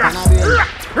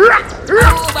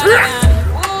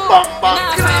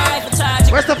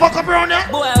 Where's the fuck up around there?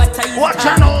 What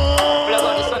channel?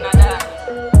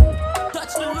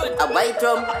 A white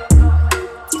drum.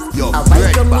 Yo, a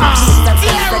white drum. I'm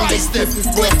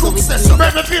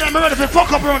ready for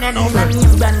fuck up around there now, bro.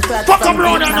 Fuck up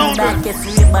around there now, bro.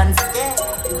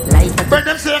 But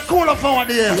them say cool up forward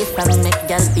there. Me feel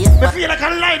like a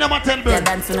line them a tell bro.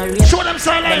 Show them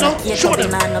say line now. Show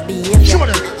them.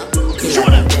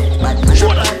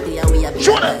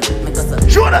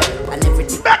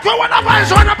 Back for one of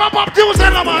us, one of Popup Tuesday,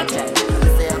 no man.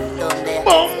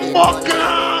 Bumbo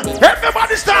clan.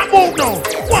 Everybody start move now.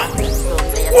 What?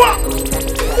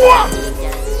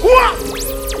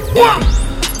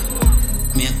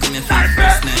 Me come here for the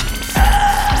first night.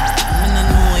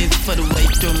 For the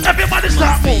white drum. Everybody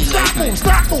start move.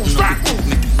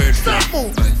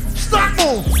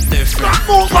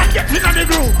 And get in the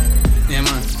groove. Yeah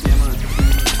man.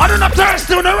 I don't have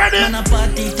thirsty when they're ready. Man a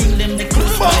party thing them the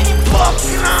close by.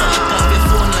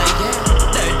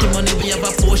 Dirty money we have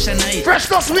a Porsche Fresh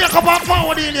dust wake up and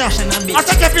forward in here. I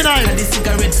take every night.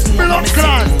 Blood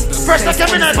clan. Fresh like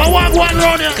every night. I want one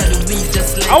round here.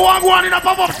 I want one in a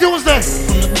Popup Tuesday.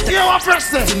 You want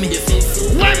fresh day.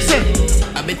 Wednesday.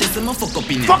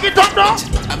 Fuck it up now.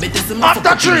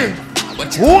 After 3. 1,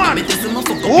 2.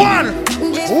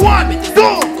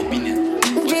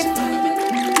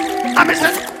 I'm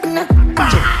missing.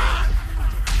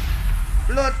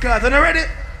 Blood clot, are they ready?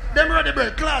 Them ready, bro,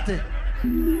 clotty.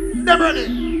 Them ready.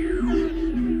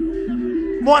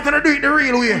 Want to do it the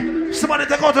real way. Somebody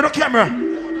take out to the camera.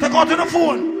 Take out to the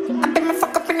phone.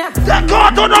 Take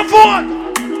out to the phone.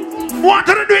 Want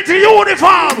to do it in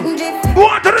uniform.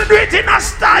 Want to do it in a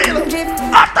style.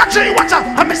 After 3, watch out.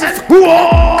 I'm missing.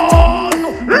 Whoa.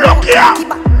 Look here.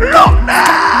 Look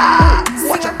there.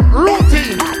 Watch out.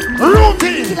 Routine.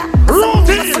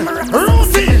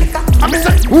 I'm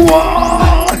missing.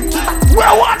 Whoa. We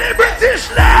want the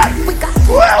British land. We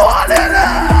want it.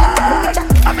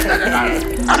 I'm missing.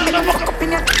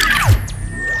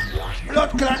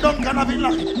 Blood clot, Duncan have been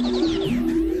locked.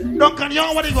 Duncan, you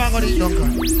know what you going to do,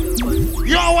 Duncan?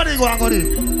 You know what you going to do?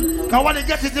 Because when you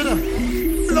get it in the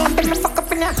blood,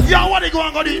 you know what you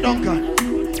going to do, Duncan?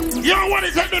 You know what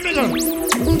is at the middle?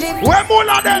 Where more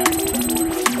of them?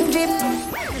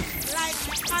 Like,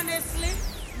 honestly,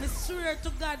 I swear to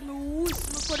God, I wish I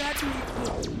could have do it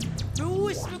good. I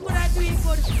wish I could have do it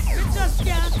good. I just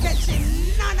can't catch it.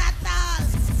 None at all.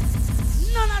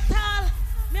 None at all.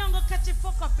 I'm going to catch it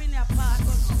fuck up in your part.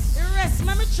 The rest,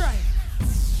 let me try.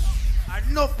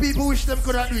 Enough people wish them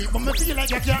could have do it, but I feel like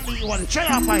you can't do it one. Try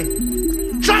and fight.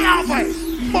 Try and fight.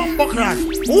 Bumbo crack.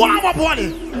 Warm up on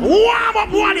it. Warm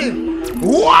up on it.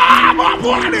 Warm up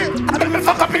on it. I mean, me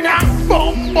fuck up in there.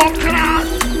 Bumbo crack.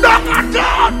 Dog on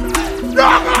dog.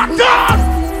 Dog on dog.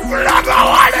 Dog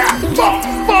on it.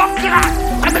 Bumbo crack.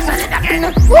 I'm saying it again.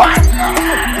 Water.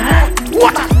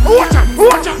 Blood.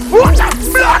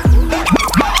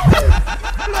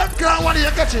 Blood crack, what do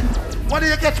you catch it? What do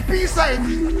you catch? B-side.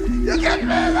 You get me,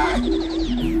 right?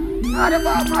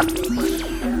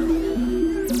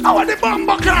 I want the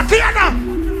bomber crack here now.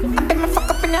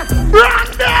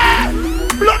 Brandy!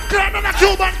 Blood crack and a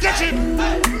Cuban catching.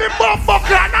 Me bomber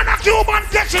crack and a Cuban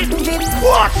catching.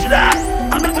 Watch that.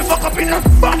 I'm going to fuck up in the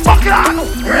bomber crack.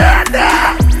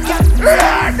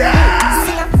 Ready!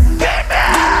 Give me!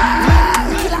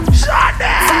 Shot it!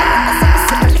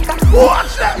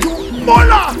 Watch that.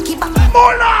 Mola!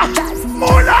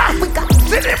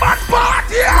 Cinnamon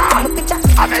party!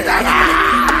 I'm in the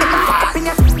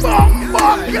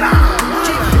bomber crack!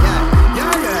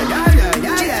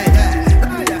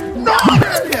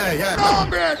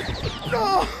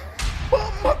 No!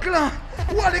 Bomber clan!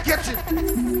 What it gets it?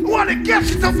 What it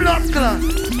gets it to blood clan?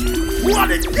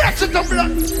 What it gets it to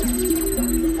blood?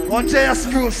 One Jay a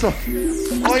screw so.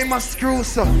 Oh, he must screw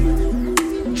so.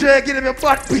 Jay, give him a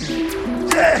butt beat.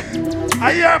 Jay!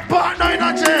 I hear a partner in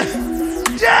a Jay!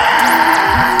 Jay!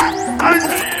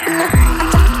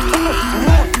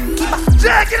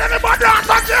 Jay, give him a butt dance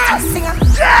on Jay!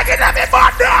 Jay, give him a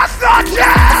butt dance on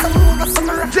Jay!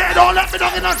 Jay, don't let me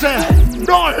down in a Jay!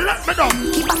 Don't let me down!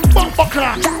 Bumper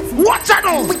crack! Watch out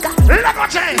now! Let go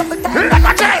Jay!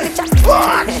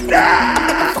 Watch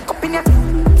that!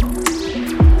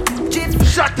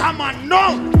 Shut up man,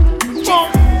 no!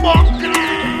 Bumper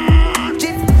crack!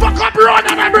 Fuck up run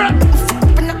on my breath!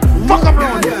 Fuck up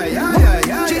run!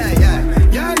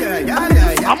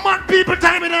 I'm mad people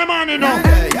time in the morning now!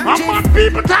 I'm mad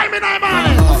people time in the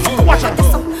morning! Watch out!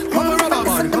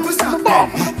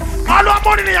 All our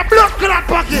money in your blood clot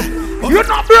pocket! You're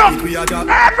not broke!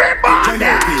 Everybody!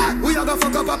 We are gonna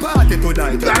fuck up a party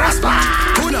tonight.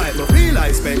 Tonight, no feel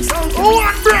I spend some.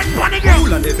 One bread, bunny girl!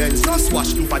 Cool on the bench, just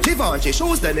wash to for Givenchy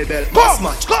shoes, then the belt. Must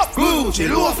match. Gucci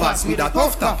loafers with a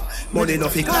tough top. Money no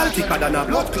fi call thicker than a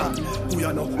blood clot. We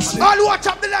are no. All watch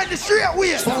up the line the straight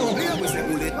way!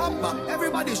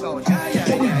 Everybody shout.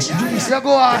 You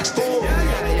go on.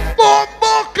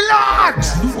 Bumbo clot!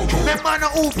 The man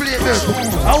who play better.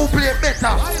 Who play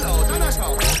better.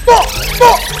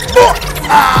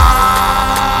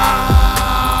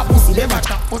 Ah! Pussy them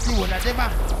attack, pussy one of them.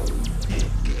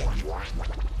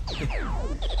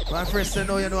 My friend say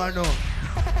no, you know I know.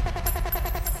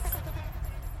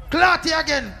 Clatty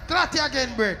again,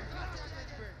 Brett.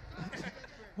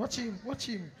 Watch him.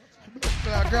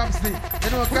 Grabsy.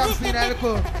 You know Grabsy that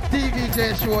little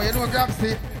TVJ show. You know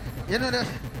Grabsy. You know that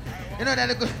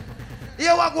little.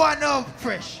 Here we go now,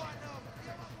 fresh.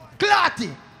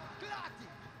 Clatty.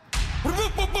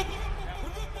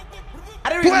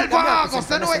 12 August,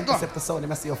 you know it go. Interceptor sound,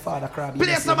 you see your father crab.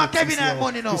 Play some of Kevin and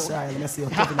money now. Israel, you see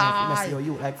your Kevin and you see your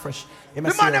youth like fresh. The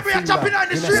man that we are chopping on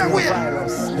the street way.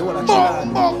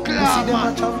 Bomb clap,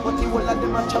 man.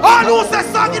 All who's the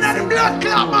song in the blood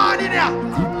clap, man, in here.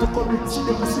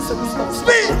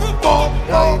 Speed, bomb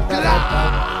clap.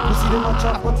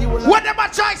 When them a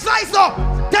try slice up,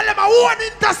 tell them I want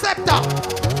Interceptor.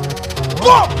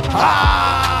 Go!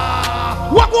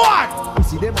 What one?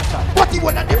 What he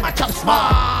want them a chop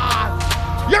smart.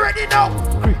 You ready now?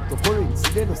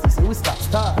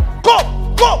 Go!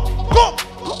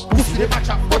 Pussy them a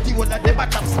chop, but he want them a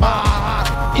chop smart.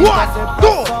 1, 2,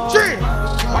 3.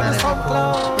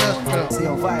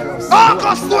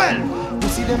 August 12.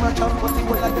 Pussy them a chop, but he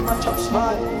want them a chop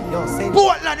smart.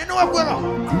 Portland, you know what we're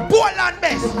on? Portland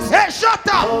best. Hey, shut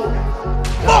up.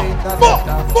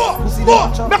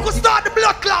 Make us start the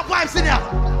blood clot vibes in here.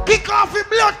 Kick off the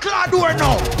blood clot door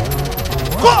now.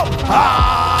 Go!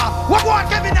 What want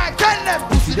Kevin I tell them?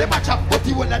 Pussy them a chop, but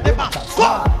he want them a go!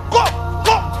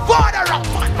 Father rock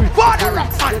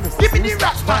man! Give me the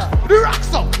rock man! The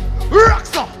rocks up!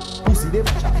 Pussy them a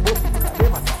chop, but he want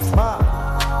them a chop smart.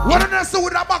 What on us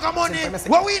with a bag of money?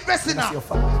 What we investing now? Yo,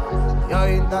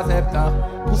 Interceptor.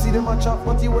 Pussy them a chop,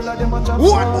 but he want them a chop.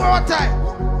 One more time.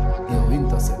 Yo,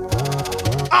 Interceptor.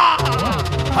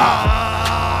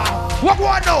 What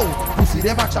want now? Pussy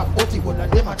them a chop, but he want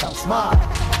them a chop smart.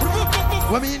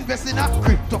 When we invest in a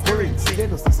cryptocurrency, they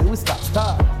don't see we start.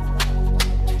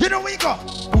 You know we go.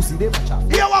 Pussy them a chop.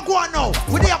 Here we go now.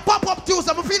 With the pop-up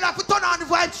Tuesday, we feel like we turn on the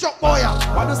vibe shop, boy.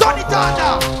 Turn it on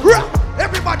now. Rock.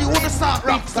 Everybody wanna start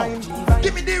rock song.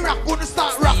 Give me the rock, wanna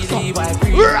start rock song.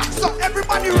 Rock song,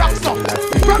 everybody rock song.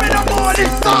 From in the morning,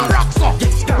 start rock song.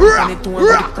 Rock.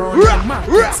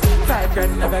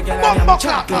 Bumbo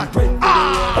clap, man.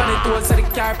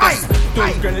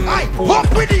 Up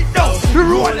with it now. The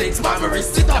Rolex, mama,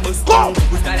 wrist it up. Go.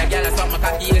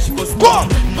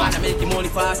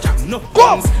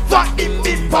 Go. Fuck him,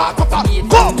 big papa.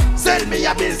 Go. Sell me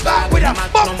a biz bag with a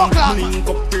bumbo clap.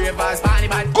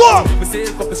 Go.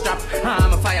 Silk up a strap,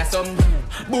 I'm a fire some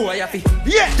boy happy,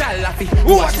 yeah, gal happy.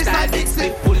 Watch this like big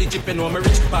slip, fully dripping on my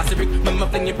rich, pass the brick, mama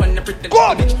fling it on the pretty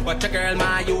bitch. Watch a girl,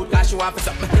 my youth, cash you off for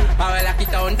something. I will lock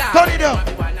it down, turn it down.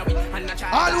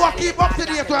 All who keep up to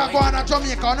date, we are going to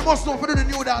Jamaica, and they must know for the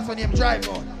new dance for him. Drive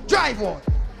on.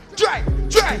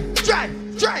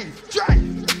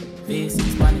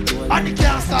 And the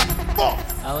can't stop.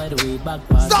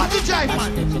 Start the drive,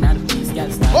 man.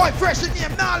 Oh, fresh in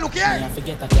him now, look here.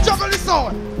 Juggle this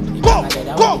on. Go.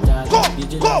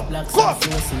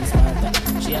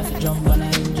 She have to jump on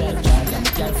her in drive charge.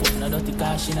 And girl foot no dirty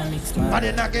car, she no mix man. And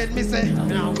then again, me say,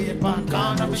 now wait pan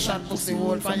corner, me shot pussy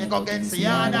hole for you go get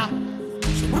Sienna.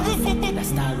 The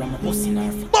star on my pussy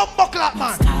nerve. Bumbo clap,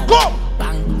 man. Go.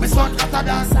 Bang. Me son hotter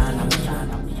than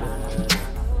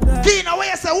Tina, where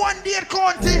you say one day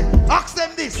county? Ask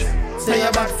them this. Say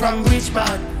you're back from which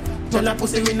part? Tell a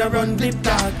pussy we no run clip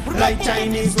tag. Like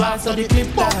Chinese walls so the clip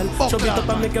tag. Chop it up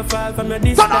and make a fall from your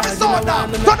distance. Turn off the sound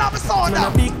down. Turn off the sound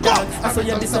down. Big dog. I saw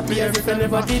you disappear if you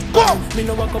never get back. Me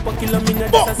no walk up a kilo, me no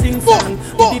just a sing song.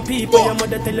 With the people your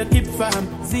mother tell you keep fam.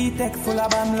 Z-Tech full of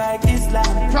bam like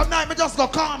Islam. From now me just go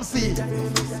calm see.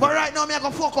 But right now me I go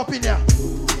fuck up in here.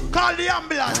 Call the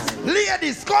ambulance.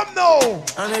 Ladies, come now.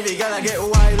 And every girl I get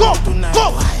wild tonight.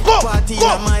 Party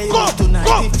in my house tonight.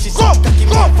 If she suck, I keep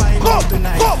my fine out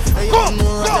tonight.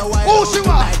 Who she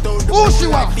want?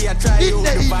 In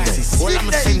the all of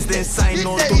my sins then sign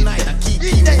out tonight. I keep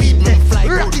you with me fly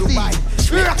go Dubai.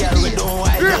 Rocky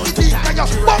D.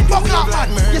 Bumbo clap, man.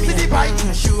 You see the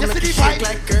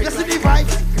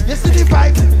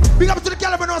vibe? Big up to the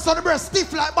caliber now, son. The breast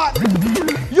stiff like that.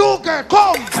 You girl,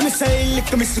 come. I'm saying,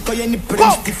 lick me suck your nipple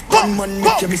stiff. Come on,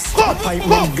 make me stop pipe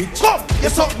one bitch. You're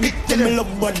so big, tell me love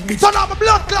bad bitch. Son of a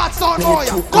blood clot, son, boy.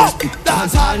 Come.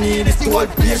 Dance all need is the whole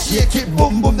place. Shake it,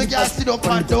 boom, boom. The girls sit up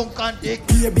and don't take.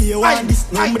 Baby, you want this?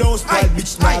 No, me don't style,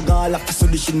 bitch. Now go like a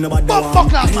solution, nobody want. Bumbo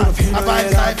clap, man. A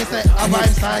vibe side, me say. A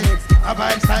vibe side,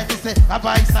 me say. A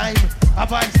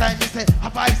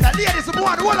vibe side. Ladies, the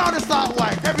one, hold on the start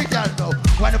wine. Every girl know.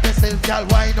 Wind up yourself, girl,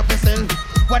 wind up yourself.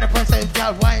 Wind up yourself,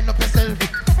 girl, wind up yourself.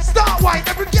 Start wine,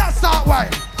 every girl start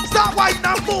wine. Start wine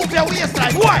now, move your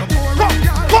waistline. Wine.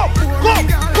 Go.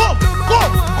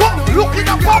 Look in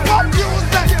the pop-up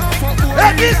Tuesday.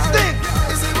 Hey, this thing.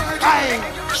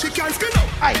 She can't skin up.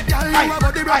 You have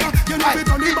body rock. You know fit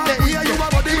on the back. You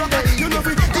have body rock. You know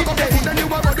fit. You go fit then you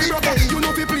have body rock. You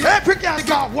know fit play. Every girl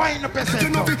got wine up yourself. You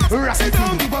know fit. Rock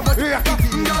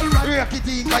it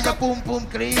in. Cause your pum pum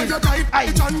clean. Say you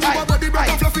tight. You have body rock.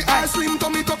 Fluffy ass slim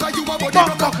tummy tucker. You have body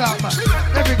rock.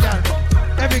 Every girl.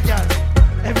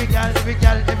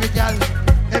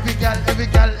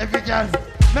 girl.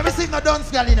 Let me sing a dance,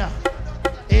 girl, inna.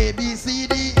 A, B, C,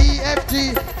 D, E, F,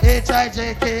 G, H, I,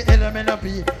 J, K, L, M, N, O,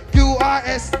 P, Q, R,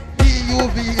 S, T, U,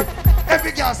 V.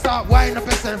 Every girl start wind up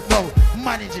yourself now.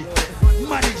 Manage it.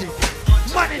 Manage it.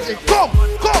 Manage it. Come.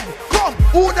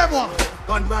 Who them want?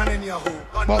 Gunman in your hole.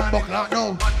 Bumbo clock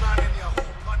now.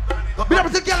 Be able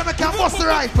to get them can bust the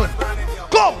rifle.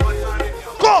 Come.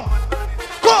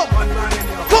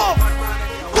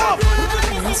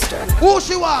 Who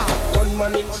she want?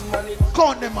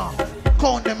 Count them off.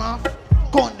 Count them.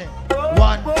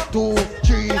 1, 2,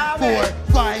 3, 4,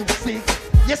 5, 6.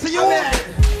 Yes, you.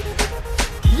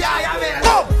 Yeah.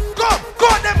 Come.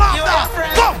 Count them off now.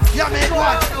 Come. You made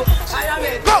one.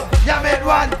 Come. You made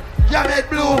one. You made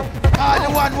blue. All the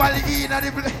one while you in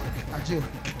the blue. And you.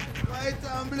 White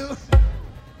and blue.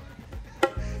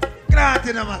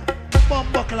 Granted, man.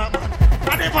 Bumbo clock, man.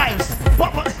 And the vibes.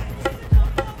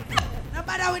 No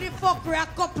matter with the fuck, we're a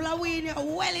couple of weeks,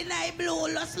 well in the blue,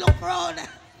 let's look round.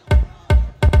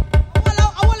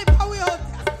 I want to power out.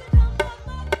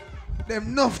 Them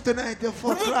enough tonight, you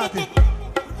fuck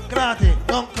Granted,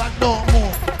 don't cut no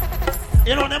more.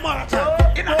 You know them marathon,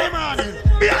 you know them morning.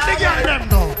 Be a big girl them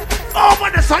now. Oh,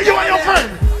 man, that's how you are your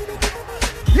friend.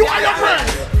 You are your friend.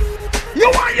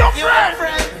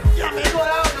 Yeah, man.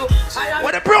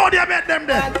 What the bro they met them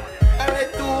then?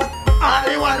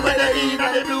 Only one with the E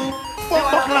and the blue.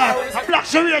 Bumbo clock. Black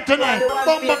Sharia tonight.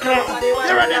 Bumbo clock.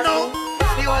 You ready now?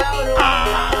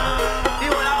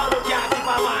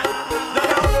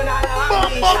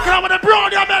 Bumbo clock with the bro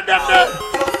they met them then.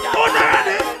 Oh, they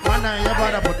ready? Man, you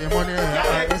better put your money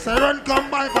in. It's a run come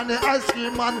by from the ice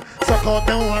cream man. Suck out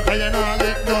the water, you know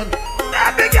get done.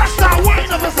 That big ass start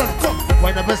wind up yourself. Come.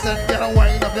 Wind up yourself, get a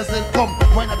wind up yourself. Come.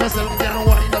 Wind up yourself, get a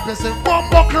wind up yourself.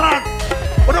 Bumbo clock.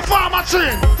 With the farmer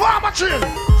train.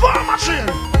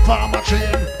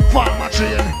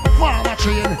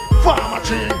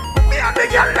 Me and the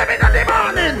girl them in the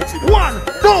morning. 1,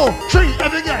 2, 3,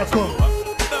 every girl come.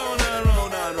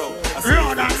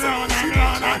 Round and round.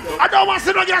 I don't want to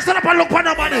see no girl stand up and look for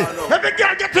nobody. Every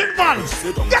girl get involved.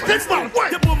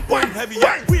 Wait.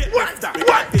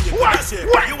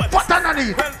 Fat and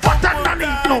nanny.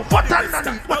 No, fat and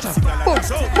nanny. Watch out.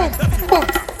 Boom.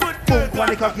 When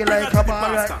the cocky like a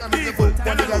ball, right? I mean the boom.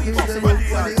 When the cocky like a ball,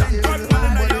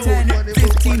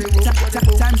 15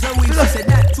 times a week, she said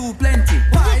that too plenty.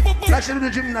 Like she do the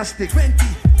gymnastic. 20.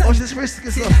 Oh, she's risky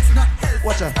stuff.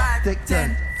 Watch out. Take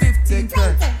 10. 15.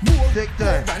 Take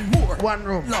 10. 1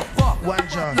 room. 1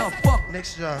 jar.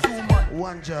 Next jar.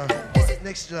 1 jar.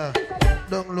 Next jar.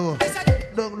 Don't low.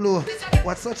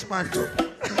 What's such man?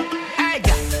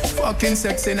 Fucking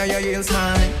sex in your heels,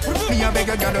 man. Me a beg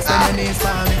a girl to send your knees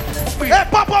for me. Hey,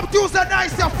 Popup Tuesday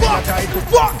nice, you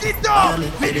fuck it down.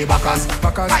 Lady backers is a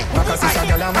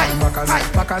girl and wine backers.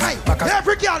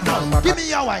 Every girl now, give me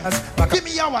your wine.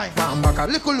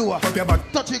 Little lower,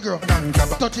 touch your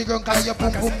girl, cause your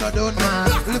boom boom not done.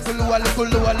 Little lower.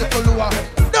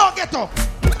 Don't get up.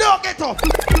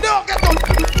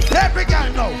 Every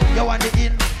girl now, you want the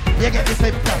in, you get the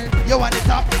center. You want the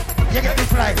top, you get the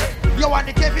fly. You want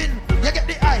the Kevin, you get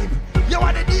the hype. You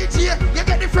want the DJ, you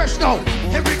get the fresh now.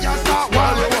 Every girl start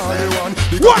Why?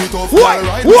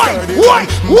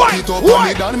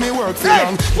 Hey,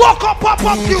 fuck up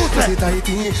Popup Tuesday.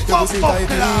 Fuck up.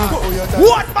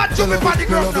 What man jumping on the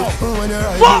ground now?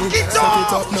 Fuck it up.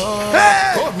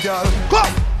 Hey,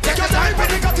 come. Take your time with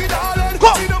the cocky, darling.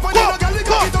 Come.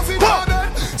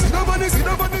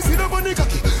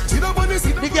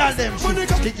 The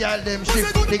girl them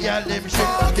shift.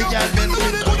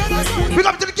 We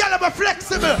come to the girl them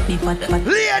flexible.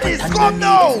 Ladies, come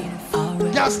now.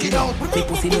 Just skin out.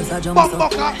 Bumbo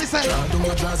clap, me say.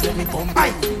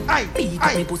 Aye.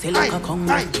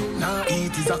 Nah,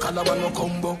 it is a calabar no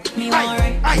combo.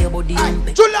 Aye.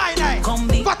 July 9.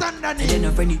 Fat and Danny. Hey,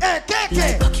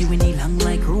 KK.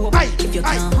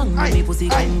 Aye.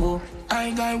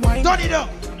 Turn it up.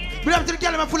 We have to the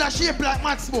girl them full of shape like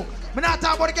mad smoke. Me not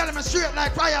talk about the girl them straight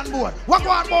like iron board. What go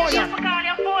on, boy?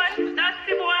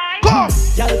 Come.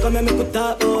 Y'all come and make a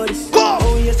talk about this. Come.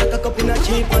 Oh, you suck a cup in a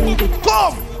cheap and it.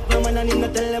 Come. No man and him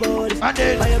not tell about this. And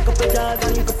then buy a couple jars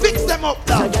and you can fix them up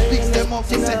now. Fix them up.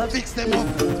 Fix them up.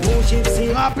 You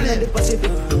might play.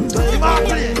 You might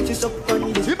play.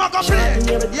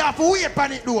 You have to wait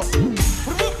on it though.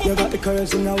 You got the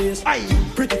curves in the waist.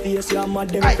 Pretty face, you're mad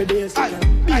them for days. Be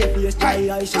a face, try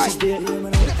I should stay.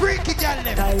 The freaky girl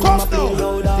them, come now.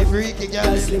 The freaky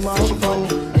girl them, come now.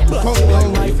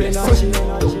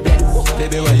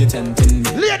 Baby, why you tempting me?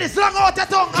 Ladies, long out the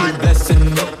tongue and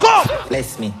blessing. Come.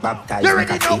 Bless me, baptize You me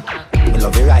ready cocky. now? Me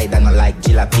love you ride and I like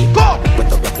jalopy. Come.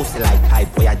 Wet up your your pussy like pipe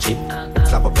for your jeep.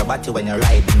 Slap up your body when you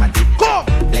ride in my deep. Come!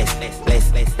 Bless me.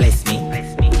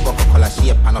 Coca-Cola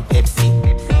shape and a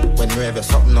Pepsi. When you have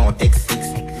something on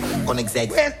X6. Connect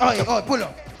Z. Oi, pull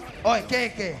up. Oi,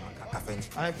 KK.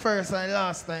 I first and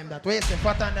last time that we say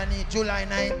fat underneath July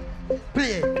 9.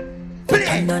 Play.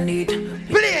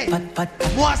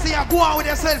 More see you go on with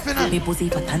yourself, you know.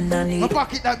 My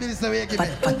pocket that bill is the way you give me.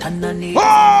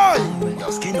 Oi!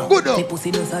 Good up.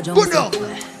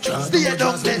 Stay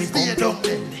down there.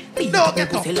 No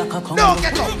get up.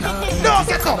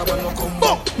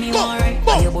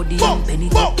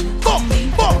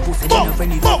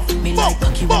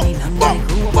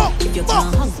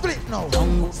 Split now.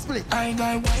 Split.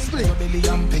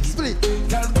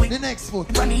 The next foot.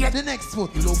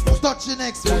 Touch the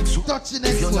next foot.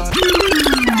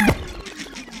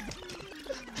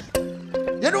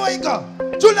 You know where you go?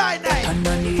 July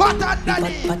 9. Fat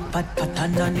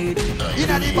underneath. In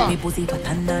the back.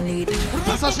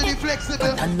 So she be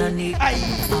flexible.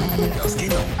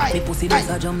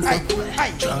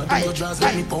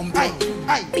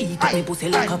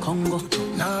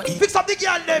 Fix up the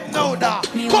girl them now da.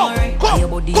 Come.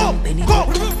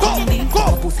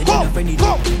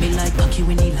 Me like cocky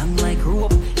when he long like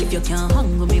rope. If you can't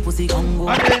hang me pussy Congo.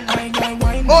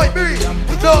 Oi, Bree,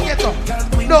 don't get up,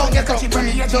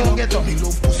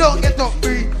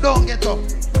 Bree, don't get up.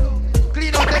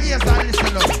 Clean out the ears and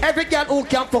listen up. Every girl who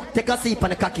can fuck take a sip on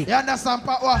the cocky. You understand,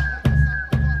 Papa?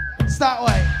 Start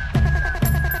why?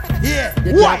 Yeah.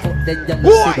 Why? Then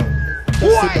you sit down.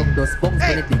 Sit down, those bunks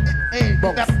on the dick.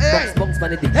 Bunks on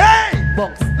the dick.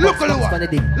 Bunks on the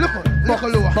dick. Look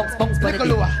lower. Bunks on the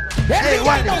dick. Hey,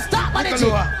 why don't stop manage it.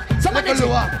 So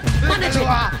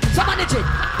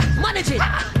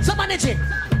manage it.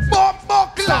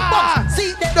 Buckler.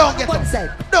 See them Don't get one up.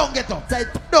 side. Don't get up.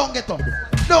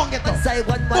 One side,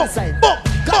 one side.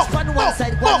 Catch on one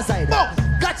side.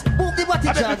 Catch, move the body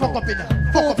jar. Fuck up in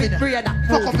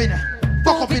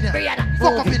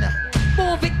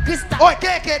Move it, Krista. Oi,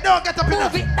 KK, don't get up in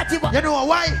Move it, that's it. You know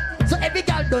why? So every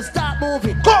girl don't start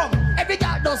moving. Come. Every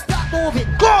girl don't start moving.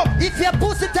 Come. If you're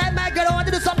pussy time, my girl, I want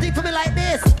to do something for me like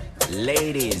this.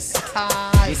 Ladies,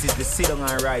 this is the sit down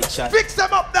and ride chat. Fix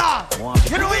them up now.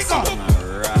 You know we go.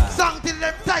 Song till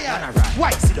them tired.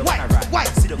 Why? A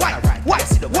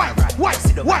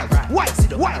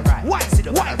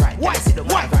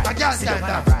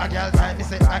girl time, me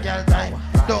say, a girl time.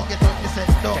 Don't get up, me say,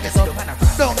 don't get up.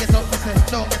 Don't get up, me say,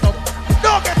 don't get up.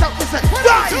 Don't get up, me say,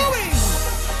 why?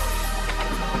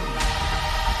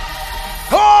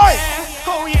 Oi!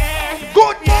 Oh yeah.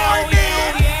 Good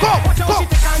morning. Go.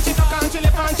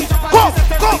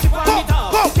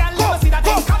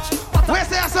 Where's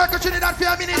the circle Trinidad for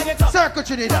a minute? Circle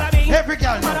Trinidad. Every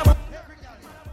girl now.